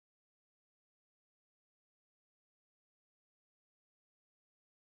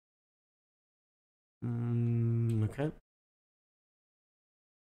 Okay.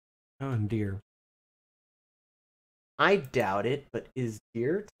 Oh, and deer. I doubt it, but is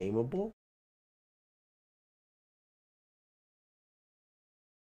deer tameable?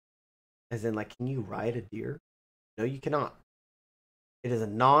 As in, like, can you ride a deer? No, you cannot. It is a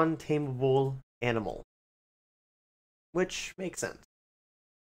non-tameable animal, which makes sense.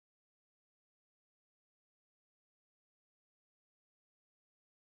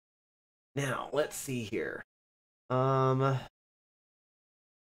 Now, let's see here. Um,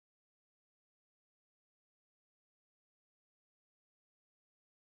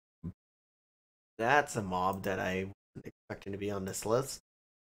 that's a mob that I wasn't expecting to be on this list.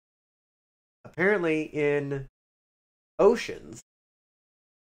 Apparently, in oceans,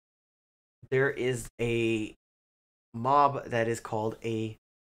 there is a mob that is called a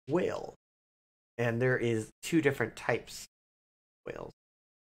whale, and there is two different types of whales.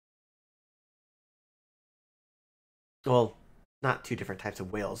 Well, not two different types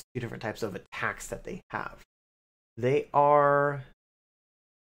of whales, two different types of attacks that they have. They are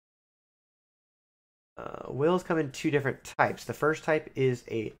whales come in two different types. The first type is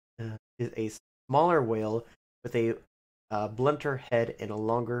a smaller whale with a blunter head and a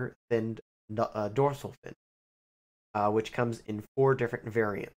longer, thin dorsal fin, which comes in four different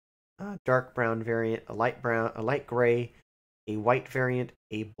variants: dark brown variant, a light brown, a light gray, a white variant,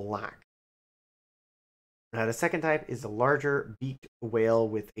 a black. The second type is a larger beaked whale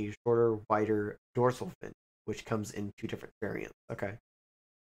with a shorter, wider dorsal fin, which comes in two different variants. Okay.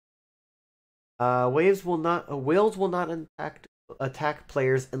 Whales will not attack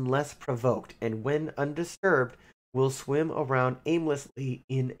players unless provoked, and when undisturbed, will swim around aimlessly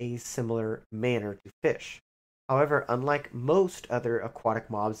in a similar manner to fish. However, unlike most other aquatic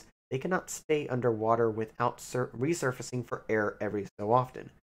mobs, they cannot stay underwater without resurfacing for air every so often,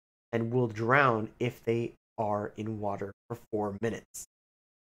 and will drown if they are in water for 4 minutes.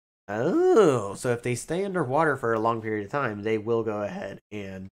 Oh, so if they stay underwater for a long period of time, they will go ahead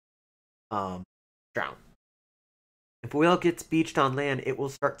and um, drown. If a whale gets beached on land, it will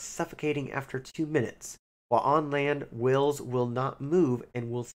start suffocating after 2 minutes. While on land, whales will not move and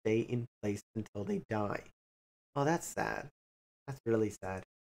will stay in place until they die. Oh, that's sad. That's really sad.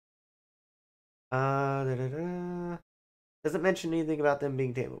 Da, da, da. Doesn't mention anything about them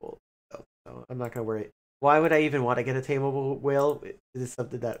being tameable. So I'm not gonna worry. Why would I even want to get a tameable whale? This is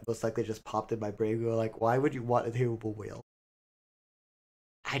something that most likely just popped in my brain. Like, why would you want a tameable whale?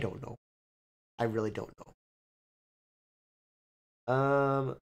 I don't know. I really don't know.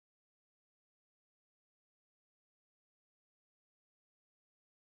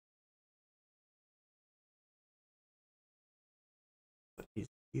 What is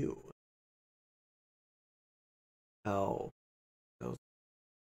you? Oh, those.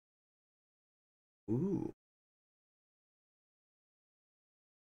 Ooh,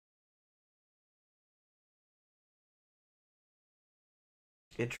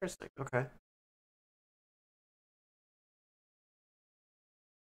 interesting. Okay.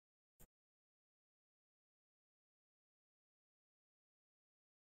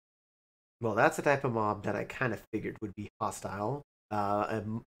 Well, that's the type of mob that I kind of figured would be hostile.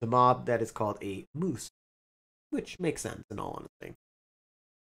 The mob that is called a moose, which makes sense in all honesty.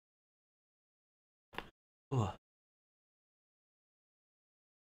 Ugh.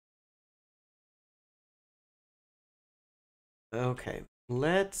 Okay,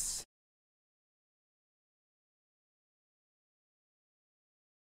 let's.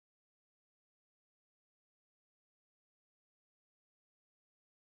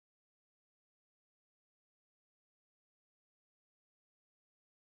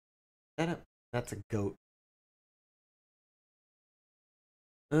 That a, that's a goat.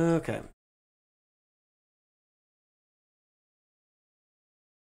 Okay.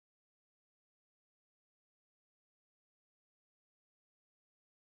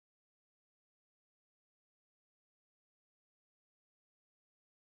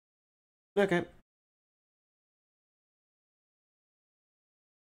 Okay.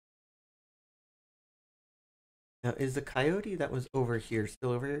 Now, is the coyote that was over here still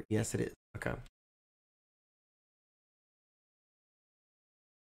over here? Yes, it is. Okay.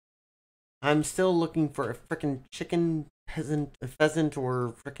 I'm still looking for a freaking chicken, peasant, a pheasant,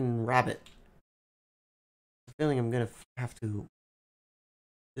 or freaking rabbit. I'm feeling I'm gonna have to.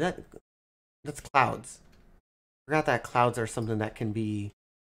 Is that's clouds. Forgot that clouds are something that can be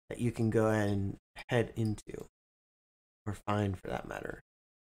that you can go and head into or find for that matter.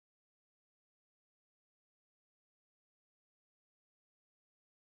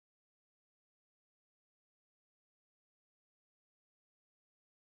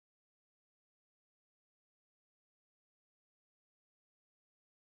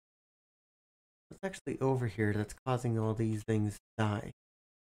 What's actually over here that's causing all these things to die?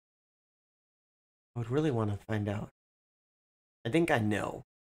 I would really want to find out. I think I know,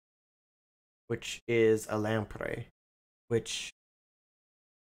 which is a lamprey, which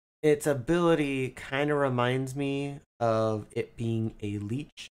its ability kind of reminds me of it being a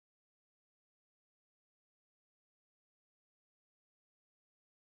leech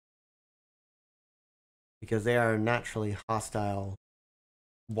because they are a naturally hostile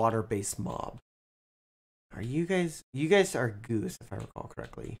water-based mob. Are you guys? You guys are goose, if I recall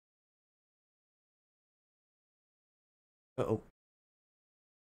correctly. Oh,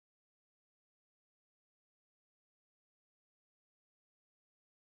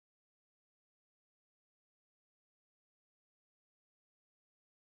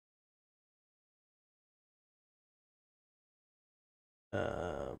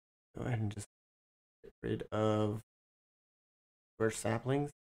 go ahead and just get rid of first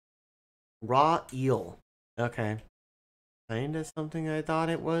saplings. Raw eel. Okay, kinda something I thought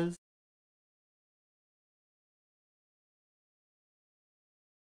it was.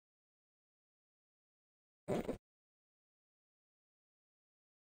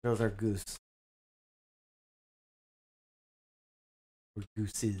 Those are goose or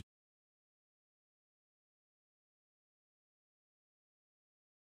gooses.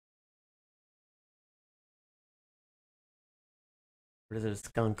 There's a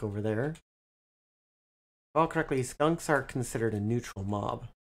skunk over there. Well, correctly, skunks are considered a neutral mob.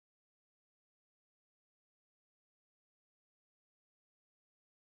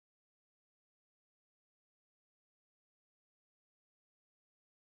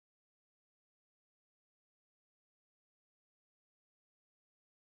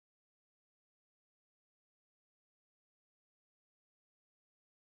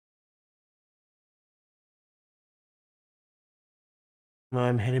 No,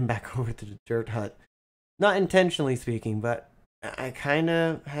 I'm heading back over to the dirt hut. Not intentionally speaking, but I kind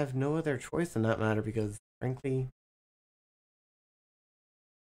of have no other choice in that matter because, frankly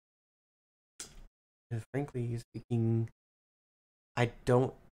speaking, I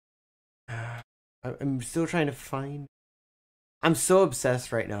don't. I'm still trying to find. I'm so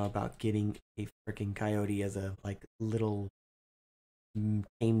obsessed right now about getting a freaking coyote as a like little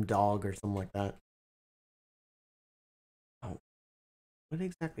tame dog or something like that. Oh, what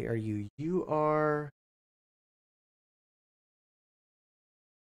exactly are you? You are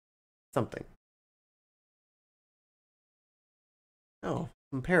something. Oh,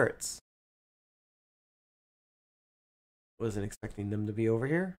 some parrots. Wasn't expecting them to be over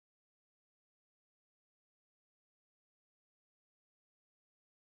here.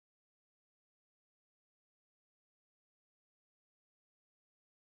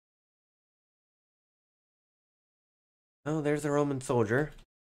 Oh, there's a Roman soldier.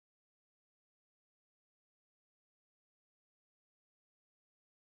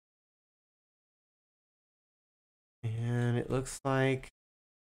 And it looks like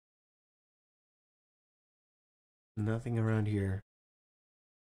nothing around here.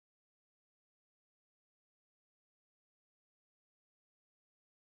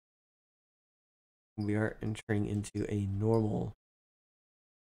 we are entering into a normal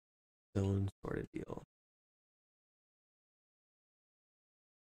zone sort of deal.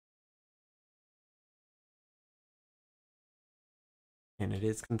 And it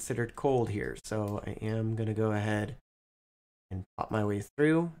is considered cold here, so I am going to go ahead and pop my way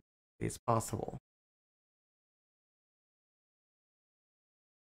through as possible.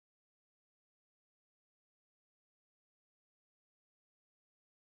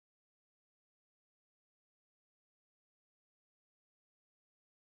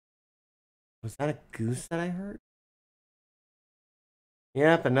 Was that a goose that I heard?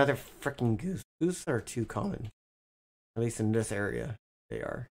 Yep, another freaking goose. Goose are too common. At least in this area, they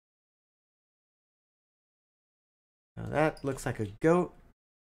are. Now that looks like a goat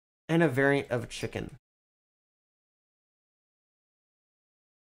and a variant of a chicken.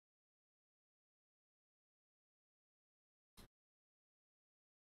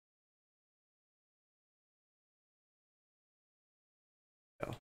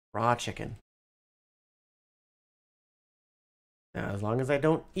 So, raw chicken. Now, as long as I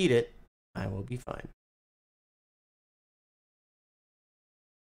don't eat it, I will be fine.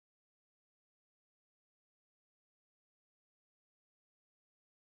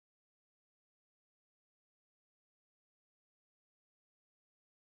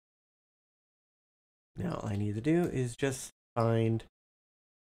 Now, all I need to do is just find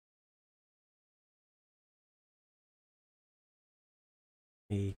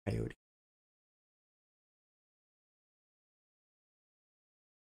a coyote.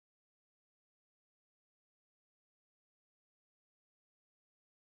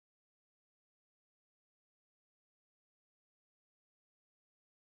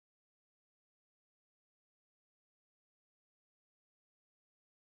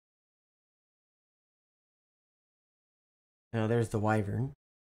 Now, there's the wyvern.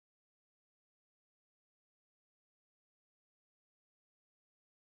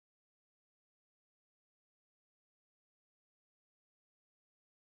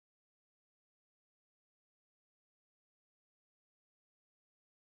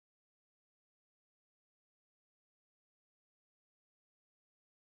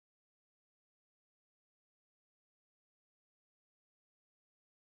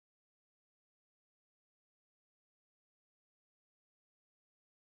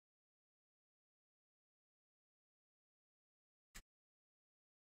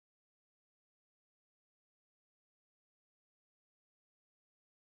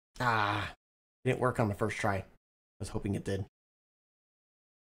 Ah, didn't work on the first try. I was hoping it did.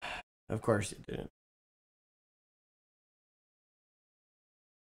 Of course it didn't.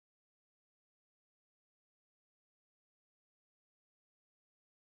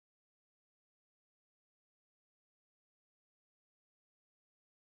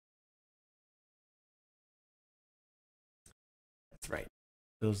 That's right.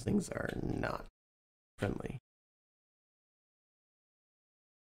 Those things are not friendly.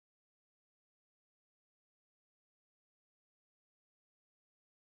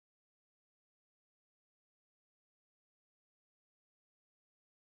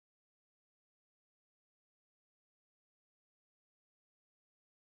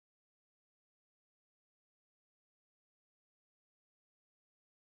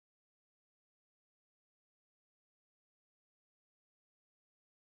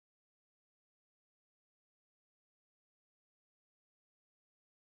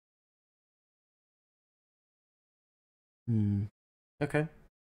 Hmm. Okay.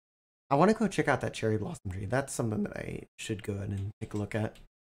 I want to go check out that cherry blossom tree. That's something that I should go ahead and take a look at.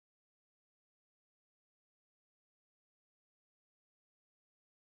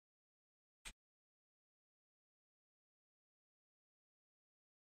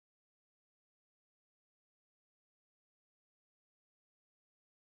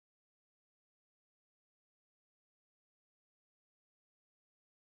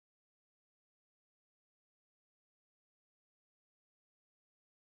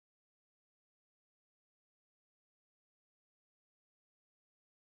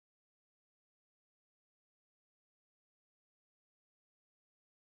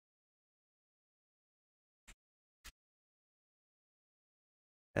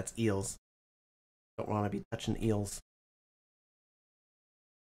 That's eels. Don't want to be touching eels.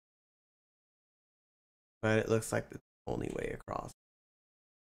 But it looks like the only way across.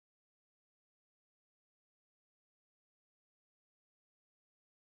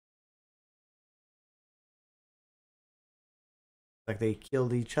 Like they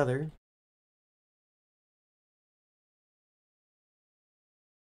killed each other.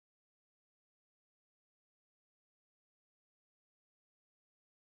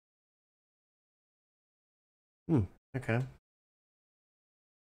 Okay.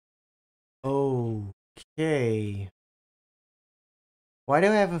 Okay. Why do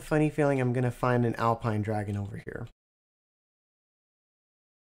I have a funny feeling I'm gonna find an alpine dragon over here?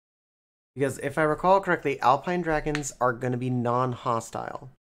 Because if I recall correctly, alpine dragons are gonna be non-hostile.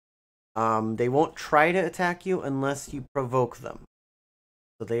 They won't try to attack you unless you provoke them.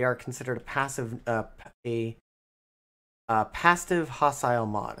 So they are considered a passive hostile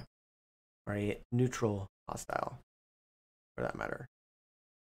mod, or a neutral hostile, for that matter.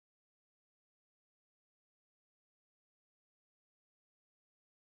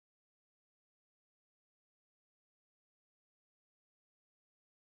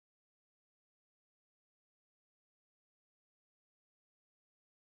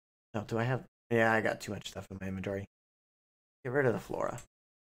 No, do I have? Yeah, I got too much stuff in my inventory. Get rid of the flora.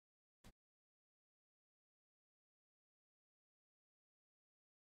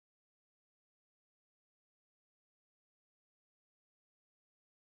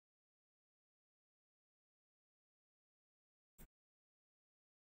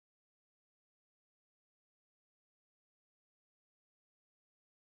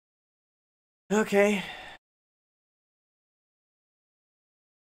 Okay.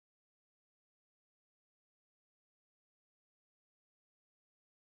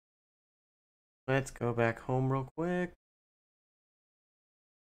 Let's go back home real quick.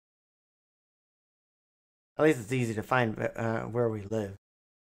 At least it's easy to find where we live.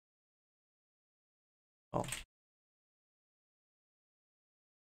 Oh.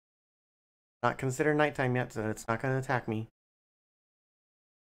 Not considered nighttime yet, so it's not going to attack me.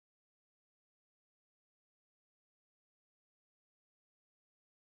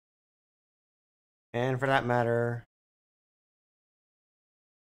 And for that matter,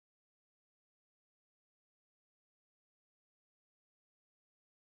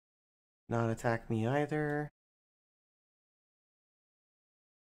 not attack me either.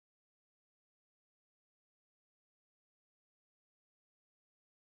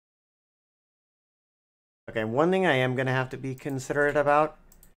 Okay, one thing I am going to have to be considerate about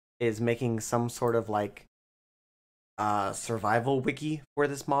is making some sort of like survival wiki for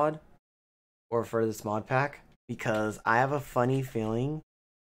this mod or for this mod pack, because I have a funny feeling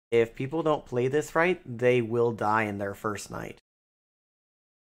if people don't play this right, they will die in their first night.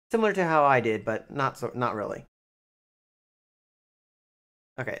 Similar to how I did, but not really.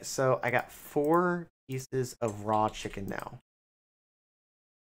 Okay, so I got 4 pieces of raw chicken now.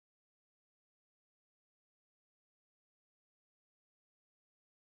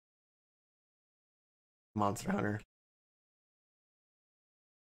 Monster Hunter.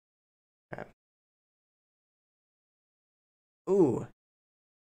 Okay. Ooh.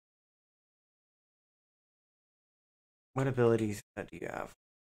 What abilities do you have?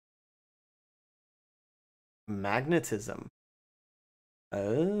 Magnetism.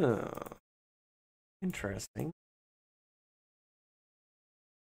 Oh. Interesting.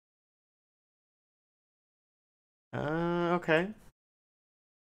 Okay.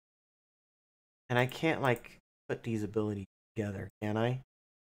 And I can't, like, put these abilities together, can I?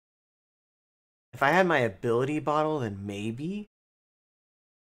 If I had my ability bottle, then maybe.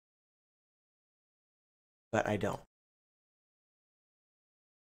 But I don't.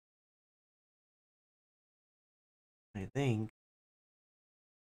 I think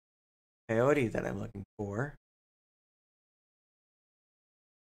coyote that I'm looking for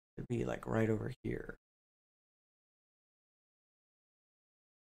should be, like, right over here.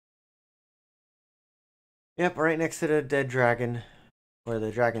 Yep, right next to the dead dragon. Or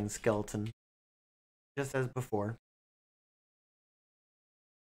the dragon skeleton. Just as before.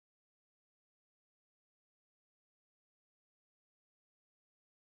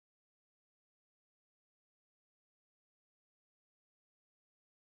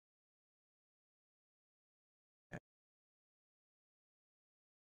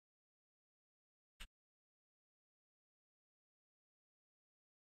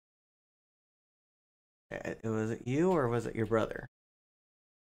 Was it you or was it your brother?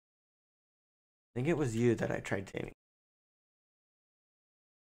 I think it was you that I tried taming.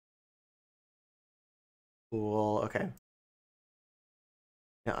 Cool, okay.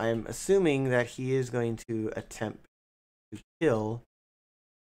 Now I'm assuming that he is going to attempt to kill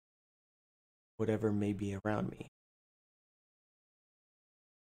whatever may be around me.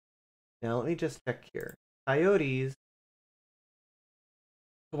 Now let me just check here. Coyotes.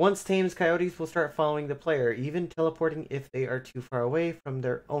 Once tamed, coyotes will start following the player, even teleporting if they are too far away from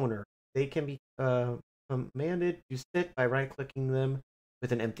their owner. They can be commanded to sit by right-clicking them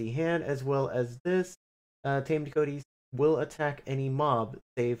with an empty hand, as well as this. Tamed coyotes will attack any mob,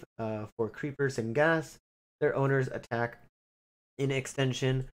 save for creepers and ghast. their owner's attack. In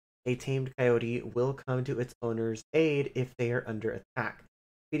extension, a tamed coyote will come to its owner's aid if they are under attack.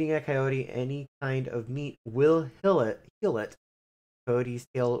 Feeding a coyote any kind of meat will heal it. Coyote's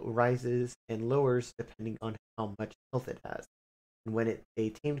tail rises and lowers depending on how much health it has. And when a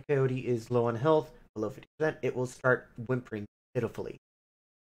tamed coyote is low on health, below 50%, it will start whimpering pitifully.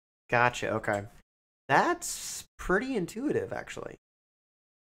 Gotcha, okay. That's pretty intuitive, actually.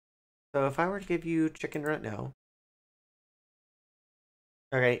 So if I were to give you chicken right now,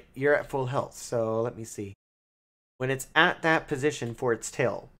 okay, you're at full health, so let me see. When it's at that position for its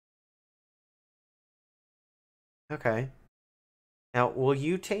tail. Okay. Now, will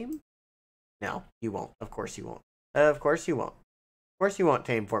you tame? No, you won't. Of course you won't. Of course you won't. Of course you won't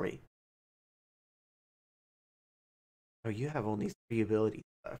tame for me. Oh, you have only 3 abilities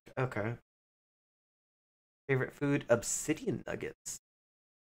left. Okay. Favorite food? Obsidian nuggets.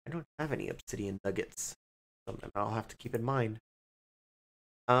 I don't have any obsidian nuggets. Something I'll have to keep in mind.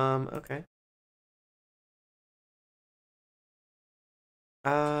 Okay.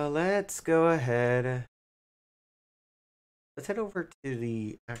 Let's go ahead. Let's head over to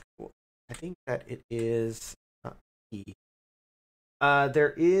the actual. I think that it is not E.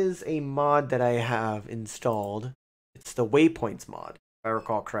 There is a mod that I have installed. It's the Waypoints mod, if I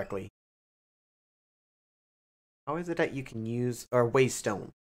recall correctly. How is it that you can use or Waystone?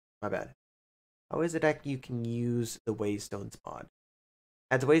 My bad. How is it that you can use the Waystones mod?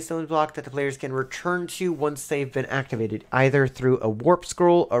 Adds a Waystone block that the players can return to once they've been activated, either through a warp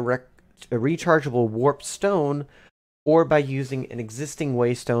scroll, a rechargeable warp stone, or by using an existing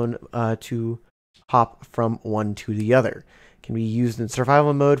Waystone to hop from one to the other. Can be used in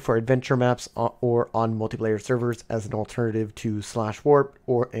survival mode for adventure maps or on multiplayer servers as an alternative to /warp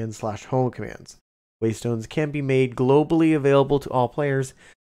and /home commands. Waystones can be made globally available to all players,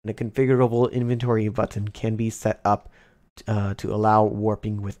 and a configurable inventory button can be set up to allow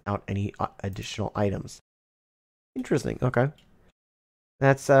warping without any additional items. Interesting. Okay.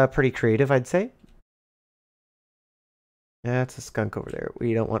 That's pretty creative, I'd say. That's a skunk over there.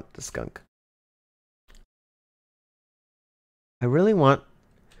 We don't want the skunk. I really want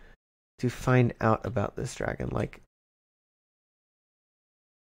to find out about this dragon. Like,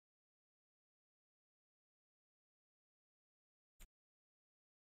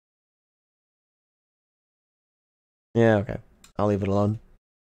 yeah, okay. I'll leave it alone.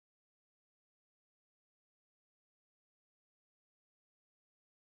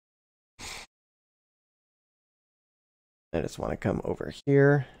 I just want to come over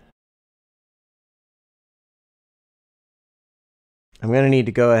here. I'm going to need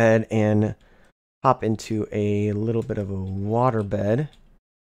to go ahead and hop into a little bit of a water bed.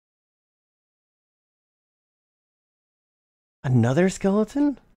 Another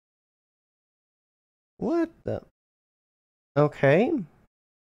skeleton? What the? Okay.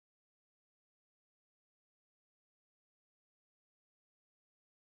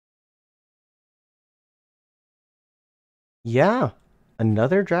 Yeah.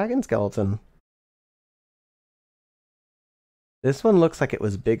 Another dragon skeleton. This one looks like it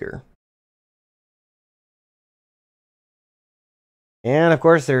was bigger. And of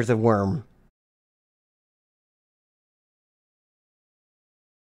course there's a worm.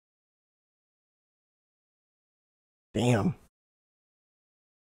 Damn.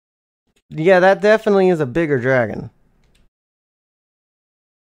 Yeah, that definitely is a bigger dragon.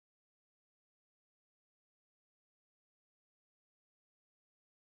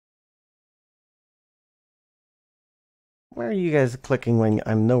 Where are you guys clicking when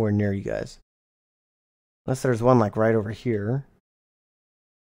I'm nowhere near you guys? Unless there's one like right over here.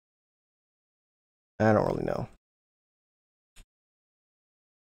 I don't really know.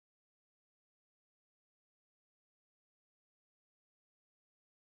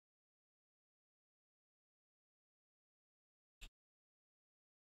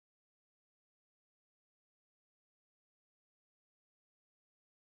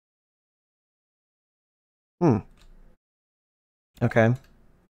 Okay.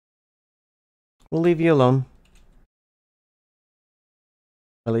 We'll leave you alone.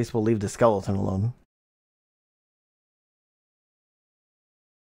 At least we'll leave the skeleton alone.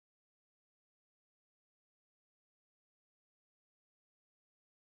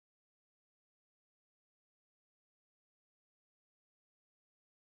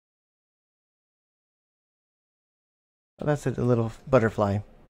 Oh, that's a little butterfly.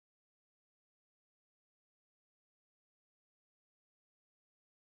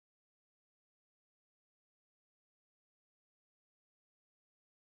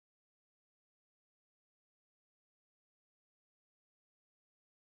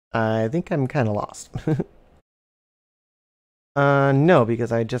 I think I'm kind of lost. No,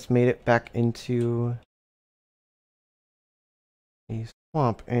 because I just made it back into a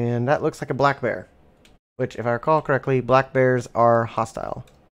swamp, and that looks like a black bear. Which, if I recall correctly, black bears are hostile.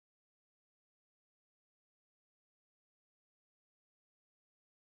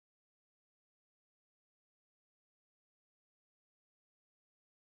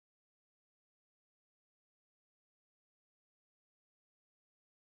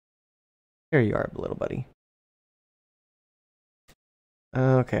 Here you are, little buddy.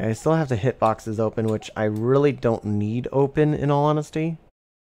 Okay, I still have the hitboxes open, which I really don't need open, in all honesty.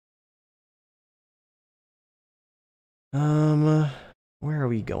 Where are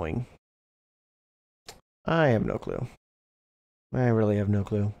we going? I have no clue. I really have no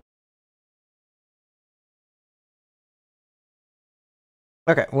clue.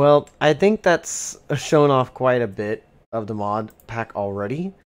 Okay, well, I think that's shown off quite a bit of the mod pack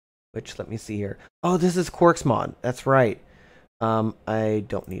already. Which, let me see here. Oh, this is Quark's mod. That's right. I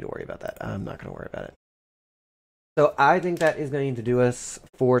don't need to worry about that. I'm not going to worry about it. So I think that is going to do us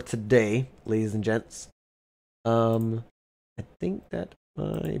for today, ladies and gents. I think that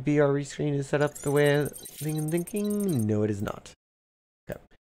my BRE screen is set up the way I'm thinking. No, it is not. Okay.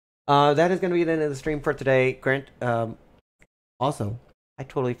 That is going to be the end of the stream for today. Grant, also, I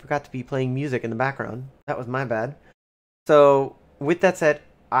totally forgot to be playing music in the background. That was my bad. So, with that said,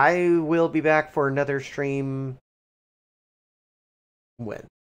 I will be back for another stream. When?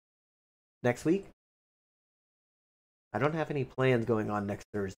 Next week? I don't have any plans going on next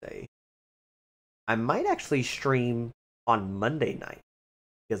Thursday. I might actually stream on Monday night,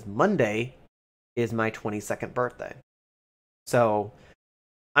 because Monday is my 22nd birthday. So,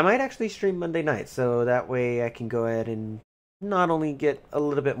 I might actually stream Monday night, so that way I can go ahead and not only get a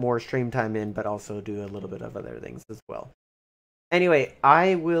little bit more stream time in, but also do a little bit of other things as well. Anyway,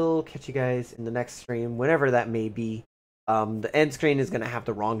 I will catch you guys in the next stream, whenever that may be. The end screen is going to have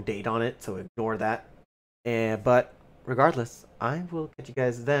the wrong date on it, so ignore that. But regardless, I will catch you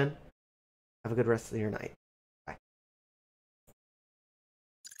guys then. Have a good rest of your night.